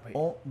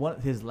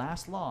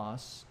last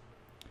loss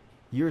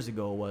years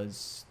ago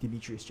was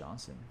Demetrius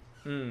Johnson.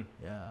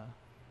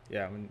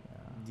 Yeah, when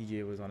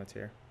DJ was on a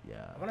tear.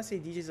 Yeah. I want to say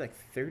DJ's like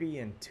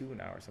 30-2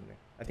 now or something.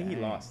 I think he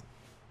lost.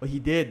 But he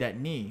did that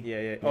knee.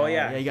 Yeah. Oh,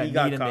 yeah. He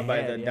got caught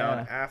by the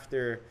down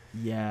after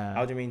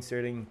Aljamain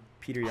Sterling,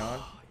 Peter Yan.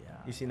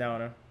 You seen that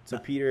one, huh? So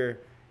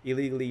Peter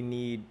illegally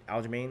kneed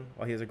Aljamain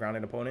while he was a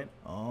grounded opponent.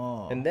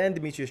 Oh. And then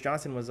Demetrius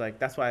Johnson was like,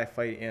 that's why I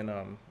fight in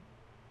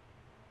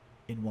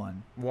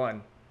one.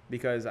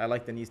 Because I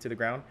like the knees to the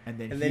ground. And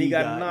then he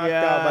got knocked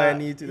out by a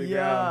knee to the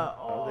ground.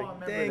 I was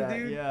like, dang, that.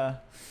 Dude. Yeah.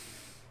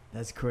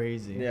 That's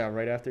crazy. Yeah,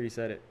 right after he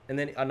said it. And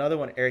then another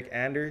one, Eric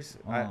Anders.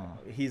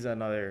 He's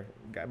another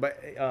guy. But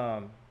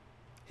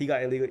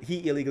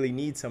he illegally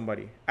kneed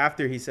somebody.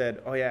 After he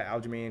said, oh, yeah,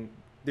 Aljamain,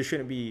 there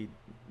shouldn't be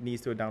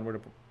knees to a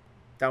downward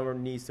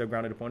knees to a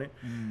grounded opponent.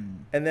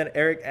 And then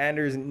Eric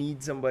Anders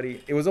kneed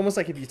somebody. It was almost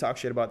like if you talk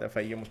shit about that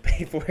fight, you almost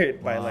pay for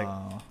it by like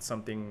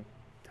something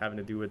having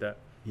to do with that.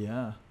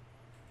 Yeah.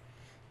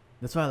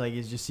 That's why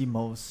you just see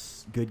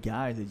most good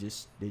guys, they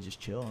just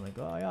chill like,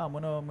 oh yeah, I'm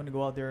gonna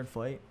go out there and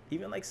fight.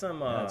 Even like some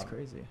that's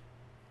crazy.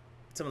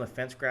 Some of the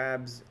fence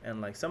grabs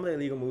and like some of the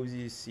illegal moves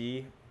you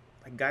see,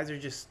 like guys are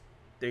just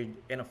they're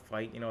in a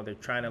fight, they're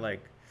trying to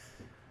like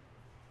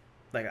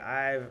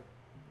I've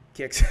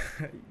kicked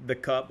the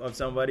cup of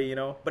somebody,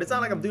 but it's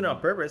not like I'm doing it on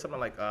purpose. I'm not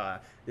like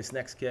this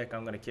next kick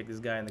I'm gonna kick this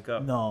guy in the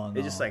cup. No.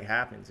 It just like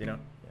happens, Yeah.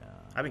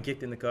 I've been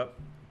kicked in the cup.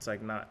 It's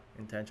like not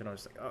intentional. I'm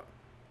just like, oh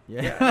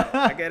yeah,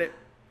 I get it.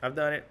 I've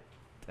done it.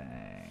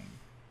 Dang.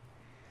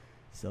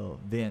 So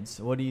Vince,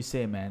 what do you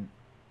say, man?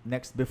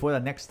 Before the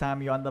next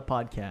time you're on the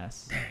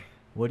podcast,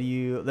 what do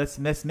you? Let's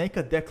make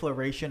a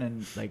declaration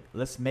and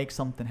let's make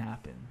something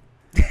happen.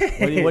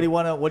 What do you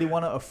want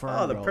to affirm?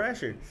 Oh, the bro?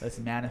 pressure. Let's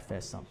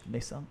manifest something.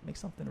 Make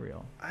something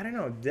real. I don't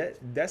know.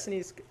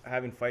 Destiny's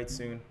having fights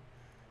soon.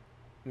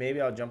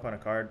 Maybe I'll jump on a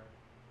card.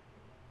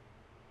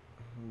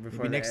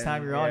 Maybe next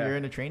time you're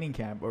in a training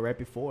camp or right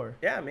before.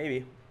 Yeah,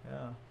 maybe.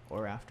 Yeah,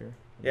 or after.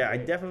 Yeah, I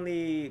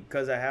definitely,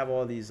 because I have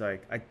all these,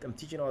 like, I'm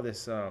teaching all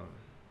this,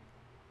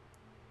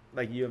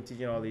 like I'm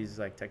teaching all these,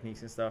 like,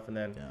 techniques and stuff, and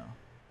then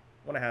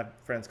when I have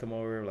friends come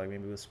over, like,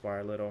 maybe we'll spar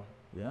a little.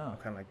 Yeah. I'm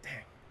kind of like,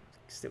 dang,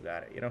 still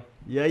got it, you know?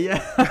 Yeah,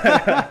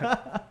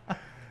 yeah.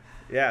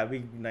 Yeah, it'd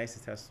be nice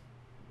to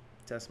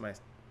test my,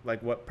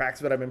 like,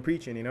 practice what I've been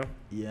preaching, you know?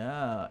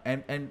 Yeah,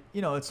 and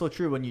you know, it's so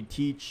true. When you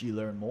teach, you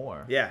learn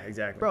more. Yeah,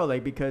 exactly. Bro,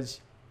 like, because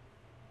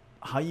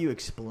how you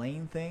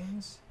explain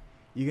things,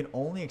 you can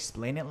only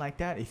explain it like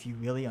that if you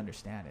really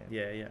understand it.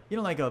 Yeah, yeah. You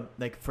know,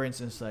 like for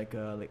instance, like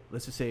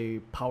let's just say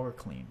power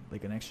clean,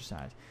 like an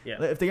exercise.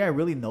 Yeah. If the guy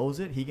really knows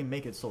it, he can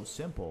make it so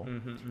simple.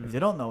 Mm-hmm. If they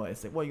don't know it,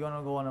 it's like, well, you want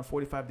to go on a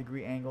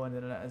 45-degree angle, and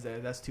then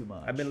that's too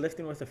much. I've been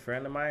lifting with a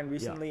friend of mine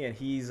recently, and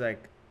he's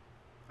like,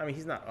 I mean,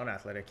 he's not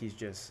unathletic. He's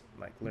just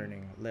like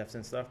learning lifts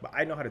and stuff. But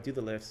I know how to do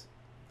the lifts.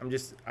 I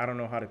don't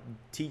know how to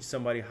teach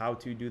somebody how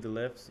to do the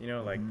lifts. You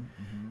know, like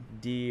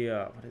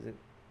what is it?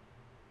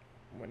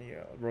 When you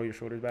roll your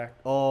shoulders back.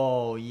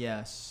 Oh,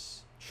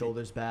 yes.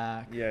 Shoulders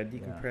back. Yeah,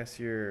 decompress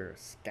your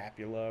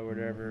scapula or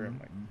whatever. I'm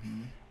like,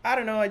 I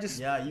don't know. I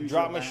just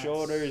drop my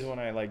shoulders when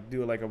I like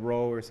do like a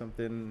row or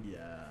something.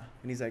 Yeah.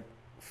 And he's like,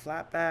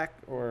 flat back,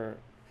 or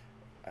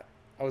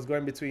I was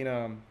going between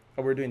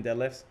we're doing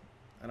deadlifts,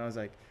 and I was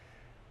like,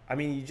 I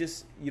mean, you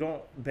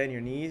don't bend your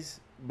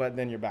knees, but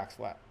then your back's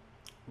flat.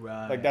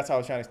 Right. Like that's how I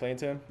was trying to explain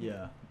to him.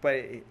 Yeah.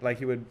 But like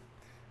he would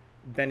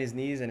bend his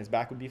knees and his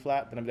back would be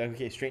flat. Then I'm like,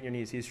 okay, straighten your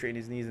knees. He's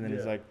straightening his knees, and then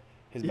he's like,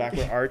 his back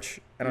would arch.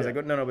 And I was like,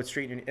 oh, no, but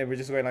straighten your knees. And we're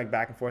just going like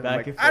back and forth. I'm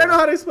like, I don't know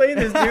how to explain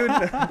this, dude.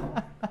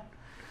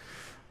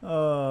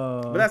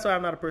 But that's why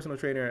I'm not a personal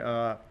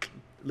trainer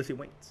lifting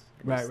weights.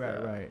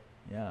 Right.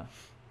 Yeah.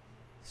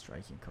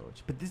 Striking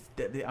coach. But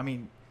I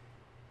mean,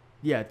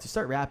 yeah, to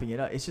start wrapping it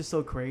up, it's just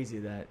so crazy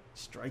that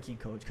striking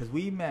coach, because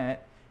we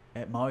met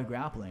at Maui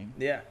Grappling.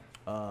 Yeah.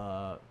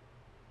 Probably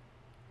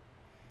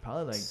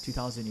like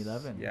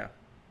 2011. Yeah.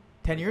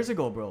 10 years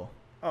ago, bro.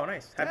 Oh,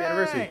 nice. Happy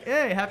anniversary.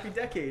 Hey, happy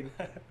decade.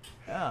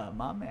 Yeah,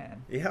 my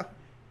man. Yeah.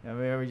 I mean,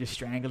 we were just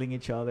strangling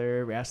each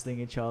other, wrestling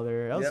each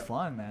other. That was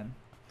fun, man.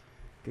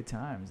 Good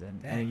times.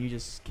 And you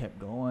just kept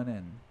going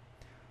and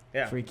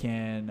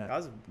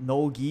freaking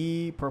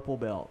no-gi purple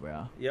belt,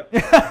 bro. Yep.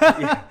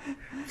 Yeah.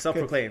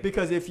 Self-proclaimed.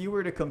 Because if you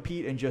were to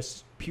compete in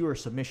just pure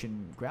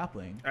submission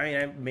grappling, I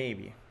mean,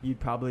 maybe.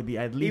 You'd probably be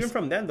at least... Even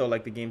from then, though,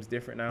 like the game's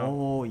different now.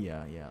 Oh,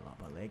 yeah. A lot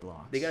of leg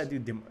locks. They got to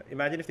do...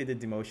 Imagine if they did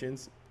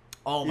demotions.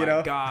 Oh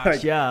my gosh!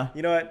 Like, yeah.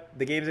 You know what?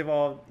 The game's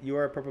evolved.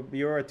 You're a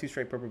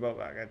 2-stripe purple belt.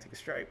 I gotta take a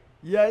stripe.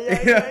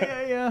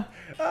 Yeah.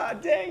 Ah,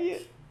 dang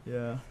it.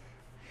 Yeah,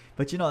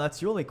 but you know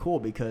that's really cool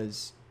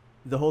because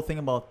the whole thing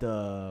about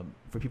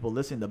for people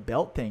listening, the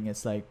belt thing.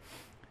 It's like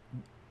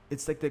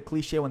the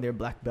cliche when they're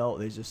black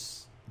belt.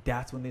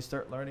 That's when they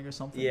start learning or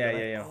something.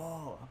 Yeah.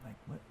 Oh, I'm like,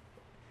 what?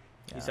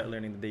 Yeah. You start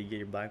learning the day you get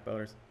your black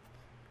belt,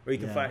 or you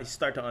can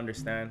start to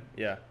understand.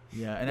 Yeah.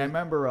 Yeah, and I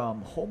remember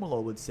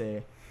Homolo would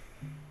say,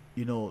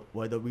 you know,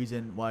 the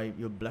reason why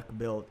your black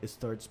belt it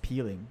starts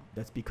peeling,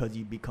 that's because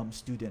you become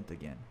student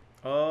again.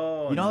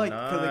 Oh, you know, like,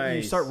 nice. Like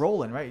you start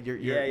rolling, right?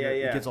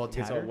 It gets all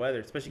tattered. It gets all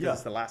weathered, especially because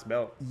it's the last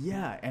belt.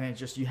 Yeah, and it's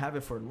just you have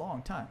it for a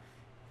long time.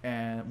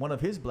 And one of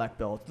his black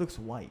belts looks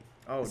white.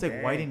 Oh, it's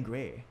like white and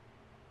gray.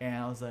 And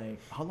I was like,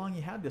 how long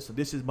you had this? So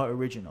this is my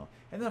original.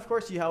 And then of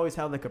course you always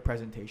have like a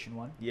presentation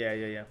one.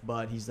 Yeah.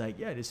 But he's like,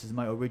 yeah, this is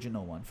my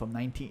original one from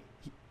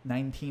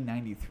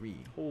 1993.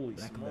 Holy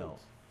black smokes. belt.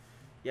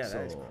 Yeah,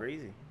 that is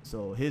crazy.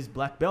 So his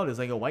black belt is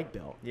like a white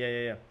belt.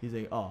 Yeah. He's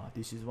like, oh,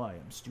 this is why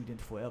I'm student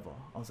forever.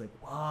 I was like,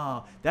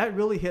 wow. That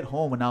really hit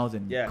home when I was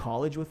in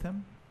college with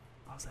him.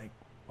 I was like,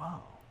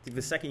 wow.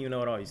 The second you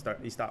know it all, you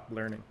stop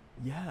learning.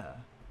 Yeah.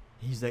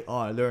 He's like, oh,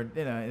 I learned,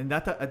 you know, and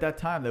at that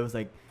time, there was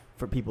like,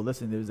 for people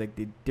listening, there was like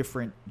the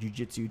different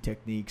jiu-jitsu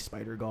techniques,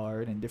 spider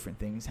guard, and different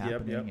things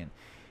happening, and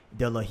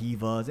De La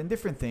Rivas, and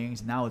different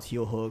things. Now it's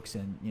heel hooks,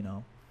 and, you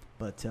know,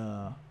 but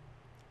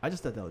I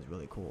just thought that was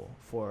really cool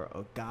for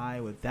a guy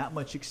with that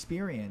much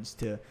experience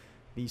to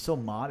be so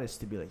modest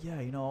to be like, yeah,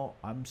 you know,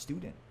 I'm a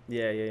student.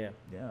 Yeah.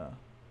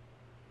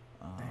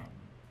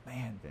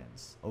 Man,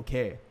 Vince.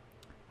 Okay.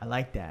 I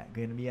like that.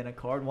 Going to be in a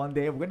card one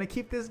day. We're going to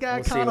keep this guy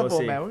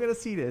accountable, man. We're going to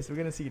see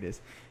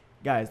this.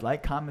 Guys,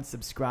 like, comment,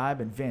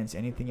 subscribe, and Vince,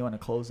 anything you want to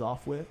close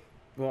off with?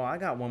 Well, I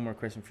got one more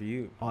question for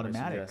you.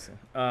 Automatic.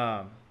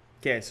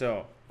 Okay,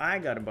 so I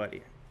got a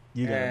buddy.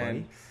 You got a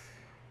buddy?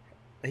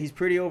 He's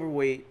pretty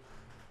overweight.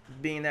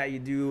 Being that you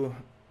do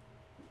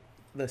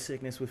the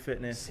sickness with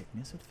fitness,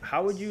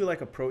 how would you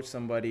like approach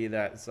somebody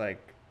that's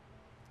like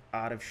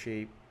out of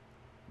shape,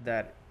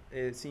 that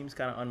it seems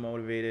kind of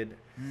unmotivated,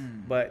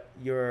 but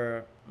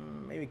you're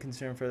maybe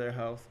concerned for their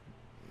health?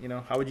 You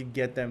know, how would you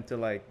get them to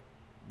like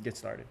get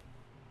started?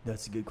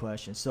 That's a good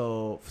question.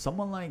 So for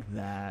someone like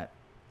that,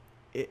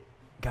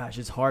 Gosh,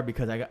 it's hard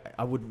because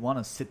I would want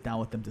to sit down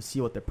with them to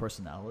see what their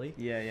personality.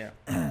 Yeah.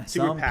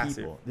 Some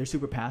people, they're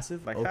super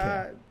passive. Like,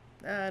 okay.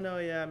 No,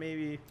 yeah,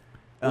 maybe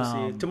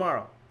we'll see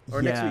tomorrow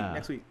or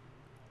next week.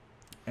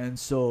 And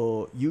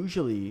so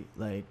usually,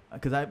 like,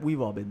 because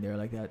we've all been there,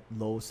 like that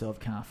low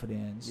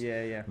self-confidence,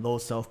 low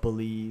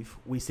self-belief.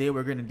 We say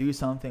we're going to do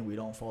something, we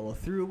don't follow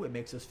through. It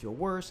makes us feel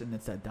worse, and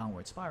it's that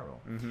downward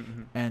spiral.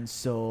 And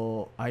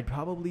so I'd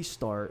probably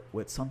start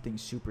with something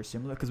super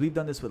similar, because we've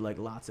done this with like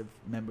lots of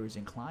members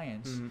and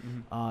clients,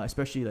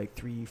 especially like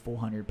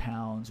 300-400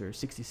 pounds or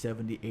 60,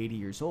 70, 80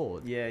 years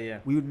old.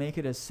 We would make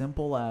it as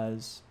simple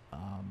as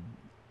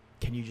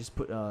can you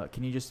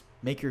just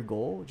make your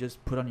goal,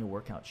 just put on your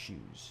workout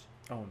shoes.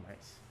 Oh,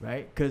 nice.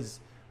 Right?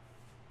 Because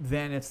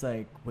then it's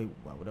like, wait,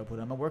 why would I put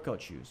on my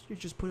workout shoes? You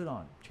just put it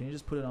on. Can you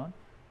just put it on?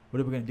 What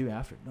are we going to do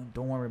after? No,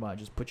 don't worry about it.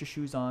 Just put your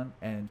shoes on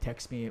and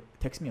text me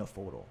a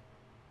photo.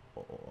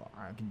 Oh,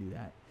 I can do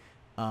that.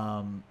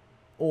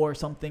 Or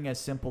something as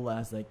simple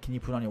as, like, can you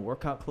put on your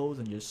workout clothes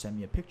and just send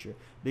me a picture?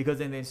 Because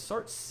then they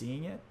start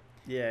seeing it.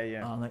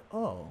 Like,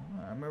 oh,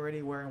 I'm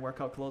already wearing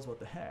workout clothes. What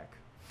the heck?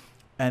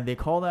 And they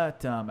call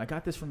that, I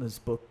got this from this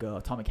book,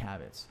 Atomic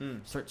Habits.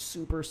 Start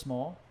super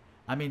small.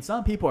 I mean,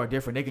 some people are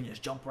different. They can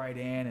just jump right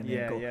in and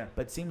then go.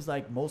 But it seems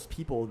like most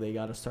people, they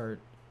got to start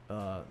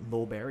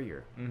low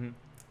barrier.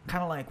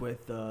 Kind of like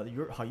with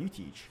how you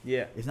teach.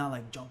 It's not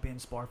like jump in,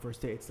 spar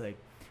first day. It's like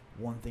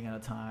one thing at a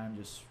time,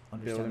 just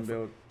understand.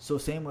 Build. So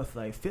same with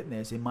like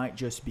fitness. It might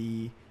just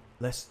be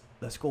let's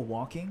go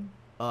walking.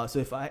 So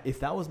if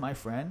that was my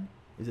friend,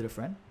 is it a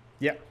friend?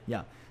 Yeah.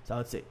 So I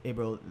would say, hey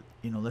bro,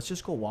 let's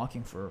just go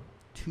walking for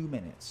 2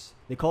 minutes.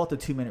 They call it the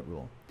 2-minute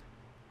rule.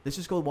 Let's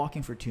just go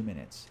walking for 2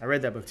 minutes. I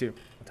read that book too,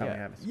 Atomic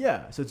Habits.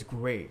 Yeah, so it's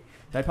great.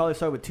 So I'd probably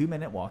start with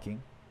 2-minute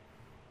walking.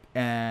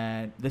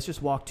 And let's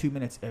just walk 2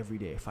 minutes every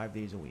day, 5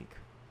 days a week.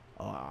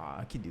 Oh,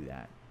 I can do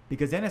that.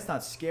 Because then it's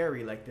not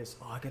scary like this,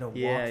 I got to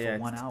walk for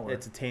 1 hour.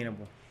 It's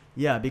attainable.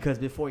 Yeah, because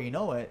before you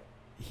know it,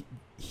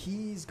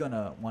 he's going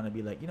to want to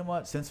be like, you know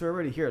what, since we're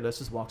already here, let's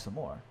just walk some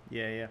more.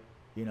 Yeah.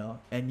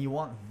 And you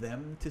want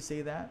them to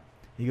say that.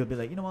 You're going to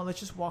be like, you know what, let's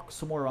just walk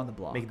some more around the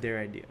block. Make it their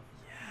idea.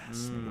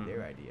 Yes, make it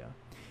their idea.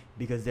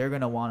 Because they're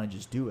going to want to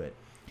just do it.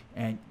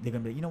 And they're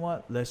going to be like, you know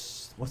what,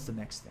 what's the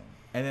next thing?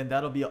 And then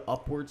that'll be an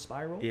upward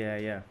spiral.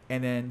 Yeah.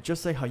 And then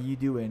just like how you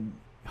do and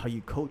how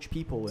you coach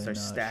people. Start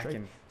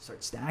stacking.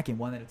 Start stacking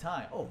one at a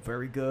time. Oh,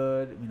 very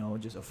good.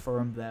 Just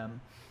affirm them,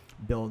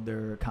 build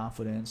their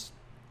confidence.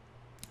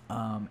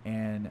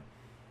 And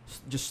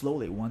just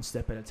slowly, one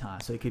step at a time.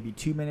 So it could be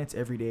 2 minutes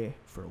every day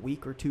for a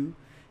week or two.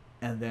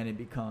 And then it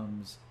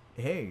becomes,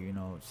 hey,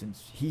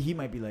 since he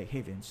might be like,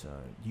 hey, Vince,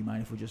 do you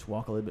mind if we just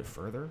walk a little bit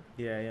further?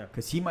 Yeah.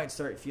 Because he might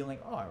start feeling,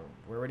 oh,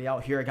 we're already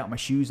out here. I got my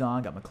shoes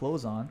on, got my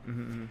clothes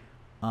on.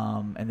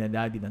 And then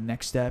that'd be the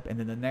next step. And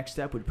then the next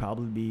step would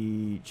probably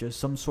be just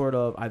some sort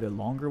of either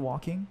longer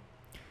walking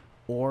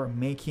or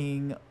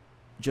making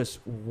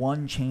just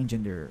one change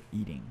in their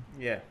eating.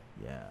 Yeah.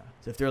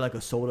 So if they're like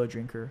a soda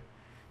drinker,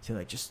 say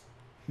like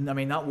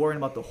not worrying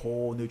about the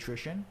whole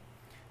nutrition.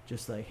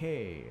 Just like,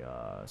 hey,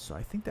 so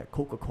I think that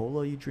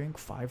Coca-Cola you drink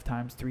 3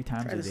 times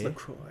a day.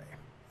 LaCroix.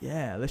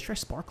 Yeah, let's try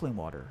sparkling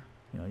water.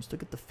 You still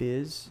get the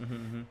fizz.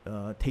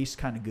 Tastes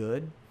kind of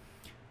good.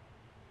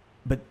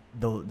 But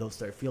they'll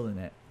start feeling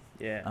it.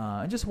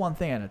 Yeah. And just one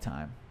thing at a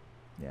time.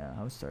 Yeah,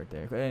 I would start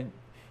there. And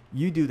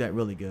you do that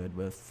really good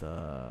with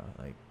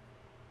like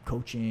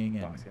coaching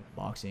and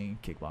boxing,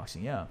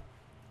 kickboxing. Yeah.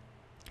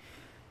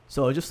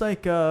 So just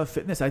like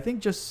fitness, I think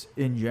just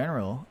in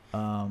general,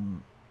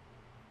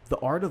 the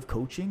art of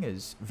coaching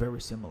is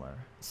very similar.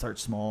 Start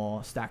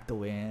small, stack the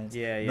wins.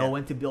 Yeah. Know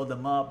when to build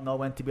them up. Know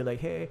when to be like,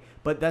 hey.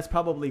 But that's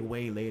probably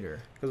way later.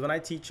 Because when I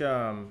teach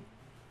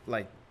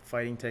like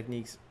fighting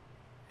techniques,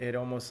 it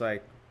almost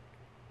like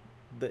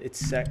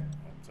it's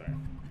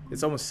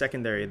almost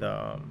secondary,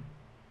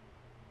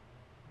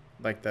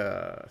 like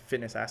the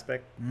fitness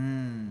aspect.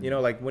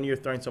 Like when you're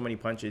throwing so many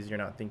punches, you're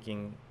not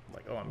thinking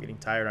like, oh, I'm getting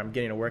tired, I'm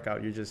getting a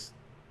workout. You're just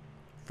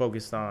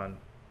focused on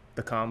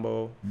the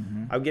combo.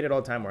 I get it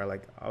all the time where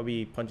like I'll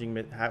be holding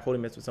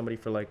mitts with somebody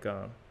for like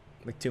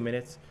 2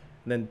 minutes,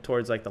 and then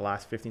towards like the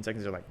last 15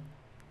 seconds they're like,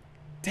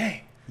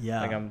 dang,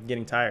 like I'm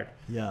getting tired.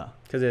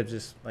 Because it's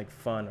just like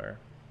fun, or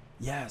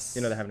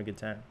they're having a good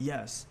time.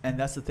 And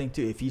that's the thing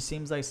too. If he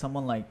seems like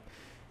someone like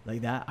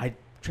that, I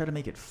try to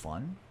make it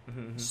fun.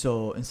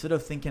 So instead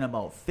of thinking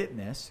about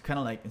fitness, kind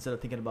of like instead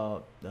of thinking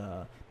about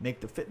make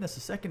the fitness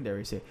a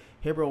secondary, say,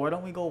 hey bro, why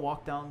don't we go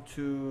walk down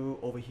to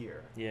over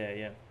here?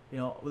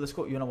 Let's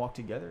go. You want to walk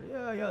together?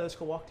 Yeah, let's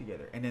go walk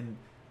together. And then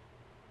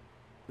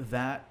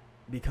that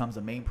becomes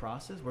a main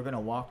process. We're going to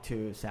walk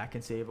to Sack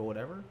and Save or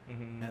whatever.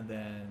 And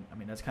then,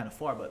 that's kind of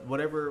far, but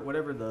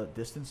whatever the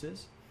distance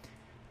is.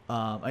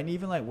 And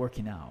even like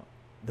working out.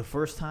 The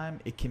first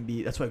time it can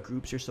be, that's why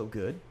groups are so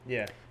good.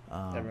 Yeah.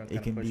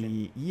 It can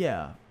be,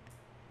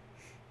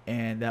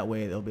 and that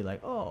way they'll be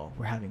like, oh,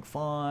 we're having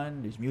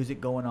fun. There's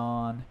music going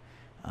on.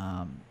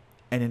 And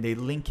then they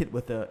link it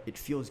with it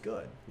feels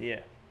good.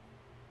 Yeah.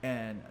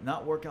 and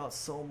not work out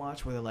so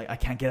much where they're like, I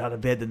can't get out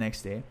of bed the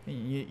next day.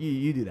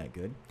 You do that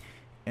good.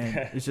 And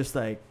it's just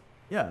like,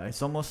 yeah,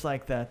 it's almost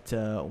like that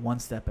one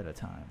step at a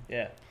time.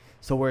 Yeah.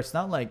 So where it's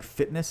not like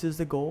fitness is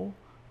the goal,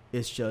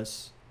 it's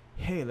just,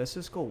 hey, let's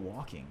just go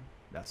walking.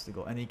 That's the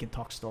goal. And you can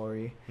talk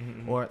story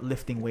or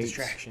lifting weights.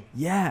 Distraction.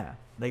 Yeah,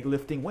 like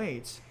lifting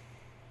weights.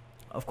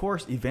 Of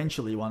course,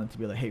 eventually you want it to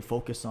be like, hey,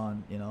 focus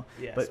on,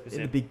 but specific.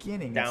 In the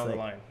beginning, Down it's like, the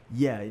line.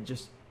 yeah, it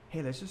just,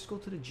 hey, let's just go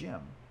to the gym.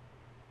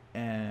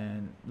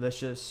 And let's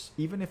just,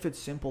 even if it's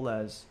simple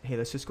as, hey,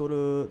 let's just go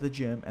to the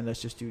gym and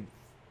let's just do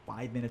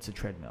 5 minutes of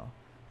treadmill.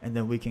 And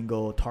then we can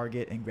go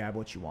Target and grab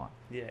what you want.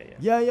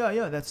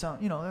 Yeah. That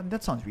sounds,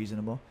 that sounds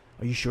reasonable.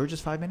 Are you sure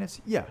just 5 minutes?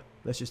 Yeah,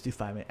 let's just do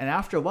 5 minutes. And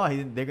after a while,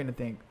 they're going to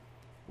think,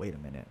 wait a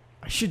minute,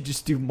 I should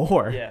just do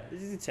more. Yeah,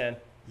 this is 10.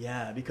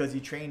 Yeah, because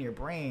you train your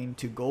brain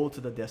to go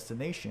to the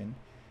destination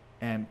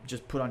and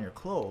just put on your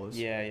clothes.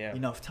 Yeah.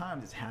 Enough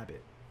times, it's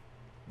habit.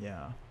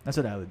 Yeah, that's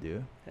what I would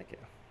do. Heck yeah.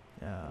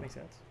 Yeah. That makes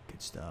sense.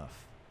 Good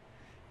stuff.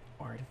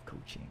 Art of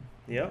coaching.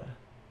 Yep. Yeah.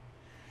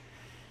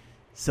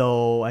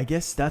 So I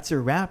guess that's a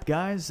wrap,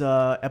 guys.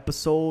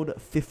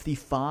 Episode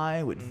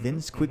 55 with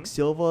Vince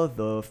Quicksilva,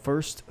 the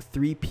first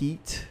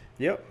 3-peat.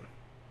 Yep.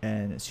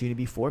 And soon to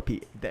be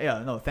 4-peat.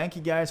 Yeah, no, thank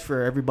you guys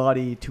for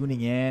everybody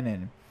tuning in,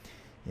 and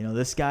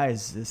this guy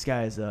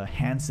is a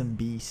handsome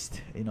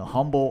beast.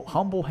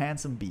 Humble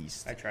handsome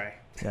beast. I try.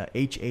 Yeah,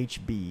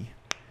 HHB.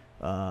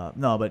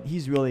 No, but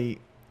he's really,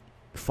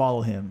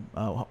 follow him.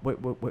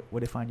 What do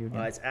I find you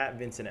again? It's at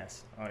Vincent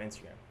S on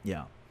Instagram.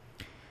 Yeah.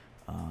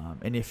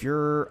 And if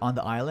you're on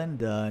the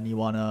island and you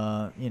want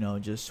to,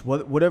 just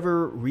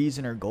whatever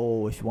reason or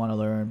goal, if you want to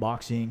learn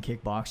boxing,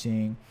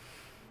 kickboxing,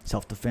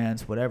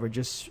 self-defense, whatever,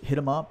 just hit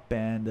him up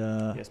and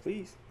yes,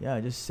 please. Yeah,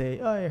 just say,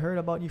 oh, I heard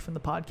about you from the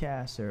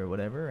podcast or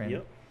whatever. And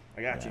yep,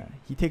 I got you.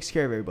 He takes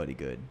care of everybody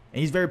good, and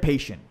he's very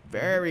patient,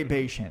 very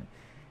patient.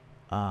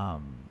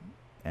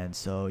 And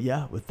so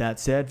yeah, with that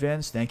said,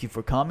 Vince, thank you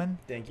for coming.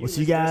 Thank you. We'll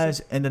see you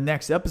guys in the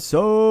next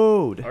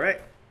episode. All right.